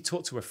 Like if you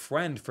talk to a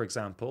friend, for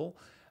example,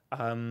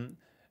 I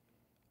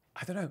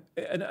don't know.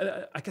 And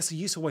I guess a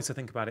useful way to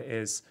think about it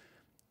is,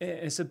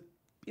 it's a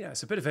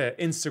bit of an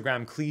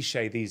Instagram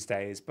cliche these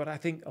days, but I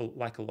think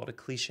like a lot of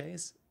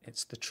cliches,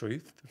 it's the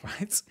truth,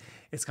 right?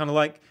 It's kind of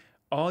like,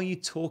 are you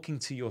talking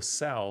to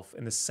yourself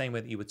in the same way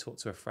that you would talk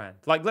to a friend?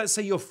 Like, let's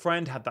say your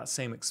friend had that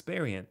same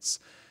experience.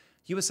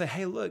 You would say,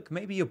 hey, look,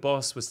 maybe your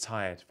boss was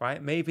tired,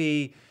 right?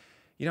 Maybe,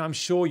 I'm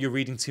sure you're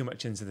reading too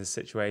much into this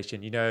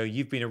situation.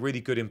 You've been a really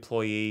good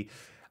employee.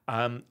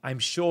 I'm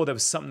sure there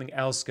was something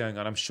else going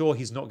on. I'm sure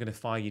he's not going to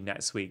fire you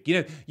next week.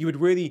 You would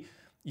really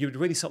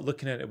start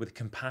looking at it with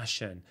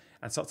compassion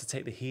and start to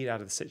take the heat out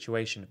of the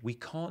situation. We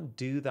can't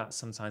do that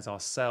sometimes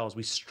ourselves.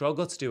 We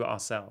struggle to do it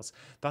ourselves.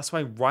 That's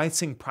why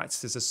writing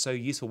practices are so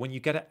useful. When you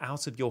get it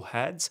out of your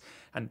head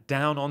and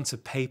down onto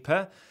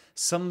paper,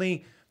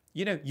 suddenly,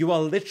 you are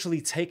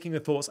literally taking the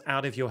thoughts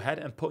out of your head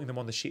and putting them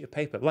on the sheet of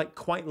paper, like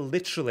quite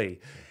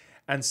literally.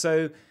 And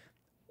so,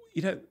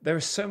 there are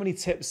so many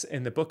tips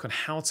in the book on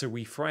how to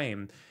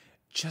reframe.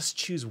 Just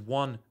choose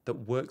one that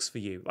works for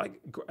you.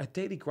 Like a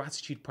daily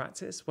gratitude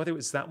practice, whether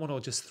it's that one or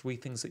just 3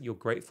 things that you're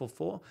grateful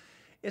for.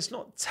 It's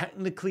not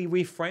technically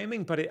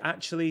reframing, but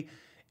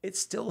it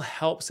still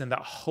helps in that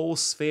whole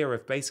sphere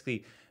of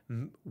basically,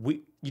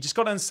 you just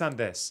got to understand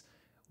this.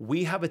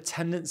 We have a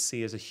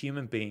tendency as a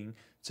human being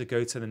to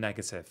go to the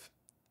negative,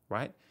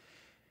 right?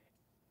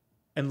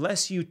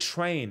 Unless you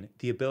train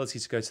the ability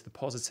to go to the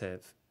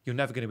positive, you're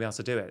never going to be able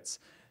to do it.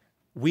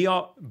 We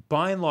are,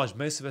 by and large,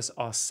 most of us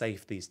are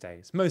safe these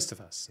days. Most of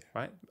us,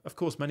 right? Of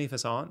course, many of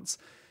us aren't.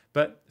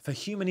 But for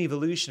human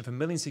evolution, for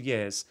millions of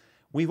years,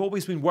 we've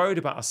always been worried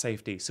about our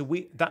safety. So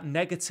that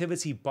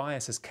negativity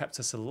bias has kept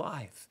us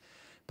alive.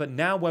 But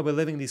now where we're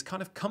living these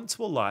kind of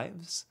comfortable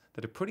lives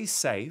that are pretty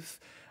safe,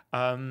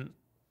 that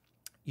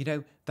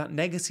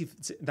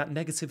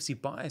negativity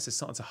bias is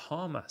starting to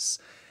harm us.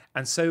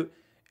 And so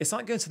it's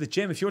like going to the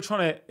gym. If you're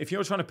trying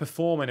to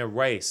perform in a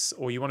race,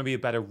 or you want to be a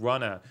better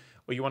runner,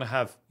 or you want to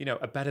have,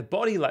 a better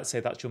body, let's say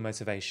that's your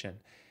motivation.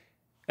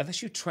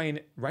 Unless you train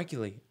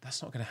regularly,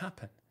 that's not going to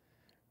happen.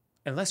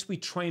 Unless we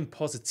train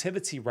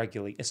positivity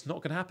regularly, it's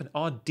not going to happen.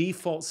 Our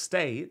default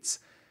state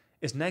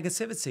is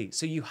negativity.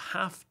 So you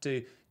have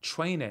to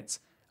train it.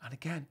 And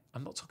again,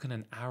 I'm not talking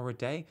an hour a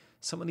day.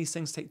 Some of these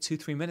things take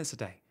 2-3 minutes a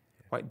day,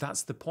 right?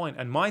 That's the point.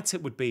 And my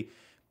tip would be,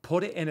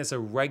 put it in as a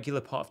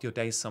regular part of your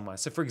day somewhere.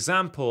 So for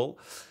example,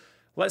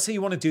 let's say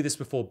you want to do this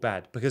before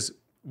bed, because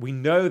we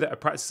know that a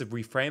practice of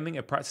reframing,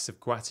 a practice of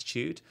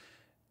gratitude,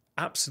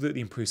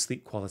 absolutely improves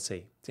sleep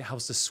quality. It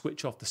helps to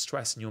switch off the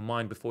stress in your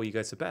mind before you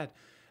go to bed.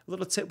 A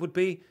little tip would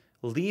be,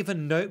 leave a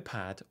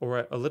notepad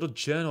or a little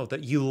journal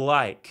that you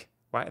like,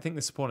 right? I think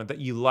this is important, that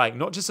you like,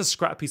 not just a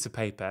scrap piece of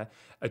paper,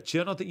 a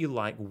journal that you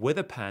like with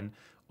a pen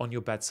on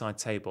your bedside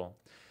table.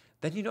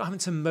 Then you're not having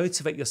to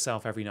motivate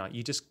yourself every night.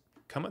 You just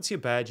come up to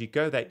your bed, you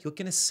go there, you're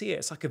going to see it.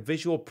 It's like a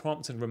visual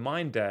prompt and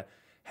reminder.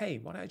 Hey,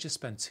 why don't I just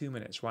spend 2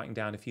 minutes writing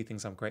down a few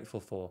things I'm grateful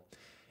for?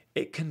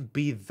 It can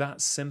be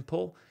that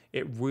simple.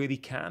 It really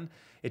can.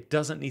 It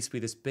doesn't need to be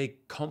this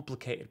big,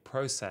 complicated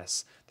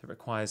process that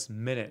requires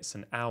minutes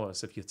and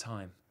hours of your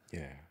time.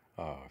 Yeah.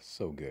 Oh,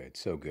 so good.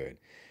 So good.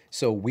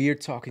 So we're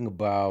talking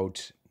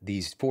about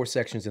these 4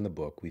 sections in the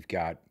book. We've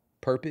got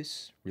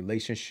purpose,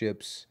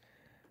 relationships,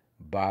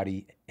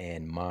 body,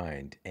 and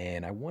mind.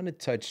 And I want to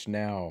touch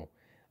now,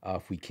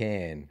 if we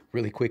can,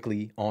 really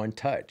quickly on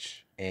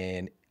touch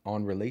and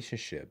on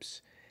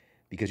relationships,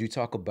 because you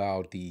talk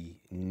about the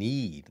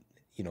need,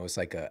 it's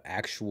like an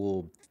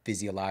actual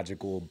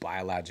physiological,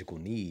 biological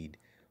need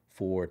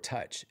for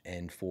touch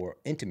and for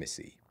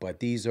intimacy.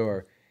 But it's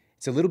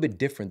a little bit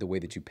different the way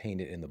that you paint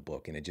it in the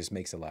book, and it just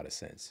makes a lot of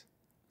sense.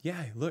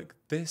 Yeah, look,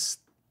 the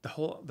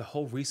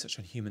whole research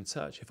on human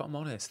touch, if I'm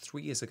honest,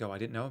 3 years ago, I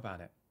didn't know about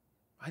it.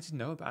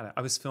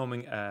 I was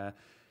filming, I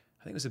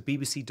think it was a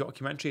BBC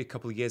documentary a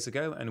couple of years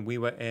ago, and we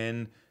were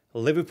in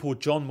Liverpool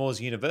John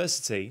Moores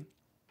University,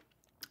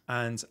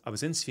 and I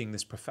was interviewing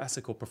this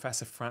professor called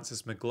Professor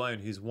Francis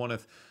McGlone, who's one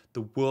of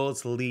the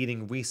world's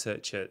leading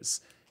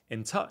researchers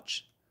in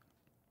touch.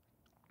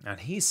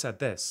 And he said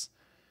this: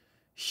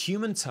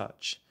 human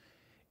touch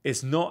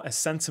is not a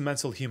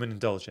sentimental human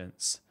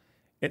indulgence.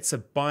 It's a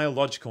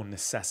biological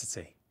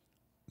necessity.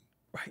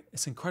 Right?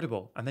 It's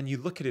incredible. And then you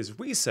look at his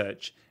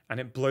research and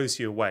it blows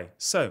you away.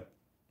 So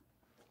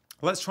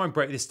let's try and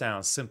break this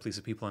down simply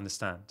so people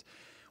understand.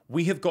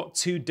 We have got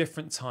 2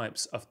 different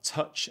types of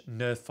touch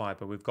nerve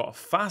fiber. We've got a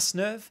fast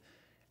nerve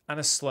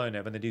and a slow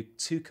nerve, and they do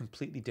 2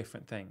 completely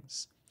different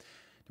things.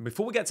 And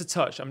before we get to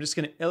touch, I'm just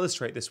going to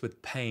illustrate this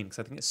with pain, because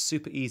I think it's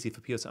super easy for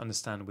people to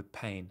understand with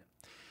pain.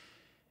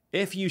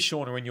 If you,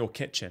 Shawn, are in your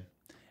kitchen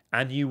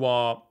and you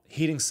are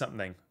heating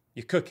something,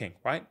 you're cooking,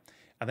 right?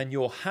 And then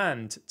your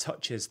hand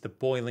touches the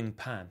boiling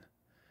pan.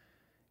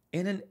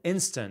 In an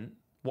instant,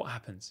 what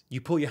happens?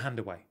 You pull your hand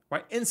away,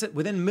 right?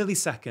 Within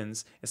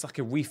milliseconds, it's like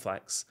a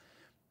reflex.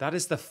 That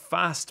is the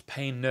fast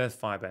pain nerve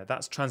fiber.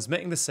 That's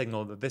transmitting the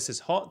signal that this is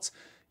hot.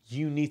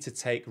 You need to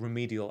take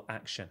remedial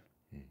action.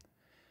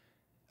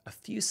 A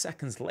few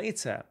seconds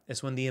later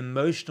is when the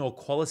emotional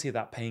quality of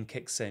that pain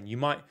kicks in. You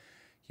might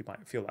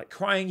feel like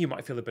crying. You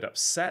might feel a bit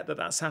upset that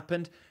that's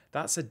happened.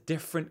 That's a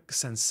different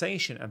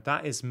sensation, and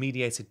that is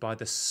mediated by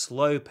the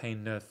slow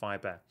pain nerve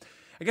fiber.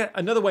 Again,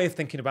 another way of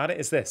thinking about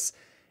it is this.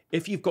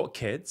 If you've got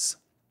kids,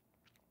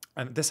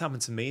 and this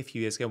happened to me a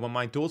few years ago, when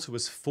my daughter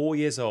was 4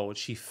 years old,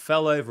 she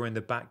fell over in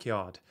the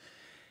backyard.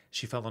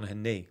 She fell on her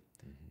knee.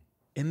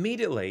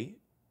 Immediately,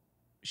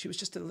 she was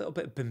just a little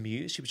bit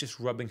bemused. She was just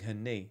rubbing her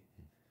knee.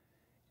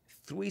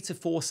 3 to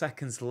 4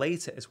 seconds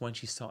later is when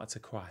she started to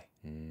cry,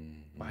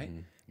 right?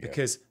 Yeah.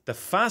 Because the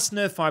fast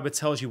nerve fiber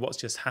tells you what's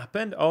just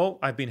happened. Oh,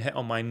 I've been hit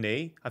on my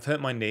knee. I've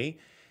hurt my knee.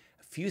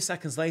 A few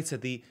seconds later,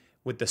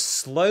 with the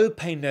slow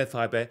pain nerve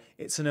fiber,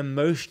 it's an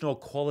emotional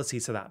quality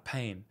to that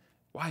pain,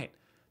 right?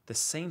 The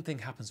same thing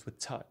happens with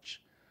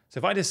touch. So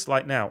if I just,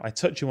 like now, I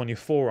touch you on your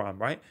forearm,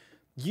 right?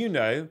 You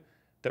know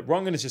that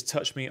Rangan has just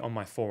touched me on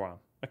my forearm.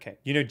 Okay,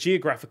 you know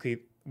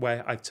geographically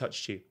where I've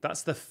touched you.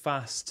 That's the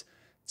fast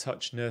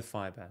touch nerve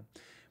fiber.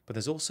 But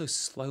there's also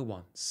slow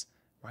ones,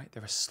 right?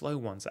 There are slow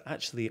ones that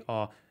actually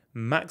are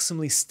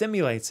maximally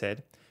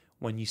stimulated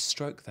when you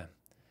stroke them.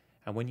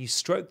 And when you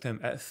stroke them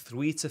at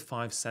 3 to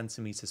 5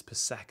 centimeters per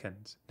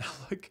second. Now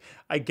look,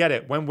 I get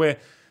it. When we're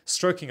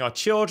stroking our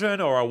children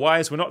or our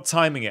wives, we're not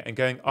timing it and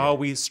going, are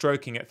we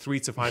stroking at 3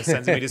 to 5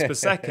 centimeters per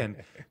second?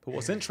 But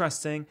what's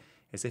interesting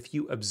is if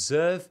you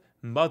observe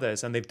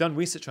mothers, and they've done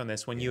research on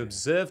this, when you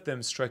observe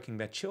them stroking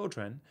their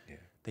children,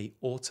 they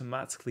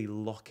automatically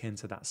lock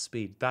into that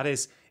speed. That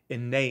is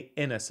innate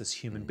in us as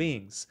human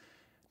beings.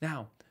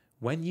 Now,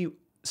 when you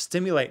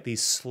stimulate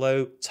these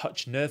slow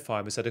touch nerve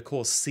fibers that are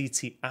called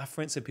CT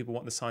afferents, if people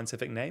want the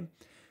scientific name,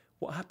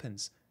 what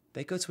happens?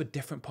 They go to a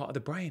different part of the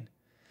brain.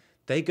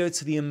 They go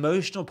to the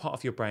emotional part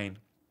of your brain.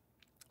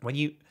 When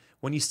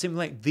you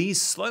stimulate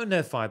these slow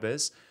nerve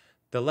fibers,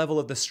 the level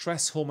of the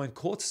stress hormone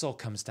cortisol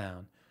comes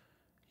down.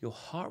 Your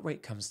heart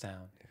rate comes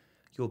down.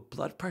 Your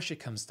blood pressure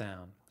comes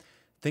down.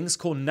 Things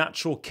called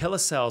natural killer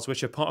cells,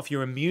 which are part of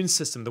your immune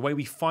system, the way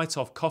we fight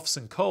off coughs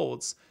and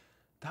colds,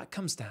 that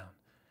comes down.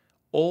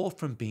 All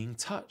from being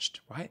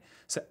touched, right?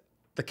 So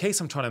the case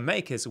I'm trying to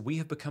make is we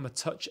have become a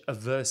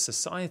touch-averse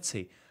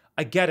society.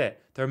 I get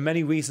it. There are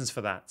many reasons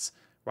for that,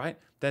 right?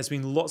 There's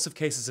been lots of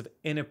cases of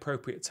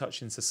inappropriate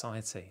touch in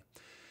society.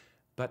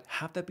 But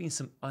have there been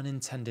some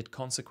unintended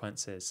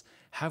consequences?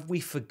 Have we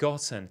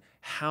forgotten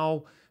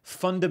how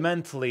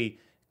fundamentally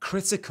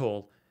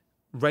critical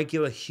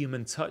regular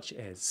human touch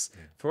is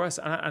for us?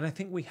 And I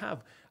think we have.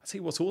 I'll tell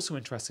you what's also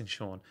interesting,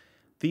 Shawn.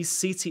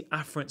 These CT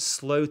afferent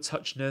slow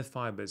touch nerve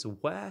fibers,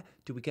 where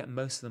do we get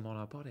most of them on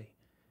our body?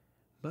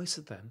 Most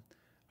of them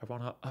are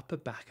on our upper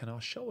back and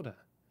our shoulder.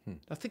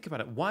 Now think about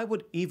it. Why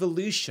would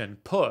evolution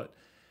put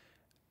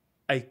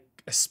a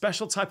a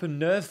special type of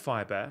nerve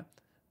fiber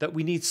that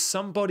we need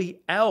somebody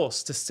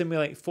else to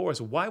stimulate for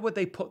us. Why would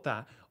they put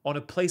that on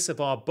a place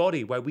of our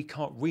body where we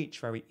can't reach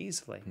very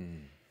easily?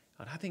 And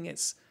I think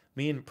it's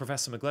me and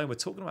Professor McGlone, we're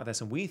talking about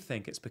this, and we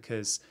think it's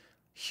because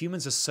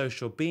humans are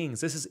social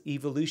beings. This is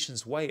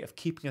evolution's way of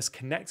keeping us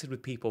connected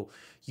with people.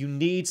 You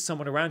need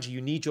someone around you.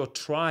 You need your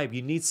tribe.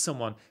 You need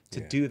someone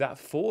to do that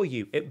for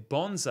you. It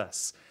bonds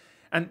us.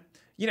 And,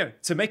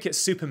 to make it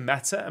super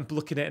meta and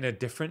look at it in a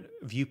different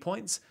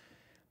viewpoint,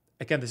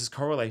 again, this is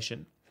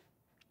correlation.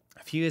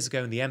 A few years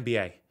ago in the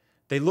NBA,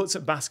 they looked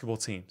at basketball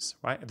teams,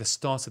 right, at the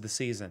start of the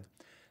season.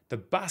 The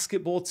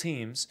basketball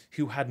teams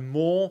who had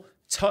more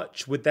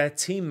touch with their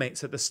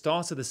teammates at the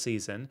start of the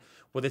season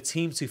were the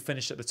teams who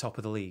finished at the top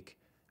of the league,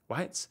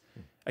 right?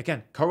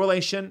 Again,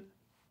 correlation,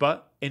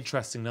 but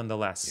interesting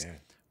nonetheless. Yeah.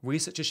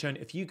 Research has shown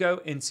if you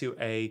go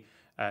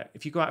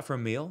out for a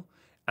meal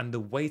and the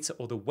waiter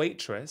or the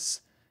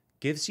waitress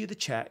gives you the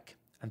check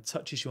and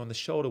touches you on the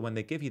shoulder when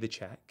they give you the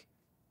check,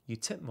 you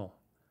tip more,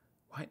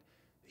 right?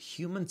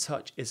 Human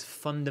touch is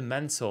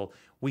fundamental.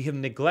 We have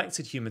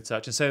neglected human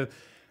touch. And so,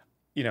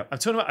 I'm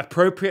talking about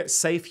appropriate,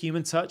 safe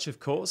human touch, of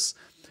course.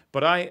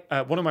 But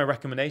one of my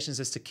recommendations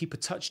is to keep a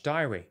touch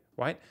diary,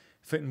 right?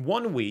 For in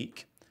 1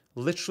 week,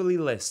 literally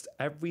list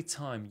every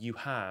time you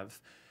have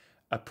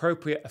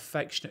appropriate,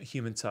 affectionate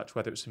human touch,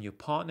 whether it's from your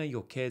partner,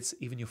 your kids,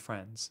 even your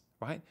friends,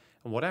 right?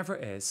 And whatever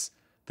it is,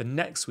 the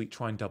next week,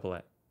 try and double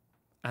it.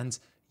 And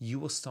you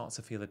will start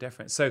to feel a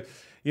difference. So,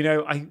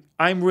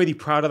 I'm really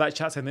proud of that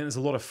chat. I think there's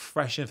a lot of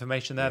fresh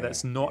information there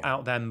that's not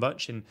out there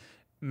much in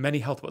many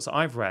health books that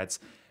I've read.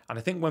 And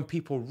I think when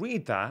people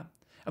read that,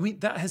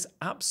 that has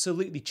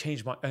absolutely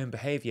changed my own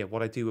behavior,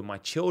 what I do with my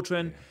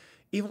children,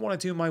 even what I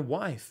do with my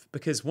wife.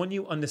 Because when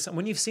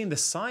you've seen the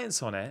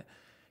science on it,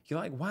 you're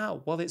like,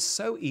 wow, well, it's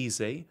so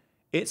easy.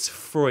 It's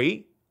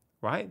free,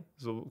 right?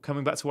 So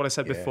coming back to what I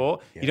said before,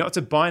 you don't have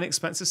to buy an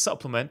expensive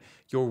supplement.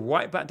 You're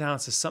right back down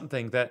to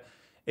something that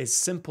is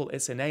simple,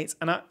 it's innate.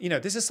 And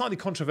this is slightly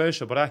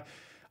controversial, but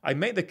I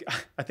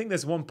think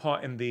there's one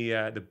part in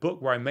the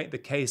book where I make the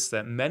case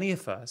that many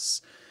of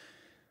us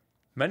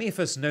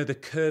know the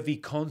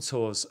curvy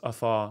contours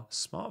of our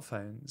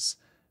smartphones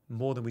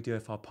more than we do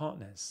of our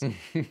partners,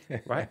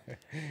 right?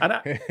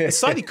 And it's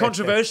slightly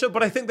controversial,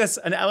 but I think there's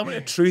an element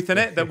of truth in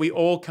it that we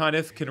all kind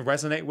of can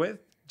resonate with.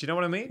 Do you know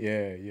what I mean?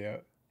 Yeah.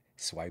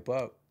 Swipe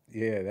up.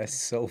 Yeah, that's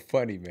so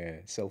funny,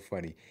 man. So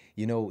funny.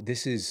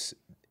 This is,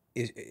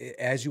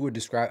 as you were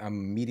describing, I'm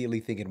immediately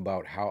thinking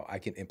about how I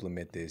can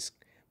implement this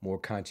more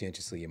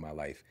conscientiously in my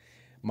life.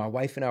 My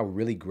wife and I were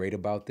really great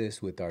about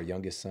this with our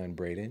youngest son,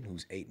 Braden,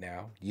 who's 8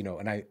 now,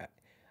 and I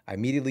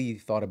immediately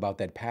thought about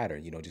that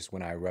pattern, just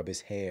when I rub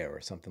his hair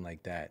or something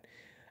like that.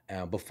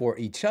 Before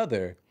each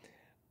other,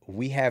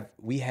 we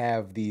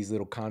have these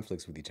little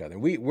conflicts with each other.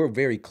 We're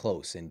very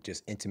close and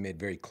just intimate,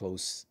 very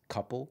close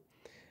couple.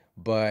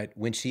 But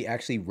when she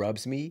actually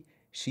rubs me,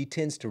 she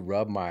tends to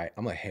rub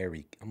I'm a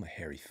hairy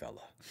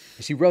fella.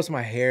 And she rubs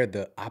my hair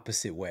the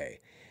opposite way.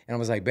 And I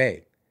was like,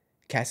 babe,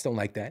 cats don't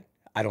like that.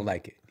 I don't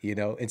like it,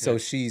 And so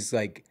she's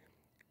like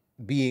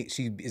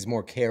she is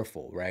more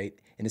careful, right?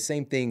 And the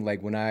same thing,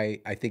 like when I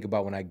think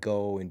about when I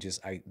go and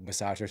I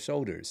massage her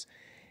shoulders,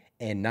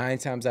 and 9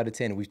 times out of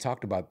 10, we've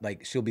talked about,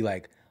 like, she'll be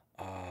like,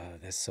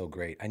 that's so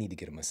great. I need to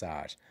get a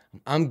massage.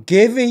 I'm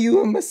giving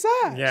you a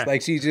massage. Yeah.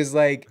 Like, she's just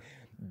like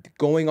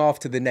going off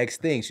to the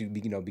next thing,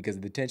 because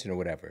of the tension or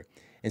whatever.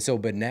 And so,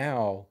 but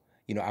now,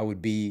 I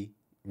would be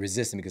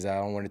resistant because I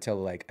don't want to tell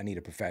her, like, I need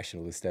a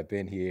professional to step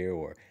in here,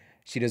 or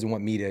she doesn't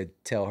want me to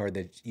tell her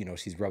that,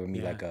 she's rubbing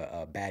me like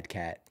a bad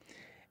cat.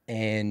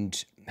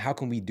 And how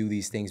can we do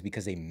these things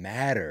because they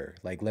matter?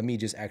 Like, let me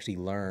just actually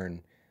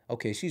learn,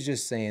 okay, she's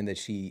just saying that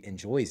she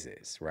enjoys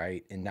this,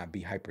 right? And not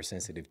be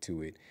hypersensitive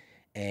to it.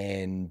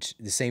 And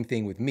the same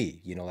thing with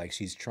me, like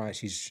she's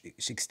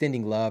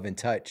extending love and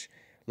touch.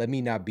 Let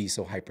me not be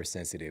so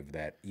hypersensitive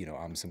that,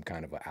 I'm some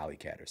kind of an alley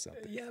cat or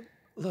something. Yeah,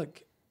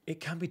 look, it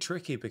can be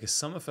tricky because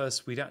some of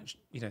us, we don't,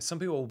 some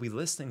people will be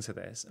listening to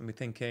this and be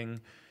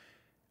thinking,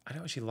 I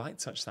don't actually like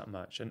touch that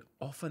much. And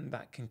often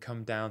that can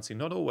come down to,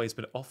 not always,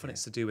 but often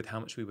it's to do with how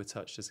much we were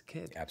touched as a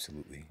kid.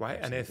 Absolutely. Right?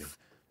 Absolutely.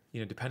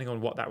 And if, depending on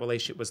what that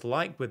relationship was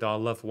like with our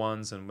loved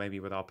ones and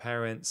maybe with our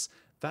parents,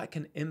 that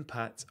can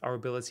impact our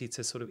ability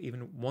to sort of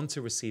even want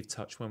to receive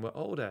touch when we're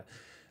older.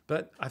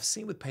 But I've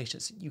seen with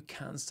patients, you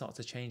can start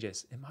to change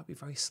this. It might be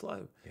very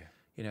slow.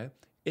 Yeah.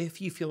 If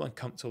you feel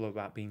uncomfortable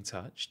about being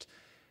touched,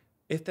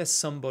 if there's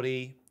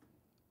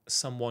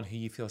someone who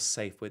you feel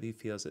safe with, who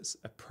feels it's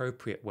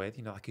appropriate with,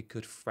 like a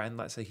good friend,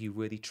 let's say, who you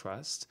really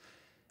trust,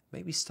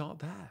 maybe start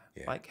there.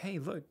 Yeah. Like, hey,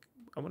 look,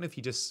 I wonder if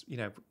you just,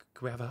 can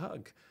we have a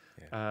hug?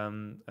 Yeah.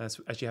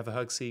 As you have a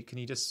hug, can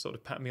you just sort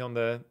of pat me on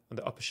the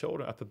upper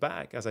shoulder, upper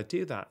back as I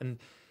do that? And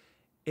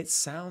it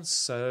sounds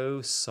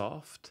so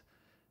soft.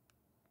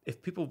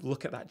 If people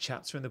look at that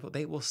chapter in the book,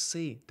 they will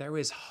see there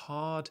is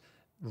hard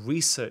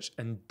research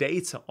and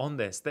data on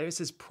this. There's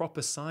this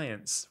proper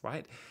science,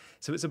 right?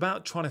 So it's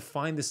about trying to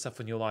find this stuff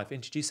in your life,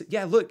 introduce it.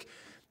 Yeah, look,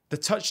 the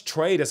touch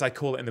trade, as I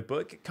call it in the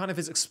book, kind of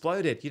has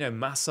exploded.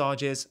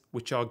 Massages,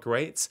 which are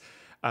great.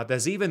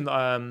 There's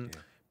even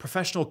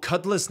professional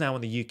cuddlers now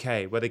in the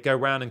UK where they go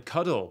around and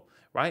cuddle,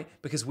 right?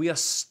 Because we are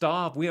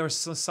starved. We are a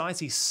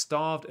society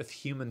starved of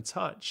human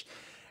touch.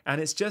 And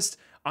it's just,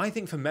 I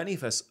think for many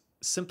of us,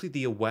 simply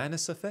the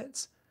awareness of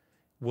it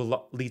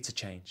will lead to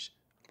change.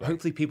 Right.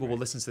 Hopefully people will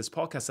listen to this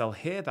podcast, they'll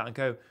hear that and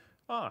go,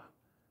 hey,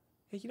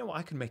 you know what,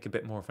 I can make a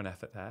bit more of an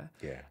effort there.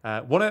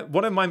 Yeah.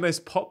 One of my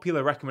most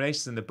popular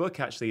recommendations in the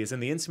book actually is in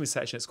the intimacy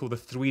section. It's called the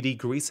 3D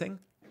greeting.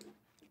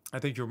 I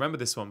think you remember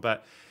this one,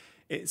 but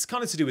it's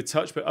kind of to do with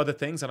touch, but other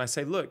things. And I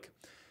say, look,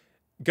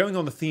 going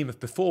on the theme of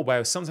before,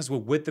 where sometimes we're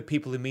with the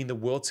people who mean the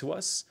world to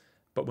us,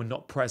 but we're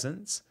not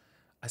present.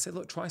 I say,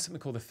 look, try something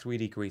called the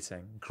 3D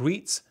greeting.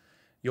 Greet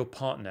your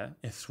partner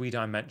in 3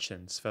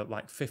 dimensions for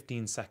like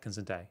 15 seconds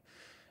a day.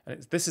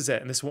 And this is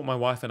it. And this is what my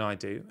wife and I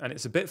do. And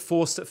it's a bit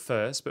forced at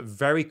first, but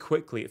very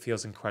quickly it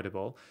feels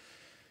incredible.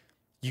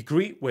 You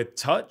greet with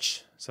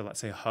touch, so let's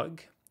say a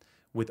hug,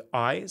 with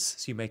eyes,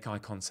 so you make eye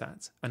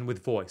contact, and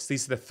with voice.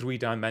 These are the 3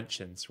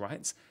 dimensions,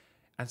 right?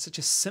 And such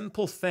a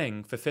simple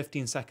thing for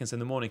 15 seconds in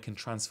the morning can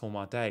transform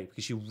our day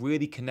because you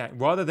really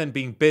connect rather than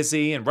being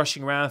busy and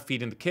rushing around,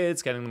 feeding the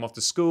kids, getting them off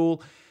to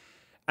school.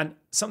 And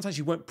sometimes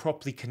you won't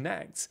properly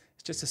connect.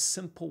 It's just a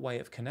simple way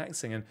of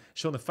connecting. And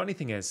Shawn, the funny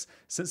thing is,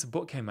 since the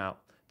book came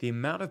out, the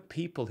amount of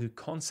people who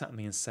contact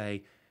me and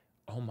say,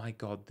 oh my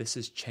God, this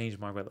has changed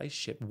my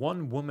relationship.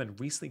 One woman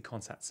recently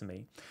contacted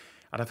me,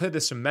 and I've heard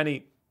this from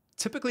many,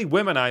 typically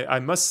women, I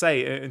must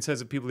say, in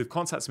terms of people who've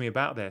contacted me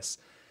about this,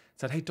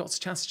 said, hey, Dr.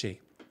 Chatterjee,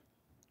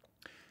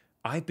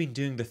 I've been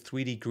doing the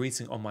 3D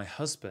greeting on my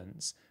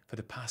husband's for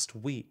the past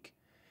week.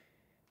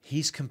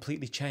 He's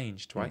completely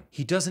changed, right?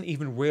 He doesn't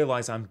even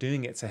realize I'm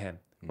doing it to him,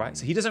 right?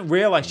 So he doesn't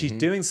realize she's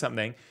doing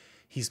something.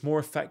 He's more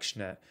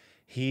affectionate.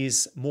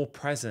 He's more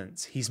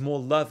present. He's more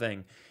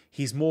loving.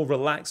 He's more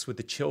relaxed with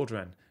the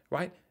children,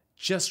 right?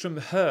 Just from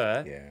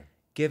her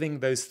giving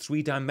those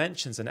 3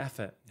 dimensions and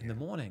effort in the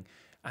morning.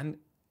 And,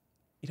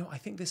 you know, I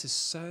think this is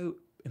so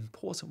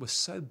important. We're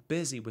so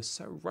busy. We're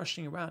so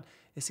rushing around.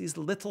 It's these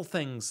little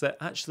things that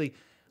actually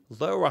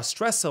lower our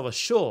stress level,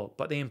 sure,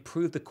 but they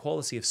improve the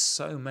quality of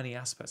so many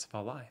aspects of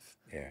our life.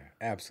 Yeah,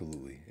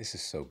 absolutely. This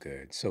is so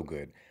good. So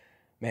good.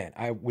 Man,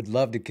 I would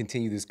love to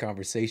continue this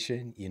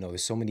conversation. You know,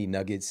 there's so many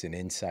nuggets and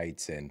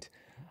insights, and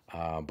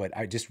but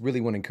I just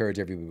really want to encourage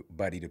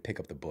everybody to pick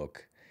up the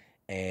book.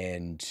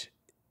 And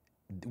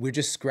we're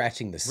just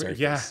scratching the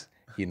surface,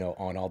 you know,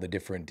 on all the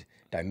different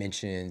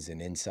dimensions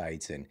and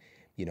insights. And,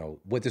 you know,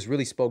 what this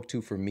really spoke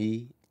to for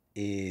me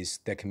is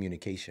that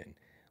communication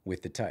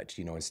with the touch.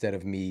 You know, instead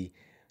of me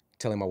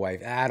telling my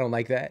wife, I don't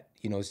like that,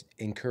 you know,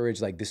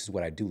 encourage like, this is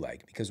what I do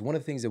like. Because one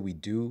of the things that we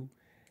do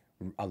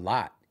a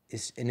lot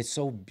is, and it's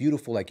so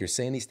beautiful, like you're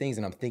saying these things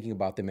and I'm thinking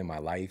about them in my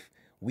life,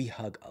 we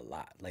hug a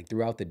lot. Like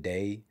throughout the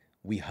day,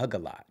 we hug a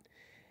lot.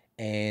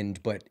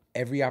 But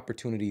every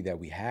opportunity that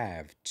we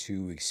have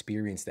to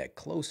experience that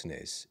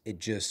closeness,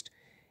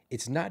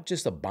 it's not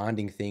just a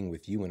bonding thing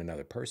with you and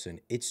another person,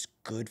 it's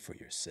good for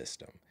your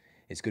system.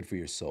 It's good for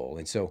your soul.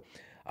 And so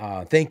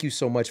thank you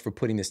so much for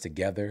putting this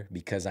together,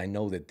 because I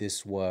know that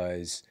this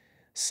was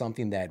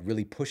something that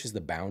really pushes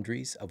the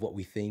boundaries of what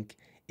we think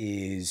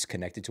is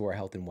connected to our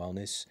health and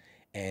wellness.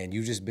 And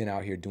you've just been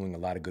out here doing a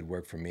lot of good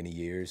work for many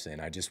years. And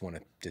I just want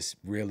to just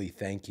really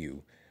thank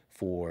you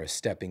for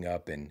stepping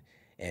up and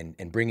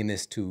bringing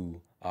this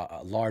to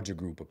a larger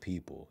group of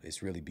people.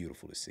 It's really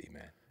beautiful to see,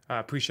 man. I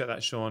appreciate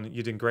that, Shawn.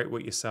 You're doing great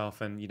work yourself.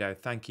 And, you know,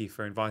 thank you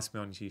for inviting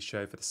me onto your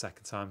show for the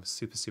second time.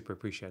 Super, super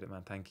appreciate it,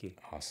 man. Thank you.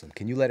 Awesome.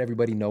 Can you let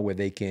everybody know where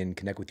they can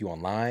connect with you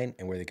online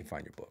and where they can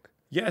find your book?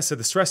 Yeah, so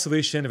the Stress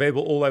Solution,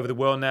 available all over the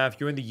world now.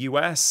 If you're in the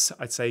US,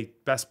 I'd say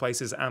best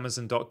place is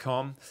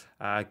Amazon.com.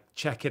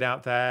 Check it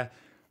out there.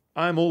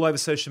 I'm all over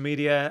social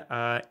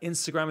media.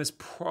 Instagram is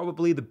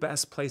probably the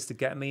best place to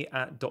get me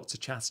at Dr.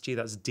 Chatterjee.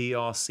 That's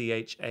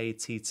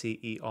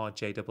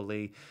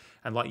DrChatterjee.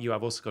 And like you,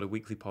 I've also got a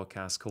weekly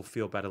podcast called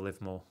Feel Better, Live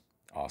More.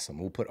 Awesome.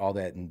 We'll put all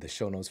that in the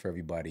show notes for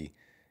everybody.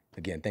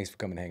 Again, thanks for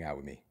coming to hang out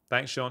with me.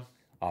 Thanks, Shawn.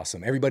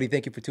 Awesome. Everybody,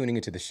 thank you for tuning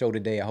into the show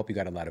today. I hope you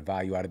got a lot of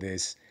value out of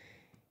this.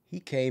 He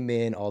came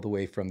in all the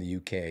way from the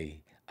UK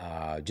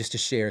just to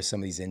share some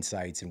of these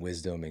insights and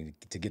wisdom and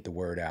to get the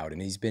word out.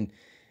 And he's been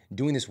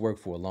doing this work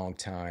for a long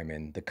time.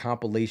 And the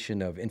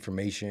compilation of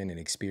information and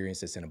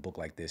experience that's in a book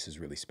like this is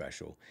really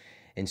special.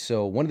 And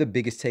so one of the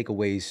biggest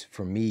takeaways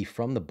for me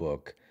from the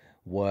book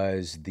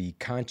was the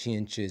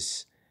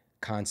conscientious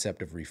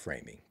concept of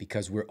reframing,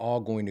 because we're all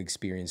going to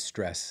experience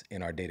stress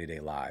in our day-to-day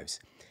lives.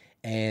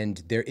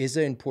 And there is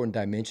an important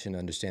dimension to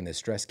understand that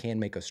stress can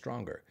make us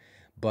stronger,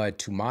 but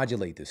to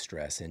modulate the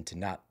stress and to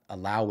not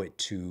allow it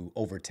to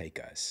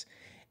overtake us.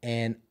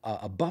 And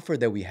a buffer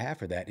that we have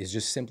for that is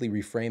just simply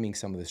reframing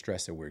some of the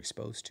stress that we're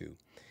exposed to.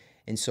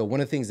 And so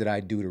one of the things that I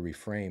do to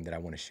reframe that I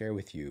want to share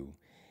with you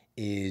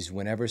is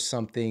whenever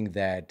something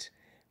that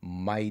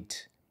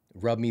might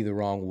rub me the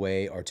wrong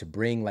way or to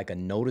bring like a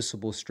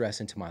noticeable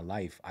stress into my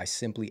life, I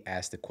simply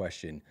ask the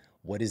question,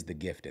 what is the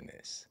gift in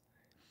this?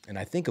 And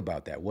I think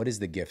about that. What is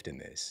the gift in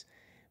this?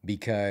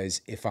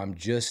 Because if I'm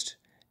just,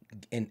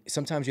 and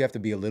sometimes you have to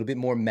be a little bit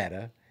more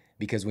meta,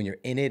 Because when you're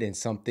in it and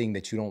something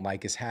that you don't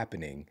like is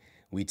happening,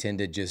 we tend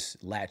to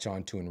just latch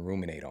onto and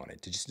ruminate on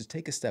it. To just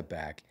take a step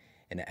back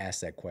and to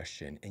ask that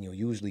question, and you'll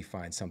usually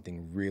find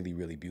something really,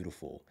 really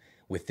beautiful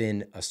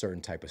within a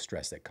certain type of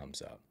stress that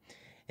comes up.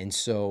 And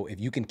so if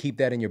you can keep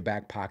that in your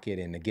back pocket,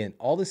 and again,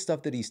 all the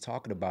stuff that he's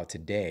talking about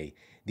today,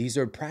 these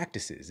are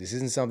practices. This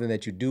isn't something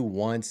that you do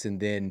once and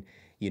then,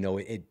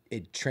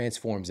 it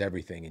transforms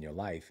everything in your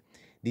life.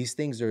 These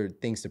things are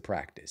things to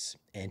practice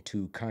and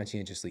to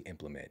conscientiously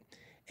implement.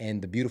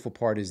 And the beautiful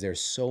part is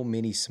there's so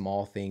many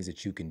small things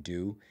that you can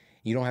do.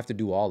 You don't have to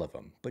do all of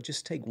them, but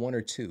just take one or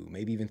two,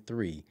 maybe even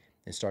three,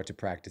 and start to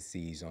practice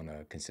these on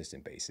a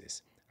consistent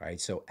basis. All right.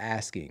 So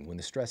asking when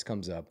the stress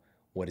comes up,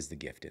 what is the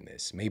gift in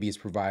this? Maybe it's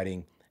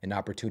providing an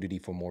opportunity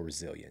for more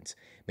resilience.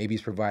 Maybe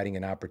it's providing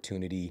an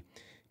opportunity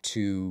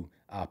to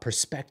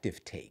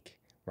perspective take,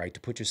 right? To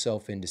put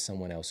yourself into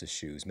someone else's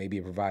shoes. Maybe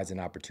it provides an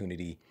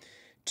opportunity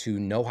to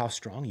know how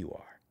strong you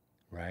are,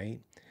 right?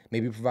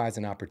 Maybe it provides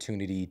an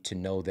opportunity to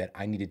know that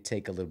I need to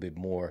take a little bit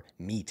more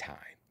me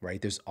time, right?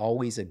 There's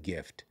always a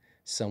gift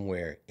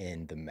somewhere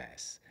in the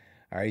mess.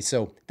 All right,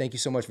 so thank you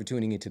so much for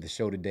tuning into the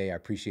show today. I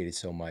appreciate it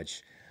so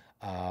much.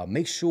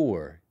 Make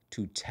sure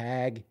to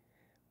tag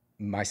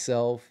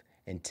myself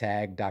and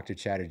tag Dr.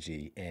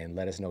 Chatterjee and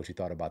let us know what you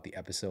thought about the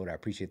episode. I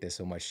appreciate that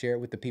so much. Share it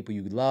with the people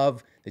you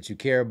love, that you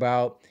care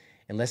about,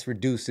 and let's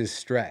reduce this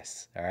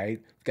stress, all right?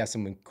 We've got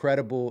some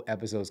incredible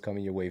episodes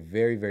coming your way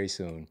very, very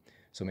soon,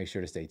 so make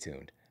sure to stay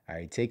tuned. All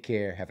right, take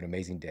care, have an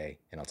amazing day,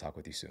 and I'll talk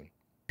with you soon.